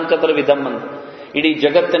ಪಚಾಮ್ಯನ್ನಂ ಚತುರ್ವಿಧಂ ಅಂತ. ಇಡೀ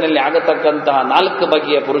ಜಗತ್ತಿನಲ್ಲಿ ಆಗತಕ್ಕಂತಹ 4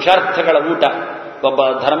 ಬಗೆಯ ಪುರುಷಾರ್ಥಗಳ ಊಟ. ಒಬ್ಬ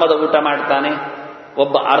ಧರ್ಮದ ಊಟ ಮಾಡ್ತಾನೆ,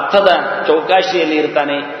 ಒಬ್ಬ ಅರ್ಥದ ಚೌಕಾಶಿಯಲ್ಲಿ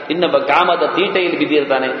ಇರ್ತಾನೆ, ಇನ್ನೊಬ್ಬ ಕಾಮದ ತೀಟೆಯಲ್ಲಿ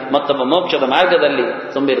ಬಿದ್ದಿರ್ತಾನೆ, ಮತ್ತೊಬ್ಬ ಮೋಕ್ಷದ ಮಾರ್ಗದಲ್ಲಿ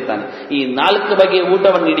ತುಂಬಿರ್ತಾನೆ. ಈ 4 ಬಗೆಯ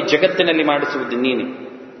ಊಟವನ್ನು ಇಡೀ ಜಗತ್ತಿನಲ್ಲಿ ಮಾಡಿಸುವುದು ನೀನೆ.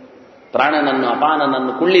 ಪ್ರಾಣನನ್ನು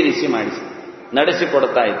ಅಪಾನನನ್ನು ಕುಳ್ಳಿರಿಸಿ ಮಾಡಿಸಿ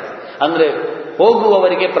ನಡೆಸಿಕೊಡ್ತಾ ಇತ್ತು. ಅಂದ್ರೆ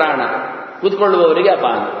ಹೋಗುವವರಿಗೆ ಪ್ರಾಣ, ಕೂತ್ಕೊಳ್ಳುವವರಿಗೆ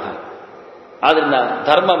ಅಪಾನ. ಆದ್ರಿಂದ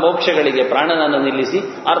ಧರ್ಮ ಮೋಕ್ಷಗಳಿಗೆ ಪ್ರಾಣನನ್ನು ನಿಲ್ಲಿಸಿ,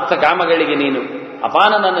 ಅರ್ಥ ಕಾಮಗಳಿಗೆ ನೀನು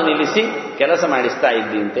ಅಪಾನನನ್ನು ನಿಲ್ಲಿಸಿ ಕೆಲಸ ಮಾಡಿಸ್ತಾ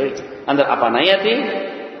ಇದ್ದಿ ಅಂತ ಹೇಳಿ. ಅಂದ್ರೆ ಅಪನಯತಿ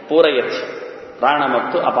ಪೂರಯತಿ, ಪ್ರಾಣ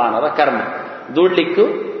ಮತ್ತು ಅಪಾನದ ಕರ್ಮ. ದುಡ್ಲಿಕ್ಕೂ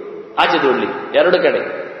ಆಚೆ ದುಡ್ಲಿಕ್ಕೂ 2 ಕಡೆ.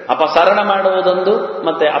 ಅಪಸರಣ ಮಾಡುವುದೊಂದು,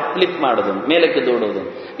 ಮತ್ತೆ ಅಪ್ಲಿಫ್ಟ್ ಮಾಡೋದೊಂದು, ಮೇಲಕ್ಕೆ ದೂಡುವುದೊಂದು.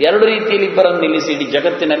 2 ರೀತಿಯಲ್ಲಿ ಇಬ್ಬರನ್ನು ನಿಲ್ಲಿಸಿ ಇಡೀ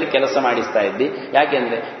ಜಗತ್ತಿನಲ್ಲಿ ಕೆಲಸ ಮಾಡಿಸ್ತಾ ಇದ್ದಿ.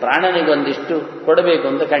 ಯಾಕೆಂದ್ರೆ ಪ್ರಾಣನಿಗೊಂದಿಷ್ಟು ಕೊಡಬೇಕು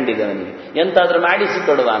ಅಂತ ಕಂಡಿದೆ ಅವನಿಗೆ, ಎಂತಾದ್ರೂ ಮಾಡಿಸಿ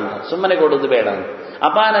ಕೊಡುವ ಅಂತ, ಸುಮ್ಮನೆ ಕೊಡುವುದು ಬೇಡ ಅಂತ.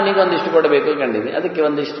 ಅಪಾನನಿಗೊಂದಿಷ್ಟು ಕೊಡಬೇಕು ಕಂಡಿದೆ, ಅದಕ್ಕೆ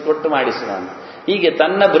ಒಂದಿಷ್ಟು ಕೊಟ್ಟು ಮಾಡಿಸುವ ಅಂತ. ಹೀಗೆ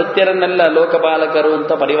ತನ್ನ ಭೃತ್ಯರನ್ನೆಲ್ಲ ಲೋಕಪಾಲಕರು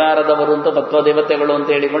ಅಂತ, ಪರಿವಾರದವರು ಅಂತ, ತತ್ವದೇವತೆಗಳು ಅಂತ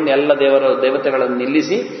ಹೇಳಿಕೊಂಡು ಎಲ್ಲ ದೇವತೆಗಳನ್ನು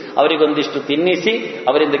ನಿಲ್ಲಿಸಿ ಅವರಿಗೊಂದಿಷ್ಟು ತಿನ್ನಿಸಿ,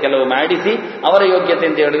 ಅವರಿಂದ ಕೆಲವು ಮಾಡಿಸಿ, ಅವರ ಯೋಗ್ಯತೆ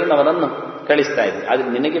ಅಂತ ಹೇಳಿಕೊಂಡು ಅವರನ್ನು ಕಳಿಸ್ತಾ ಇದ್ದೆ. ಆದರೆ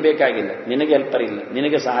ನಿನಗೆ ಬೇಕಾಗಿಲ್ಲ, ನಿನಗೆ ಹೆಲ್ಪರ್ ಇಲ್ಲ,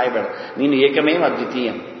 ನಿನಗೆ ಸಹಾಯ ಬೇಡ, ನೀನು ಏಕಮೇವ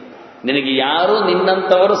ಅದ್ವಿತೀಯ. ನಿನಗೆ ಯಾರೂ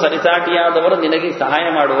ನಿನ್ನಂಥವರು ಸರಿಸಾಟಿಯಾದವರು ನಿನಗೆ ಸಹಾಯ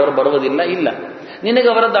ಮಾಡುವವರು ಬರುವುದಿಲ್ಲ, ಇಲ್ಲ. ನಿನಗೆ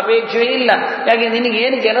ಅವರದ್ದು ಅಪೇಕ್ಷೆ ಇಲ್ಲ. ಯಾಕೆ?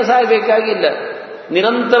 ನಿನಗೇನು ಕೆಲಸ ಆಗಬೇಕಾಗಿಲ್ಲ.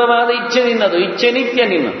 ನಿರಂತರವಾದ ಇಚ್ಛೆ ನಿನ್ನದು, ಇಚ್ಛೆ ನಿತ್ಯ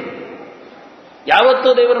ನಿನ್ನದು. ಯಾವತ್ತೂ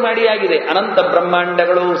ದೇವರು ಮಾಡಿಯಾಗಿದೆ. ಅನಂತ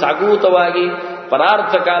ಬ್ರಹ್ಮಾಂಡಗಳು ಸಾಗೂತವಾಗಿ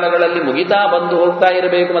ಪರಾರ್ಥ ಕಾಲಗಳಲ್ಲಿ ಮುಗಿತಾ ಬಂದು ಹೋಗ್ತಾ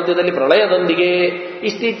ಇರಬೇಕು. ಮಧ್ಯದಲ್ಲಿ ಪ್ರಳಯದೊಂದಿಗೆ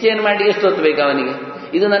ಇಷ್ಟು ಇಚ್ಛೆಯನ್ನು ಮಾಡಿ ಎಷ್ಟು ಹೊತ್ತು ಬೇಕು ಅವನಿಗೆ?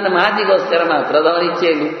 ಇದು ನನ್ನ ಮಾತಿಗೋಸ್ಕರ ಮಾತ್ರ, ಅದು ಅವನ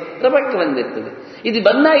ಇಚ್ಛೆಯಲ್ಲಿ ಪ್ರಪಂಚ ಬಂದಿರ್ತದೆ. ಇದು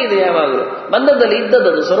ಬಂದಾಗಿದೆ, ಯಾವಾಗಲೂ ಬಂದದ್ದಲ್ಲಿ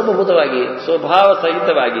ಇದ್ದದ್ದು ಸ್ವರೂಪಭೂತವಾಗಿ ಸ್ವಭಾವ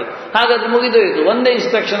ಸಹಿತವಾಗಿ. ಹಾಗಾದ್ರೆ ಮುಗಿದೋಯಿತು, ಒಂದೇ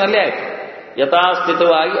ಇನ್ಸ್ಟ್ರಕ್ಷನ್ ಅಲ್ಲೇ ಆಯ್ತು.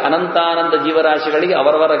 ಯಥಾಸ್ಥಿತವಾಗಿ ಅನಂತಾನಂದ ಜೀವರಾಶಿಗಳಿಗೆ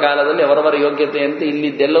ಅವರವರ ಕಾಲದಲ್ಲಿ ಅವರವರ ಯೋಗ್ಯತೆಯಂತೆ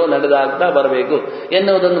ಇಲ್ಲಿದ್ದೆಲ್ಲವೂ ನಡೆದಾಗ್ತಾ ಬರಬೇಕು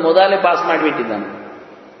ಎನ್ನುವುದನ್ನು ಮೊದಲೇ ಪಾಸ್ ಮಾಡಿಬಿಟ್ಟಿದ್ದಾನೆ.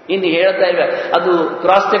 ಇನ್ನು ಹೇಳ್ತಾ ಇವೆ, ಅದು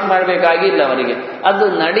ಕ್ರಾಸ್ ಚೆಕ್ ಮಾಡಬೇಕಾಗಿಲ್ಲ ಅವನಿಗೆ. ಅದು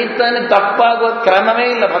ನಡೀತಾನೆ, ತಪ್ಪಾಗುವ ಕ್ರಮವೇ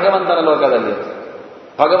ಇಲ್ಲ ಭಗವಂತನ ಲೋಕದಲ್ಲಿ.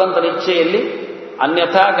 ಭಗವಂತನ ಇಚ್ಛೆಯಲ್ಲಿ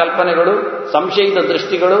ಅನ್ಯಥಾ ಕಲ್ಪನೆಗಳು, ಸಂಶಯಿತ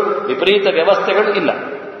ದೃಷ್ಟಿಗಳು, ವಿಪರೀತ ವ್ಯವಸ್ಥೆಗಳು ಇಲ್ಲ.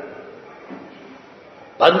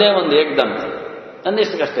 ಒಂದೇ ಒಂದು ಏಕ್ದಮ್.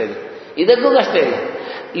 ಅಂದೆಷ್ಟು ಕಷ್ಟ ಇದೆ, ಇದಕ್ಕೂ ಕಷ್ಟ ಇಲ್ಲ.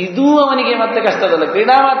 ಇದೂ ಅವನಿಗೆ ಮತ್ತೆ ಕಷ್ಟದಲ್ಲ.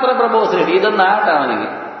 ಕ್ರೀಡಾ ಮಾತ್ರ ಪ್ರಭೋ ಸೃಷ್ಟಿ, ಇದನ್ನ ಆಟ ಅವನಿಗೆ.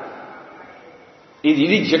 ಇದು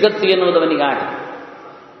ಇಡೀ ಜಗತ್ತು ಎನ್ನುವುದು ಅವನಿಗೆ ಆಟ.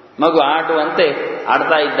 ಮಗು ಆಟುವಂತೆ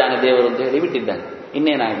ಆಡ್ತಾ ಇದ್ದಾನೆ ದೇವರು ಅಂತ ಹೇಳಿ ಬಿಟ್ಟಿದ್ದಾನೆ.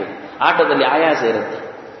 ಇನ್ನೇನಾಗಬೇಕು? ಆಟದಲ್ಲಿ ಆಯಾಸ ಇರುತ್ತೆ.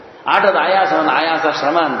 ಆಟದ ಆಯಾಸವನ್ನು ಆಯಾಸ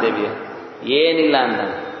ಶ್ರಮ ಅಂತೇವಿ, ಏನಿಲ್ಲ ಅಂತ.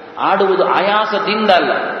 ಆಡುವುದು ಆಯಾಸದಿಂದ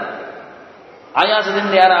ಅಲ್ಲ.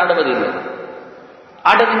 ಆಯಾಸದಿಂದ ಯಾರು ಆಡುವುದಿಲ್ಲ.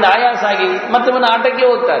 ಆಟದಿಂದ ಆಯಾಸ ಆಗಿ ಮತ್ತೆ ಆಟಕ್ಕೆ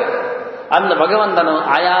ಹೋಗ್ತಾರೆ. ಅಂದ ಭಗವಂತನು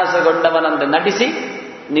ಆಯಾಸಗೊಂಡವನಂತೆ ನಟಿಸಿ,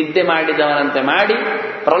 ನಿದ್ದೆ ಮಾಡಿದವನಂತೆ ಮಾಡಿ,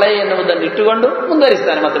 ಪ್ರಳಯ ಎನ್ನುವುದನ್ನು ಇಟ್ಟುಕೊಂಡು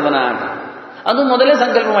ಮುಂದುವರಿಸ್ತಾನೆ ಮತ್ತೆ ಆಟ. ಅದು ಮೊದಲೇ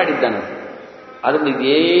ಸಂಕಲ್ಪ ಮಾಡಿದ್ದಾನೆ. ಅದರಲ್ಲಿ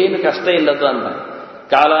ಏನು ಕಷ್ಟ ಇಲ್ಲದು ಅಂತ.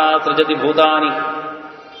 ಕಾಲ ಸೃಜತಿ ಭೂತಾನಿ,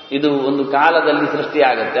 ಇದು ಒಂದು ಕಾಲದಲ್ಲಿ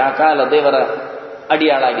ಸೃಷ್ಟಿಯಾಗತ್ತೆ. ಆ ಕಾಲ ದೇವರ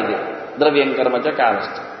ಅಡಿಯಾಳಾಗಿದೆ. ದ್ರವ್ಯಂಕರ್ಮಚ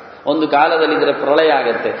ಕಾಲಶ್ಚ. ಒಂದು ಕಾಲದಲ್ಲಿ ಇದರ ಪ್ರಳಯ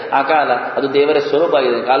ಆಗತ್ತೆ. ಆ ಕಾಲ ಅದು ದೇವರ ಸ್ವರೂಪ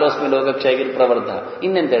ಆಗಿದೆ. ಕಾಲೋಸ್ಮಿ ಲೋಕಕ್ಷಯಗಿರ್ ಪ್ರವರ್ಧ.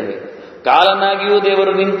 ಇನ್ನೆಂತ ಹೇಳಬೇಕು? ಕಾಲನಾಗಿಯೂ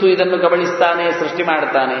ದೇವರು ನಿಂತು ಇದನ್ನು ಕಬಳಿಸ್ತಾನೆ, ಸೃಷ್ಟಿ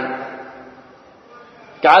ಮಾಡ್ತಾನೆ.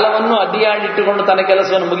 ಕಾಲವನ್ನು ಅಡ್ಡಿಯಾಡಿಟ್ಟುಕೊಂಡು ತನ್ನ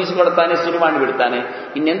ಕೆಲಸವನ್ನು ಮುಗಿಸಿಕೊಡ್ತಾನೆ, ಶುರು ಮಾಡಿಬಿಡ್ತಾನೆ.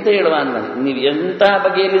 ಇನ್ನೆಂತ ಹೇಳುವ ಅಂದ? ನೀವು ಎಂತಹ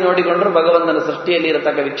ಬಗೆಯಲ್ಲಿ ನೋಡಿಕೊಂಡ್ರೂ ಭಗವಂತನ ಸೃಷ್ಟಿಯಲ್ಲಿ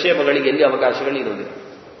ಇರತಕ್ಕ ವಿಕ್ಷೇಪಗಳಿಗೆ ಎಲ್ಲಿ ಅವಕಾಶಗಳಿರುವುದಿಲ್ಲ.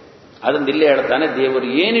 ಅದನ್ನು ಇಲ್ಲೇ ಹೇಳ್ತಾನೆ, ದೇವರು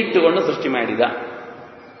ಏನಿಟ್ಟುಕೊಂಡು ಸೃಷ್ಟಿ ಮಾಡಿದ?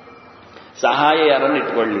 ಸಹಾಯ ಯಾರನ್ನು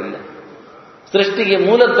ಇಟ್ಟುಕೊಳ್ಳಲಿಲ್ಲ. ಸೃಷ್ಟಿಗೆ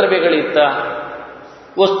ಮೂಲ ದ್ರವ್ಯಗಳಿತ್ತ,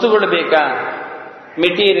 ವಸ್ತುಗಳು ಬೇಕಾ?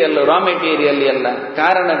 ಮೆಟೀರಿಯಲ್, ರಾ ಮೆಟೀರಿಯಲ್ ಎಲ್ಲ,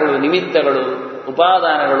 ಕಾರಣಗಳು, ನಿಮಿತ್ತಗಳು,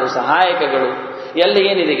 ಉಪಾದಾನಗಳು, ಸಹಾಯಕಗಳು ಎಲ್ಲ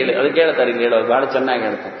ಏನಿದೆ ಕೇಳಿ. ಅದು ಕೇಳ್ತಾರೆ, ಇಲ್ಲಿ ಹೇಳೋದು ಬಹಳ ಚೆನ್ನಾಗಿ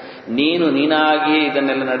ಹೇಳ್ತಾರೆ. ನೀನಾಗಿ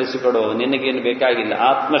ಇದನ್ನೆಲ್ಲ ನಡೆಸಿಕೊಡೋ, ನಿನಗೇನು ಬೇಕಾಗಿಲ್ಲ.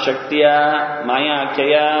 ಆತ್ಮಶಕ್ತಿಯ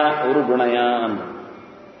ಮಾಯಾಖ್ಯಯ ಉರು ಗುಣಯ ಅಂತ.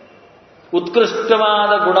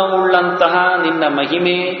 ಉತ್ಕೃಷ್ಟವಾದ ಗುಣವುಳ್ಳಂತಹ ನಿನ್ನ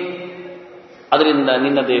ಮಹಿಮೆ, ಅದರಿಂದ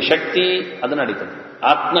ನಿನ್ನದೇ ಶಕ್ತಿ ಅದು ನಡೀತದೆ.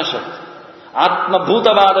 ಆತ್ಮಶಕ್ತಿ,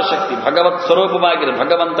 ಆತ್ಮಭೂತವಾದ ಶಕ್ತಿ, ಭಗವತ್ ಸ್ವರೂಪವಾಗಿರೋ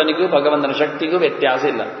ಭಗವಂತನಿಗೂ ಭಗವಂತನ ಶಕ್ತಿಗೂ ವ್ಯತ್ಯಾಸ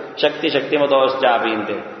ಇಲ್ಲ. ಶಕ್ತಿ ಶಕ್ತಿಮತೋಶ್ಚಾಪಿ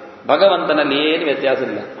ಅಂತೇಳಿ ಭಗವಂತನಲ್ಲಿ ಏನು ವ್ಯತ್ಯಾಸ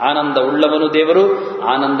ಇಲ್ಲ. ಆನಂದ ಉಳ್ಳವನು ದೇವರು,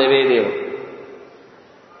 ಆನಂದವೇ ದೇವರು.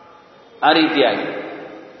 ಆ ರೀತಿಯಾಗಿ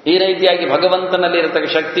ಈ ರೀತಿಯಾಗಿ ಭಗವಂತನಲ್ಲಿ ಇರತಕ್ಕ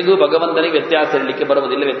ಶಕ್ತಿಗೂ ಭಗವಂತನಿಗೆ ವ್ಯತ್ಯಾಸ ಹೇಳಲಿಕ್ಕೆ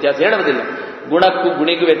ಬರುವುದಿಲ್ಲ, ವ್ಯತ್ಯಾಸ ಹೇಳುವುದಿಲ್ಲ. ಗುಣಕ್ಕೂ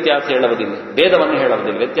ಗುಣಿಗೂ ವ್ಯತ್ಯಾಸ ಹೇಳುವುದಿಲ್ಲ, ಭೇದವನ್ನು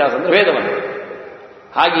ಹೇಳುವುದಿಲ್ಲ. ವ್ಯತ್ಯಾಸ ಅಂದರೆ ಭೇದವನ್ನು.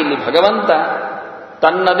 ಹಾಗೆ ಇಲ್ಲಿ ಭಗವಂತ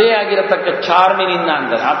ತನ್ನದೇ ಆಗಿರತಕ್ಕ ಚಾರ್ಮಿನಿಂದ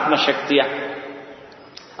ಅಂದರೆ ಆತ್ಮಶಕ್ತಿಯ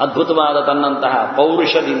ಅದ್ಭುತವಾದ ತನ್ನಂತಹ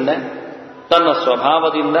ಪೌರುಷದಿಂದ, ತನ್ನ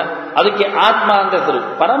ಸ್ವಭಾವದಿಂದ, ಅದಕ್ಕೆ ಆತ್ಮ ಅಂತ ಹೆಸರು.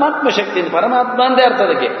 ಪರಮಾತ್ಮ ಶಕ್ತಿಯಿಂದ, ಪರಮಾತ್ಮ ಅಂದೇ ಅರ್ಥ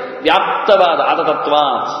ಅದಕ್ಕೆ. ವ್ಯಾಪ್ತವಾದ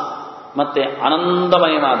ಆತತತ್ವಾತ್, ಮತ್ತೆ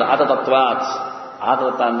ಆನಂದಮಯವಾದ ಆತತತ್ವಾತ್.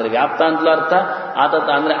 ಆತತ ಅಂದರೆ ವ್ಯಾಪ್ತ ಅಂತಲೂ ಅರ್ಥ, ಆತತ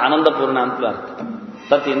ಅಂದರೆ ಆನಂದಪೂರ್ಣ ಅಂತಲೂ ಅರ್ಥ.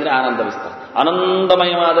 ತತಿ ಅಂದರೆ ಆನಂದ ವಿಸ್ತಾರ.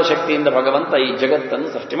 ಆನಂದಮಯವಾದ ಶಕ್ತಿಯಿಂದ ಭಗವಂತ ಈ ಜಗತ್ತನ್ನು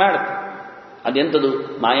ಸೃಷ್ಟಿ ಮಾಡುತ್ತೆ. ಅದೆಂಥದ್ದು?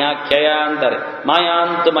 ಮಾಯಾಖ್ಯಯ ಅಂತಾರೆ.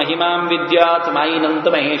 ಮಾಯಾಂತ ಮಹಿಮಾಂ ವಿದ್ಯಾತ್ ಮಾಯಿನಂತ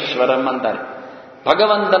ಮಹೇಶ್ವರಂ ಅಂತಾರೆ.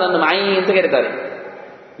 ಭಗವಂತನನ್ನು ಮಾಯಿ ಅಂತ ಕರೀತಾರೆ.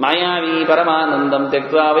 ಮಾಯಾವಿ ಪರಮಾನಂದಂ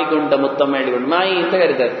ತೆಕ್ವಾ ವೈಕುಂಠ ಮುತ್ತಂ ಹೇಳಿಕೊಂಡು ಮಾಯಿ ಅಂತ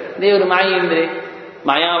ಕರೀತಾರೆ. ದೇವರು ಮಾಯಿ ಅಂದ್ರೆ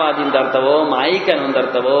ಮಾಯಾವಾದಿ ಅಂತ ಅರ್ಥವೋ, ಮಾಯಿಕನು ಅಂತ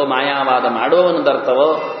ಅರ್ಥವೋ, ಮಾಯಾವಾದ ಮಾಡುವವನು ಅರ್ಥವೋ,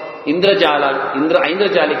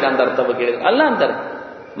 ಐಂದ್ರಜಾಲಿಕ ಅಂತ ಅರ್ಥವೋ ಕೇಳಿದ್ರೆ ಅಲ್ಲ ಅಂತಾರೆ.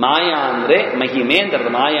 ಮಾಯಾ ಅಂದ್ರೆ ಮಹಿಮೆ ಅಂತ ಅರ್ಥ.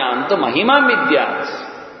 ಮಾಯಾ ಅಂತ ಮಹಿಮಾಂ ವಿದ್ಯಾತ್,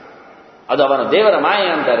 ಅದು ಅವನ ದೇವರ ಮಾಯೆ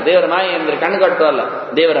ಅಂತಾರೆ. ದೇವರ ಮಾಯೆ ಅಂದ್ರೆ ಕಣ್ಗಟ್ಟು ಅಲ್ಲ,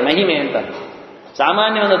 ದೇವರ ಮಹಿಮೆ ಅಂತ.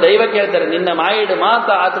 ಸಾಮಾನ್ಯ ಒಂದು ದೈವಕ್ಕೆ ಹೇಳ್ತಾರೆ ನಿನ್ನ ಮಾಯಿಡು ಮಾತ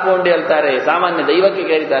ಆತುಕೊಂಡು ಹೇಳ್ತಾರೆ. ಸಾಮಾನ್ಯ ದೈವಕ್ಕೆ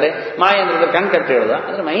ಕೇಳ್ತಾರೆ ಮಾಯೆ ಅಂದ್ರೆ ಕಣ್ಕಟ್ಟು ಹೇಳುದ,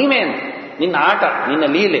 ಅಂದ್ರೆ ಮಹಿಮೆ ಅಂತ. ನಿನ್ನ ಆಟ, ನಿನ್ನ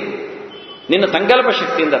ಲೀಲೆ, ನಿನ್ನ ಸಂಕಲ್ಪ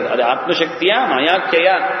ಶಕ್ತಿಯಿಂದ, ಅದು ಆತ್ಮಶಕ್ತಿಯ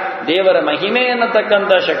ಮಾಯಾಖ್ಯಯ ದೇವರ ಮಹಿಮೆ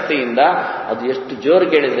ಅನ್ನತಕ್ಕಂಥ ಶಕ್ತಿಯಿಂದ. ಅದು ಎಷ್ಟು ಜೋರು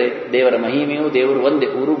ಕೇಳಿದ್ರೆ ದೇವರ ಮಹಿಮೆಯು ದೇವರು ಒಂದೇ.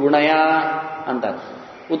 ಉರು ಗುಣಯ ಅಂತ,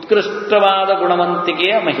 ಉತ್ಕೃಷ್ಟವಾದ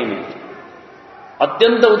ಗುಣವಂತಿಕೆಯ ಮಹಿಮೆ.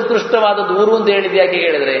 ಅತ್ಯಂತ ಉತ್ಕೃಷ್ಟವಾದದ್ದು ಊರು ಅಂತ ಹೇಳಿದ ಯಾಕೆ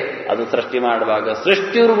ಹೇಳಿದ್ರೆ, ಅದು ಸೃಷ್ಟಿ ಮಾಡುವಾಗ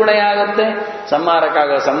ಸೃಷ್ಟಿಯವರು ಗುಣಯ ಆಗತ್ತೆ,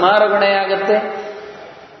 ಸಂಹಾರಕ್ಕಾಗ ಸಂಹಾರ ಗುಣಯ ಆಗತ್ತೆ,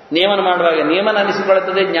 ನಿಯಮನ ಮಾಡುವಾಗ ನಿಯಮನ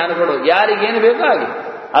ಅನಿಸಿಕೊಳ್ಳುತ್ತದೆ, ಜ್ಞಾನ ಕೊಡು ಯಾರಿಗೇನು ಬೇಕೋ ಹಾಗೆ.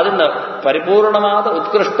 ಅದರಿಂದ ಪರಿಪೂರ್ಣವಾದ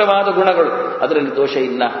ಉತ್ಕೃಷ್ಟವಾದ ಗುಣಗಳು, ಅದರಲ್ಲಿ ದೋಷ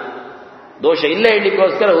ಇಲ್ಲ. ದೋಷ ಇಲ್ಲ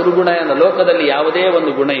ಹೇಳಲಿಕ್ಕೋಸ್ಕರ ಉರುಗುಣ ಎನ್ನ ಲೋಕದಲ್ಲಿ ಯಾವುದೇ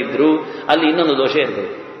ಒಂದು ಗುಣ ಇದ್ರೂ ಅಲ್ಲಿ ಇನ್ನೊಂದು ದೋಷ ಇರ್ತದೆ.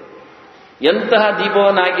 ಎಂತಹ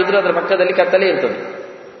ದೀಪವನ್ನು ಹಾಕಿದ್ರೂ ಅದರ ಪಕ್ಕದಲ್ಲಿ ಕತ್ತಲೆ ಇರ್ತದೆ.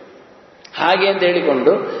 ಹಾಗೆ ಅಂತ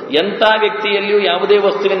ಹೇಳಿಕೊಂಡು ಎಂಥ ವ್ಯಕ್ತಿಯಲ್ಲಿಯೂ ಯಾವುದೇ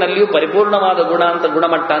ವಸ್ತುವಿನಲ್ಲಿಯೂ ಪರಿಪೂರ್ಣವಾದ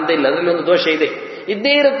ಗುಣಮಟ್ಟ ಅಂತ ಇಲ್ಲ, ಅದರಲ್ಲಿ ಒಂದು ದೋಷ ಇದೆ,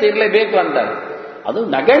 ಇದ್ದೇ ಇರುತ್ತೆ, ಇರಲೇಬೇಕು ಅಂತ. ಅದು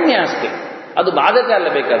ನಗಣ್ಯ ಅಷ್ಟೇ, ಅದು ಬಾಧಕ ಅಲ್ಲ,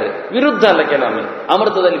 ಬೇಕಾದ್ರೆ ವಿರುದ್ಧ ಅಲ್ಲ. ಕೆಲವೊಮ್ಮೆ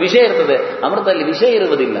ಅಮೃತದಲ್ಲಿ ವಿಷ ಇರ್ತದೆ, ಅಮೃತದಲ್ಲಿ ವಿಷ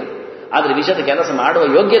ಇರುವುದಿಲ್ಲ, ಆದರೆ ವಿಷದ ಕೆಲಸ ಮಾಡುವ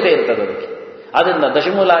ಯೋಗ್ಯತೆ ಇರ್ತದೆ ಅದಕ್ಕೆ. ಅದರಿಂದ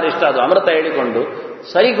ದಶಮೂಲಾರಿಷ್ಟ ಅದು ಅಮೃತ ಹೇಳಿಕೊಂಡು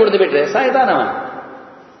ಸರಿ ಕುಡಿದು ಬಿಟ್ರೆ ಸಾಯ್ತಾನವ.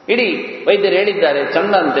 ಇಡೀ ವೈದ್ಯರು ಹೇಳಿದ್ದಾರೆ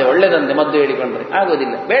ಚಂದಂತೆ ಒಳ್ಳೆದಂತೆ ಮದ್ದು ಹೇಳಿಕೊಂಡ್ರೆ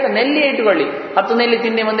ಆಗೋದಿಲ್ಲ. ಬೇಡ, ನೆಲ್ಲಿ ಇಟ್ಟುಕೊಳ್ಳಿ, 10 ನೆಲ್ಲಿ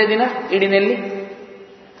ತಿನ್ನಿ ಒಂದೇ ದಿನ, ಇಡೀ ನೆಲ್ಲಿ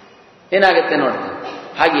ಏನಾಗುತ್ತೆ ನೋಡಿ.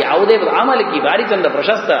 ಹಾಗೆ ಯಾವುದೇ ಆಮಲಿಕ್ಕಿ ಭಾರಿ ಚಂದ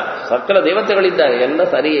ಪ್ರಶಸ್ತ ಸಕಲ ದೇವತೆಗಳಿದ್ದಾರೆ, ಎಲ್ಲ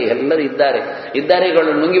ಸರಿಯೇ, ಎಲ್ಲರೂ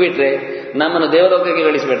ಇದ್ದಾರೆಗಳನ್ನು ನುಂಗಿಬಿಟ್ರೆ ನಮ್ಮನ್ನು ದೇವಲೋಕಕ್ಕೆ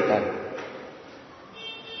ಗಳಿಸಿಬಿಡ್ತಾರೆ.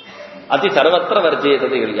 ಅತಿ ಸರ್ವತ್ರ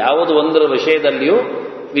ವರ್ಜಯತದೆ. ಯಾವುದು ಒಂದರ ವಿಷಯದಲ್ಲಿಯೂ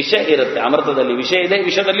ವಿಷ ಇರುತ್ತೆ, ಅಮೃತದಲ್ಲಿ ವಿಷ ಇದೆ,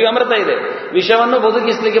 ವಿಷದಲ್ಲಿಯೂ ಅಮೃತ ಇದೆ. ವಿಷವನ್ನು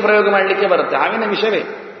ಬದುಕಿಸಲಿಕ್ಕೆ ಪ್ರಯೋಗ ಮಾಡಲಿಕ್ಕೆ ಬರುತ್ತೆ, ಹಾವಿನ ವಿಷವೇ.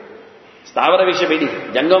 ಸ್ಥಾವರ ವಿಷ ಬಿಡಿ,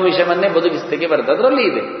 ಜಂಗಮ ವಿಷವನ್ನೇ ಬದುಕಿಸಲಿಕ್ಕೆ ಬರುತ್ತೆ, ಅದರಲ್ಲಿ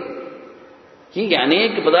ಇದೆ. ಹೀಗೆ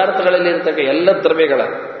ಅನೇಕ ಪದಾರ್ಥಗಳಲ್ಲಿ ಇರತಕ್ಕ ಎಲ್ಲ ದ್ರವ್ಯಗಳ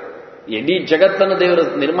ಇಡೀ ಜಗತ್ತನ್ನು ದೇವರು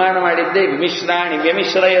ನಿರ್ಮಾಣ ಮಾಡಿದ್ದೇ ವಿಮಿಶ್ರಾಣಿ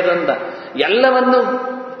ವ್ಯಮಿಶ್ರಯದಂತ ಎಲ್ಲವನ್ನು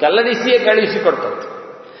ಕಲ್ಲರಿಸಿಯೇ ಕಳುಹಿಸಿಕೊಡ್ತದ್ದು.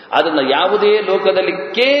 ಅದನ್ನು ಯಾವುದೇ ಲೋಕದಲ್ಲಿ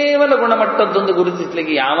ಕೇವಲ ಗುಣಮಟ್ಟದ್ದೊಂದು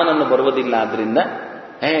ಗುರುತಿಸಲಿಕ್ಕೆ ಯಾವನನ್ನು ಬರುವುದಿಲ್ಲ. ಆದ್ರಿಂದ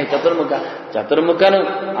ಚತುರ್ಮುಖನು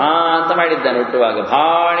ಅಂತ ಮಾಡಿದ್ದಾನೆ ಹುಟ್ಟುವಾಗ,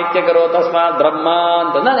 ಭಾಣಿತ್ಯ ಕರೋ ತಸ್ಮಾತ್ ಬ್ರಹ್ಮ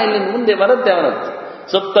ಅಂತ. ನಾನು ಇಲ್ಲಿ ಮುಂದೆ ಬರುತ್ತೆ ಅವನದ್ದು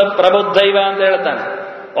ಸುಪ್ತ ಪ್ರಬುದ್ಧೈವ ಅಂತ ಹೇಳ್ತಾನೆ.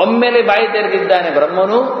 ಒಮ್ಮೆಲೆ ಬಾಯಿ ತೆರೆದಿದ್ದಾನೆ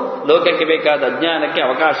ಬ್ರಹ್ಮನು, ಲೋಕಕ್ಕೆ ಬೇಕಾದ ಅಜ್ಞಾನಕ್ಕೆ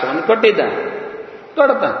ಅವಕಾಶವನ್ನು ಕೊಟ್ಟಿದ್ದಾನೆ.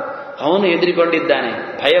 ಅವನು ಹೆದರಿಕೊಂಡಿದ್ದಾನೆ,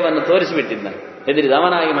 ಭಯವನ್ನು ತೋರಿಸಿಬಿಟ್ಟಿದ್ದಾನೆ,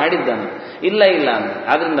 ಹೆದರಿದವನಾಗಿ ಮಾಡಿದ್ದಾನೆ. ಇಲ್ಲ ಅಂತ.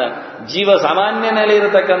 ಆದ್ರಿಂದ ಜೀವ ಸಾಮಾನ್ಯನಲ್ಲಿ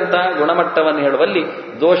ಇರತಕ್ಕಂಥ ಗುಣಮಟ್ಟವನ್ನು ಹೇಳುವಲ್ಲಿ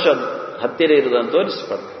ದೋಷ ಹತ್ತಿರ ಇರುವುದನ್ನು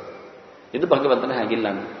ತೋರಿಸಿಕೊಡ್ತಾನೆ. ಇದು ಭಗವಂತನ ಹಾಗಿಲ್ಲ.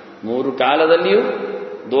 3 ಕಾಲದಲ್ಲಿಯೂ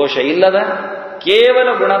ದೋಷ ಇಲ್ಲದ ಕೇವಲ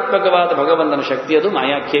ಗುಣಾತ್ಮಕವಾದ ಭಗವಂತನ ಶಕ್ತಿ, ಅದು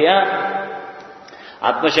ಮಾಯಾಖ್ಯೆಯ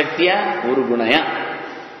ಆತ್ಮಶಕ್ತಿಯ 3 ಗುಣಯ.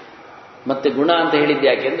 ಮತ್ತೆ ಗುಣ ಅಂತ ಹೇಳಿದ್ದು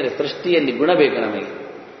ಯಾಕೆ ಅಂದರೆ ಸೃಷ್ಟಿಯಲ್ಲಿ ಗುಣ ಬೇಕು ನಮಗೆ.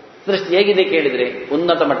 ಸೃಷ್ಟಿ ಹೇಗಿದೆ ಕೇಳಿದರೆ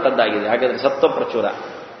ಉನ್ನತ ಮಟ್ಟದ್ದಾಗಿದೆ, ಹಾಗಾದರೆ ಸತ್ವ ಪ್ರಚುರ.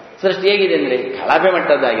 ಸೃಷ್ಟಿ ಹೇಗಿದೆ ಅಂದರೆ ಕಳಪೆ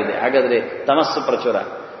ಮಟ್ಟದ್ದಾಗಿದೆ, ಹಾಗಾದರೆ ತಮಸ್ಸು ಪ್ರಚುರ.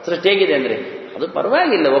 ಸೃಷ್ಟಿ ಹೇಗಿದೆ ಅಂದರೆ ಅದು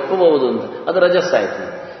ಪರವಾಗಿಲ್ಲ, ಒಪ್ಪಬಹುದು ಅಂತ, ಅದು ರಜಸ್ಸಾಯಿತು.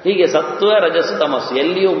 ಹೀಗೆ ಸತ್ವ ರಜಸ್ಸು ತಮಸ್ಸು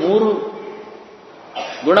ಎಲ್ಲಿಯೂ 3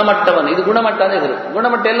 ಗುಣಮಟ್ಟವನ್ನು, ಇದು ಗುಣಮಟ್ಟ ಅಂತ ಹೆಸರು.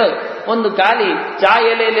 ಗುಣಮಟ್ಟ ಎಲ್ಲ ಒಂದು ಖಾಲಿ ಚಾ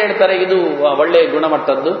ಎಲೆಯಲ್ಲಿ ಹೇಳ್ತಾರೆ ಇದು ಒಳ್ಳೆಯ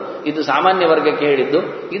ಗುಣಮಟ್ಟದ್ದು, ಇದು ಸಾಮಾನ್ಯ ವರ್ಗಕ್ಕೆ ಹೇಳಿದ್ದು,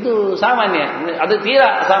 ಇದು ಸಾಮಾನ್ಯ, ಅದು ತೀರಾ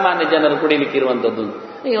ಅಸಾಮಾನ್ಯ ಜನರು ಕುಡಿಲಿಕ್ಕೆ ಇರುವಂಥದ್ದು.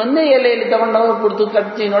 ಈ ಒಂದೇ ಎಲೆಯಲ್ಲಿ ತಗೊಂಡವರು ಕುಡಿದು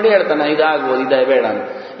ಕಚ್ಚಿ ನೋಡಿ ಹೇಳ್ತಾನೆ ಇದಾಗ್ಬೋದು, ಇದೇ ಬೇಡ ಅಂತ.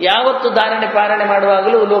 ಯಾವತ್ತು ಧಾರಣೆ ಪಾರಣೆ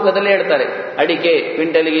ಮಾಡುವಾಗಲೂ ಲೋಕದಲ್ಲಿ ಹೇಳ್ತಾರೆ ಅಡಿಕೆ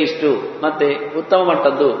ಕ್ವಿಂಟಲಿಗೆ ಇಷ್ಟು, ಮತ್ತೆ ಉತ್ತಮ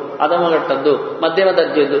ಮಟ್ಟದ್ದು, ಅಧಮ ಮಟ್ಟದ್ದು, ಮಧ್ಯಮ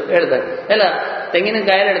ದರ್ಜೆದ್ದು ಹೇಳ್ತಾರೆ. ಎಲ್ಲ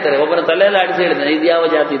ತೆಂಗಿನಕಾಯಲ್ಲಿ ಹೇಳ್ತಾರೆ, ಒಬ್ಬರ ತಲೆಯಲ್ಲಿ ಆಡಿಸಿ ಹೇಳ್ತಾನೆ ಇದು ಯಾವ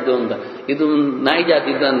ಜಾತಿ ಇದ್ದು ಅಂತ, ಇದು ನಾಯಿ ಜಾತಿ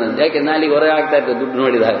ಇದ್ದು ಅನ್ನಂತ. ಯಾಕೆ ನಾಲಿಗೆ ಹೊರಗೆ ಆಗ್ತಾ ಇರ್ತದೆ ದುಡ್ಡು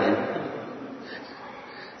ನೋಡಿದಾಗ.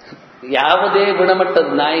 ಯಾವುದೇ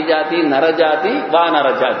ಗುಣಮಟ್ಟದ ನಾಯಿ ಜಾತಿ, ನರಜಾತಿ, ವಾನರ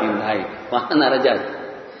ಜಾತಿ, ನಾಯಿ ವಾನರ ಜಾತಿ,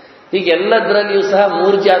 ಹೀಗೆಲ್ಲದರಲ್ಲಿಯೂ ಸಹ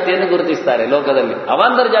 3 ಜಾತಿಯನ್ನು ಗುರುತಿಸ್ತಾರೆ ಲೋಕದಲ್ಲಿ.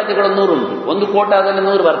 ಅವಾಂತರ ಜಾತಿಗಳು 100 ಉಂಟು, ಒಂದು ಕೋಟಾದಲ್ಲಿ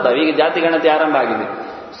 100 ಬರ್ತವೆ. ಈಗ ಜಾತಿ ಗಣತಿ ಆರಂಭ ಆಗಿದೆ,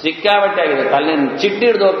 ಸಿಕ್ಕಾಬಟ್ಟೆ ಆಗಿದೆ, ತಲೆಯನ್ನು ಚಿಟ್ಟಿ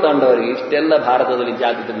ಹಿಡಿದು ಹೋಗ್ತಾ ಉಂಟವರಿಗೆ. ಇಷ್ಟೆಲ್ಲ ಭಾರತದಲ್ಲಿ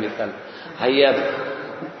ಜಾತಿ ತುಂಬಿರ್ತಾರೆ. ಅಯ್ಯದು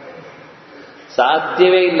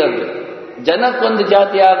ಸಾಧ್ಯವೇ ಇಲ್ಲದ್ದು. ಜನಕ್ಕೊಂದು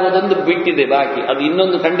ಜಾತಿ ಆಗುವುದೊಂದು ಬಿಟ್ಟಿದೆ, ಬಾಕಿ ಅದು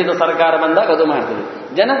ಇನ್ನೊಂದು ಖಂಡಿತ ಸರ್ಕಾರ ಬಂದಾಗ ಅದು ಮಾಡ್ತದೆ.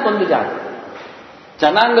 ಜನಕ್ಕೊಂದು ಜಾತಿ,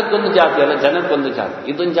 ಜನಾಂಗಕ್ಕೊಂದು ಜಾತಿ ಅಲ್ಲ, ಜನಕ್ಕೊಂದು ಜಾತಿ.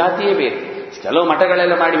 ಇದೊಂದು ಜಾತಿಯೇ ಬೇರೆ. ಕೆಲವು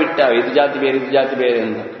ಮಠಗಳೆಲ್ಲ ಮಾಡಿಬಿಟ್ಟಾವೆ ಇದು ಜಾತಿ ಬೇರೆ, ಇದು ಜಾತಿ ಬೇರೆ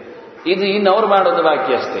ಅಂತ. ಇದು ಇನ್ನವರು ಮಾಡೋದು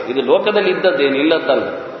ಬಾಕಿ ಅಷ್ಟೇ. ಇದು ಲೋಕದಲ್ಲಿ ಇದ್ದದ್ದೇನು, ಇಲ್ಲದ್ದಲ್ಲ.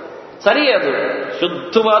 ಸರಿ, ಅದು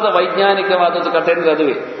ಶುದ್ಧವಾದ ವೈಜ್ಞಾನಿಕವಾದದ್ದು ಕಥೆ ಅಂದರೆ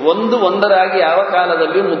ಅದುವೇ. ಒಂದರಾಗಿ ಯಾವ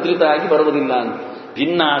ಕಾಲದಲ್ಲಿಯೂ ಮುದ್ರಿತ ಆಗಿ ಬರುವುದಿಲ್ಲ ಅಂತ.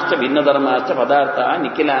 ಭಿನ್ನಾಶ್ಚ ಭಿನ್ನ ಧರ್ಮಾಶ್ಚ ಪದಾರ್ಥ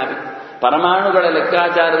ನಿಖಿಲಾಭಿ. ಪರಮಾಣುಗಳ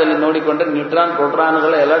ಲೆಕ್ಕಾಚಾರದಲ್ಲಿ ನೋಡಿಕೊಂಡ್ರೆ ನ್ಯೂಟ್ರಾನ್,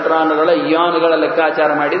 ಪ್ರೋಟಾನುಗಳ, ಎಲೆಕ್ಟ್ರಾನುಗಳ, ಇಯಾನುಗಳ ಲೆಕ್ಕಾಚಾರ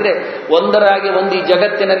ಮಾಡಿದರೆ ಒಂದರಾಗಿ ಒಂದು ಈ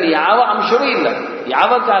ಜಗತ್ತಿನಲ್ಲಿ ಯಾವ ಅಂಶವೂ ಇಲ್ಲ,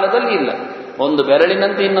 ಯಾವ ಕಾಲದಲ್ಲಿ ಇಲ್ಲ. ಒಂದು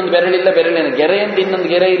ಬೆರಳಿನಂತೆ ಇನ್ನೊಂದು ಬೆರಳಿಲ್ಲ, ಬೆರಳಿನ ಗೆರೆಯಂತೆ ಇನ್ನೊಂದು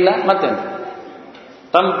ಗೆರೆ ಇಲ್ಲ, ಮತ್ತೆಂತ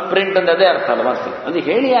ತಮ್ಮ ಪ್ರಿಂಟ್ ಅಂತ ಅದೇ ಅರ್ಥ ಅಲ್ಲ. ಮತ್ತೆ ಅದು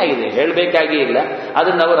ಹೇಳಿ ಆಗಿದೆ, ಹೇಳಬೇಕಾಗಿ ಇಲ್ಲ.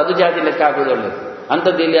 ಅದನ್ನು ಅವರು ಅದು ಜಾತಿ ಲೆಕ್ಕ ಹಾಕೋದು ಒಳ್ಳೆಯದು.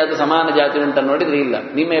 ಅಂಥದ್ದು ಇಲ್ಲಿ ಅದು ಸಮಾನ ಜಾತಿ ಉಂಟ ನೋಡಿದ್ರೆ ಇಲ್ಲ.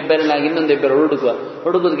 ನಿಮ್ಮ ಹೆಬ್ಬೆರನಾಗಿ ಇನ್ನೊಂದು ಹೆಬ್ಬೆರು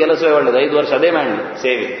ಹುಡುಕುವುದು ಕೆಲಸವೇ ಒಳ್ಳೆಯದು. 5 ವರ್ಷ ಅದೇ ಮಾಡಲಿ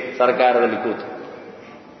ಸೇವೆ ಸರ್ಕಾರದಲ್ಲಿ ಕೂತು,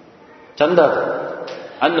 ಚಂದ ಅದು.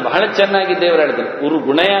 ಅಂದು ಬಹಳ ಚೆನ್ನಾಗಿ ದೇವರು ಹೇಳ್ತಾರೆ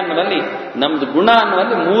ಗುಣಯ ಅನ್ನುವಲ್ಲಿ, ನಮ್ದು ಗುಣ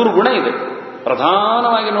ಅನ್ನುವಲ್ಲಿ 3 ಗುಣ ಇದೆ.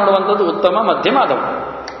 ಪ್ರಧಾನವಾಗಿ ನೋಡುವಂಥದ್ದು ಉತ್ತಮ, ಮಧ್ಯಮ, ಅಧಮ.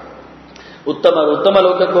 ಉತ್ತಮರು ಉತ್ತಮ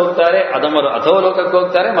ಲೋಕಕ್ಕೆ ಹೋಗ್ತಾರೆ, ಅಧಮರು ಅಧವ ಲೋಕಕ್ಕೆ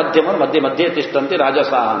ಹೋಗ್ತಾರೆ, ಮಧ್ಯಮರು ಮಧ್ಯೆ ತಿಷ್ಟಂತೆ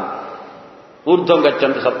ರಾಜಸಾಹ, ಊರ್ಧ್ವಂ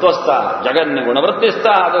ಗಚ್ಚಂತಿ ಸತ್ವಸ್ಥಾ, ಜಗನ್ಯ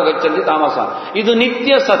ಗುಣವೃತ್ತಿಸ್ಥಾ, ಅದೋ ಗಚ್ಚಂತಿ ತಾಮಸ. ಇದು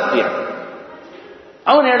ನಿತ್ಯ ಸತ್ಯ.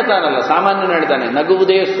 ಅವನು ಹೇಳ್ತಾನಲ್ಲ, ಸಾಮಾನ್ಯನು ಹೇಳ್ತಾನೆ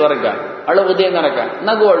ನಗುವುದೇ ಸ್ವರ್ಗ, ಅಳುವುದೇ ನರಕ.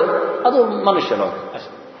 ನಗುವಳು ಅದು ಮನುಷ್ಯ ಲೋಕ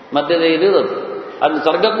ಅಷ್ಟೆ, ಮಧ್ಯದ ಇರೋದು. ಅದು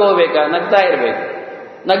ಸ್ವರ್ಗಕ್ಕೆ ಹೋಗ್ಬೇಕಾ, ನಗ್ತಾ ಇರಬೇಕು.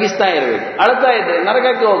 ನಗಿಸ್ತಾ ಇರಬೇಕು. ಅಳ್ತಾ ಇದ್ರೆ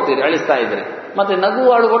ನರಕಕ್ಕೆ ಹೋಗ್ತೀರಿ ಅಳಿಸ್ತಾ ಇದ್ರೆ. ಮತ್ತೆ ನಗು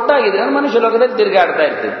ಅಳು ಒಟ್ಟಾಗಿದ್ರೆ ಮನುಷ್ಯ ಲೋಕದಲ್ಲಿ ತಿರುಗಾಡ್ತಾ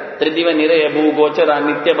ಇರ್ತೀವಿ. ತ್ರಿದಿವ ನಿರೆಯ ಭೂ ಗೋಚರ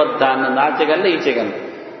ನಿತ್ಯಬದ್ಧ ಅನ್ನೋ ಆಚೆಗಲ್ಲ ಈಚೆಗಲ್ಲ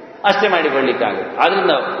ಅಷ್ಟೇ ಮಾಡಿಕೊಳ್ಳಿಕ್ಕಾಗುತ್ತೆ.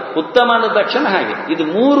 ಆದ್ರಿಂದ ಉತ್ತಮ ಅಂದ ತಕ್ಷಣ ಹಾಗೆ ಇದು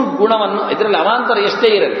 3 ಗುಣವನ್ನು, ಇದರಲ್ಲಿ ಅವಾಂತರ ಎಷ್ಟೇ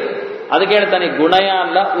ಇರಲಿ ಅದಕ್ಕೆ ಹೇಳ್ತಾನೆ ಗುಣಯ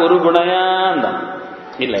ಅಲ್ಲ ಒಂದು ಗುಣಯ ಅಂದ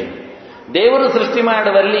ಇಲ್ಲ. ಇದು ದೇವರು ಸೃಷ್ಟಿ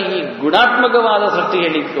ಮಾಡುವಲ್ಲಿ ಈ ಗುಣಾತ್ಮಕವಾದ ಸೃಷ್ಟಿ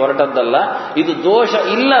ಹೇಳಿಕ್ಕೆ ಹೊರಟದ್ದಲ್ಲ. ಇದು ದೋಷ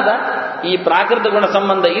ಇಲ್ಲದ, ಈ ಪ್ರಾಕೃತ ಗುಣ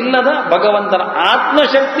ಸಂಬಂಧ ಇಲ್ಲದ ಭಗವಂತನ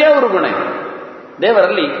ಆತ್ಮಶಕ್ತಿಯ ಅವರು ಗುಣ ಇದೆ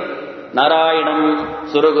ದೇವರಲ್ಲಿ. ನಾರಾಯಣಂ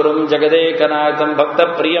ಸುರಗುರುಂ ಜಗದೇಕನಾಥಂ ಭಕ್ತ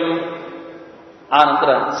ಪ್ರಿಯಂ. ಆ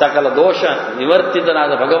ನಂತರ ಸಕಲ ದೋಷ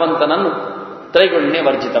ನಿವರ್ತಿತನಾದ ಭಗವಂತನನ್ನು ತ್ರೈಗುಣ್ಯ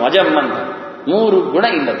ವರ್ಜಿತಂ ಅಜಂ ಅಂತ 3 ಗುಣ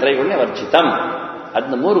ಇಲ್ಲ. ತ್ರೈಗುಣ್ಯ ವರ್ಜಿತಂ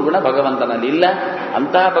ಅದನ್ನ 3 ಗುಣ ಭಗವಂತನಲ್ಲಿ ಇಲ್ಲ.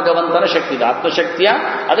 ಅಂತಹ ಭಗವಂತನ ಶಕ್ತಿ ಇದು ಆತ್ಮಶಕ್ತಿಯ.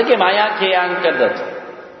 ಅದಕ್ಕೆ ಮಾಯಾಖ್ಯೆಯ ಅಂಕದ್ದದ್ದು.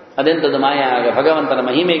 ಅದೆಂಥದ್ದು ಮಾಯಾ? ಭಗವಂತನ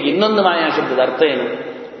ಮಹಿಮೆಗೆ ಇನ್ನೊಂದು ಮಾಯಾ ಶಬ್ದದ ಅರ್ಥ ಏನು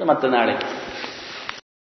ಮತ್ತೆ ನಾಳೆ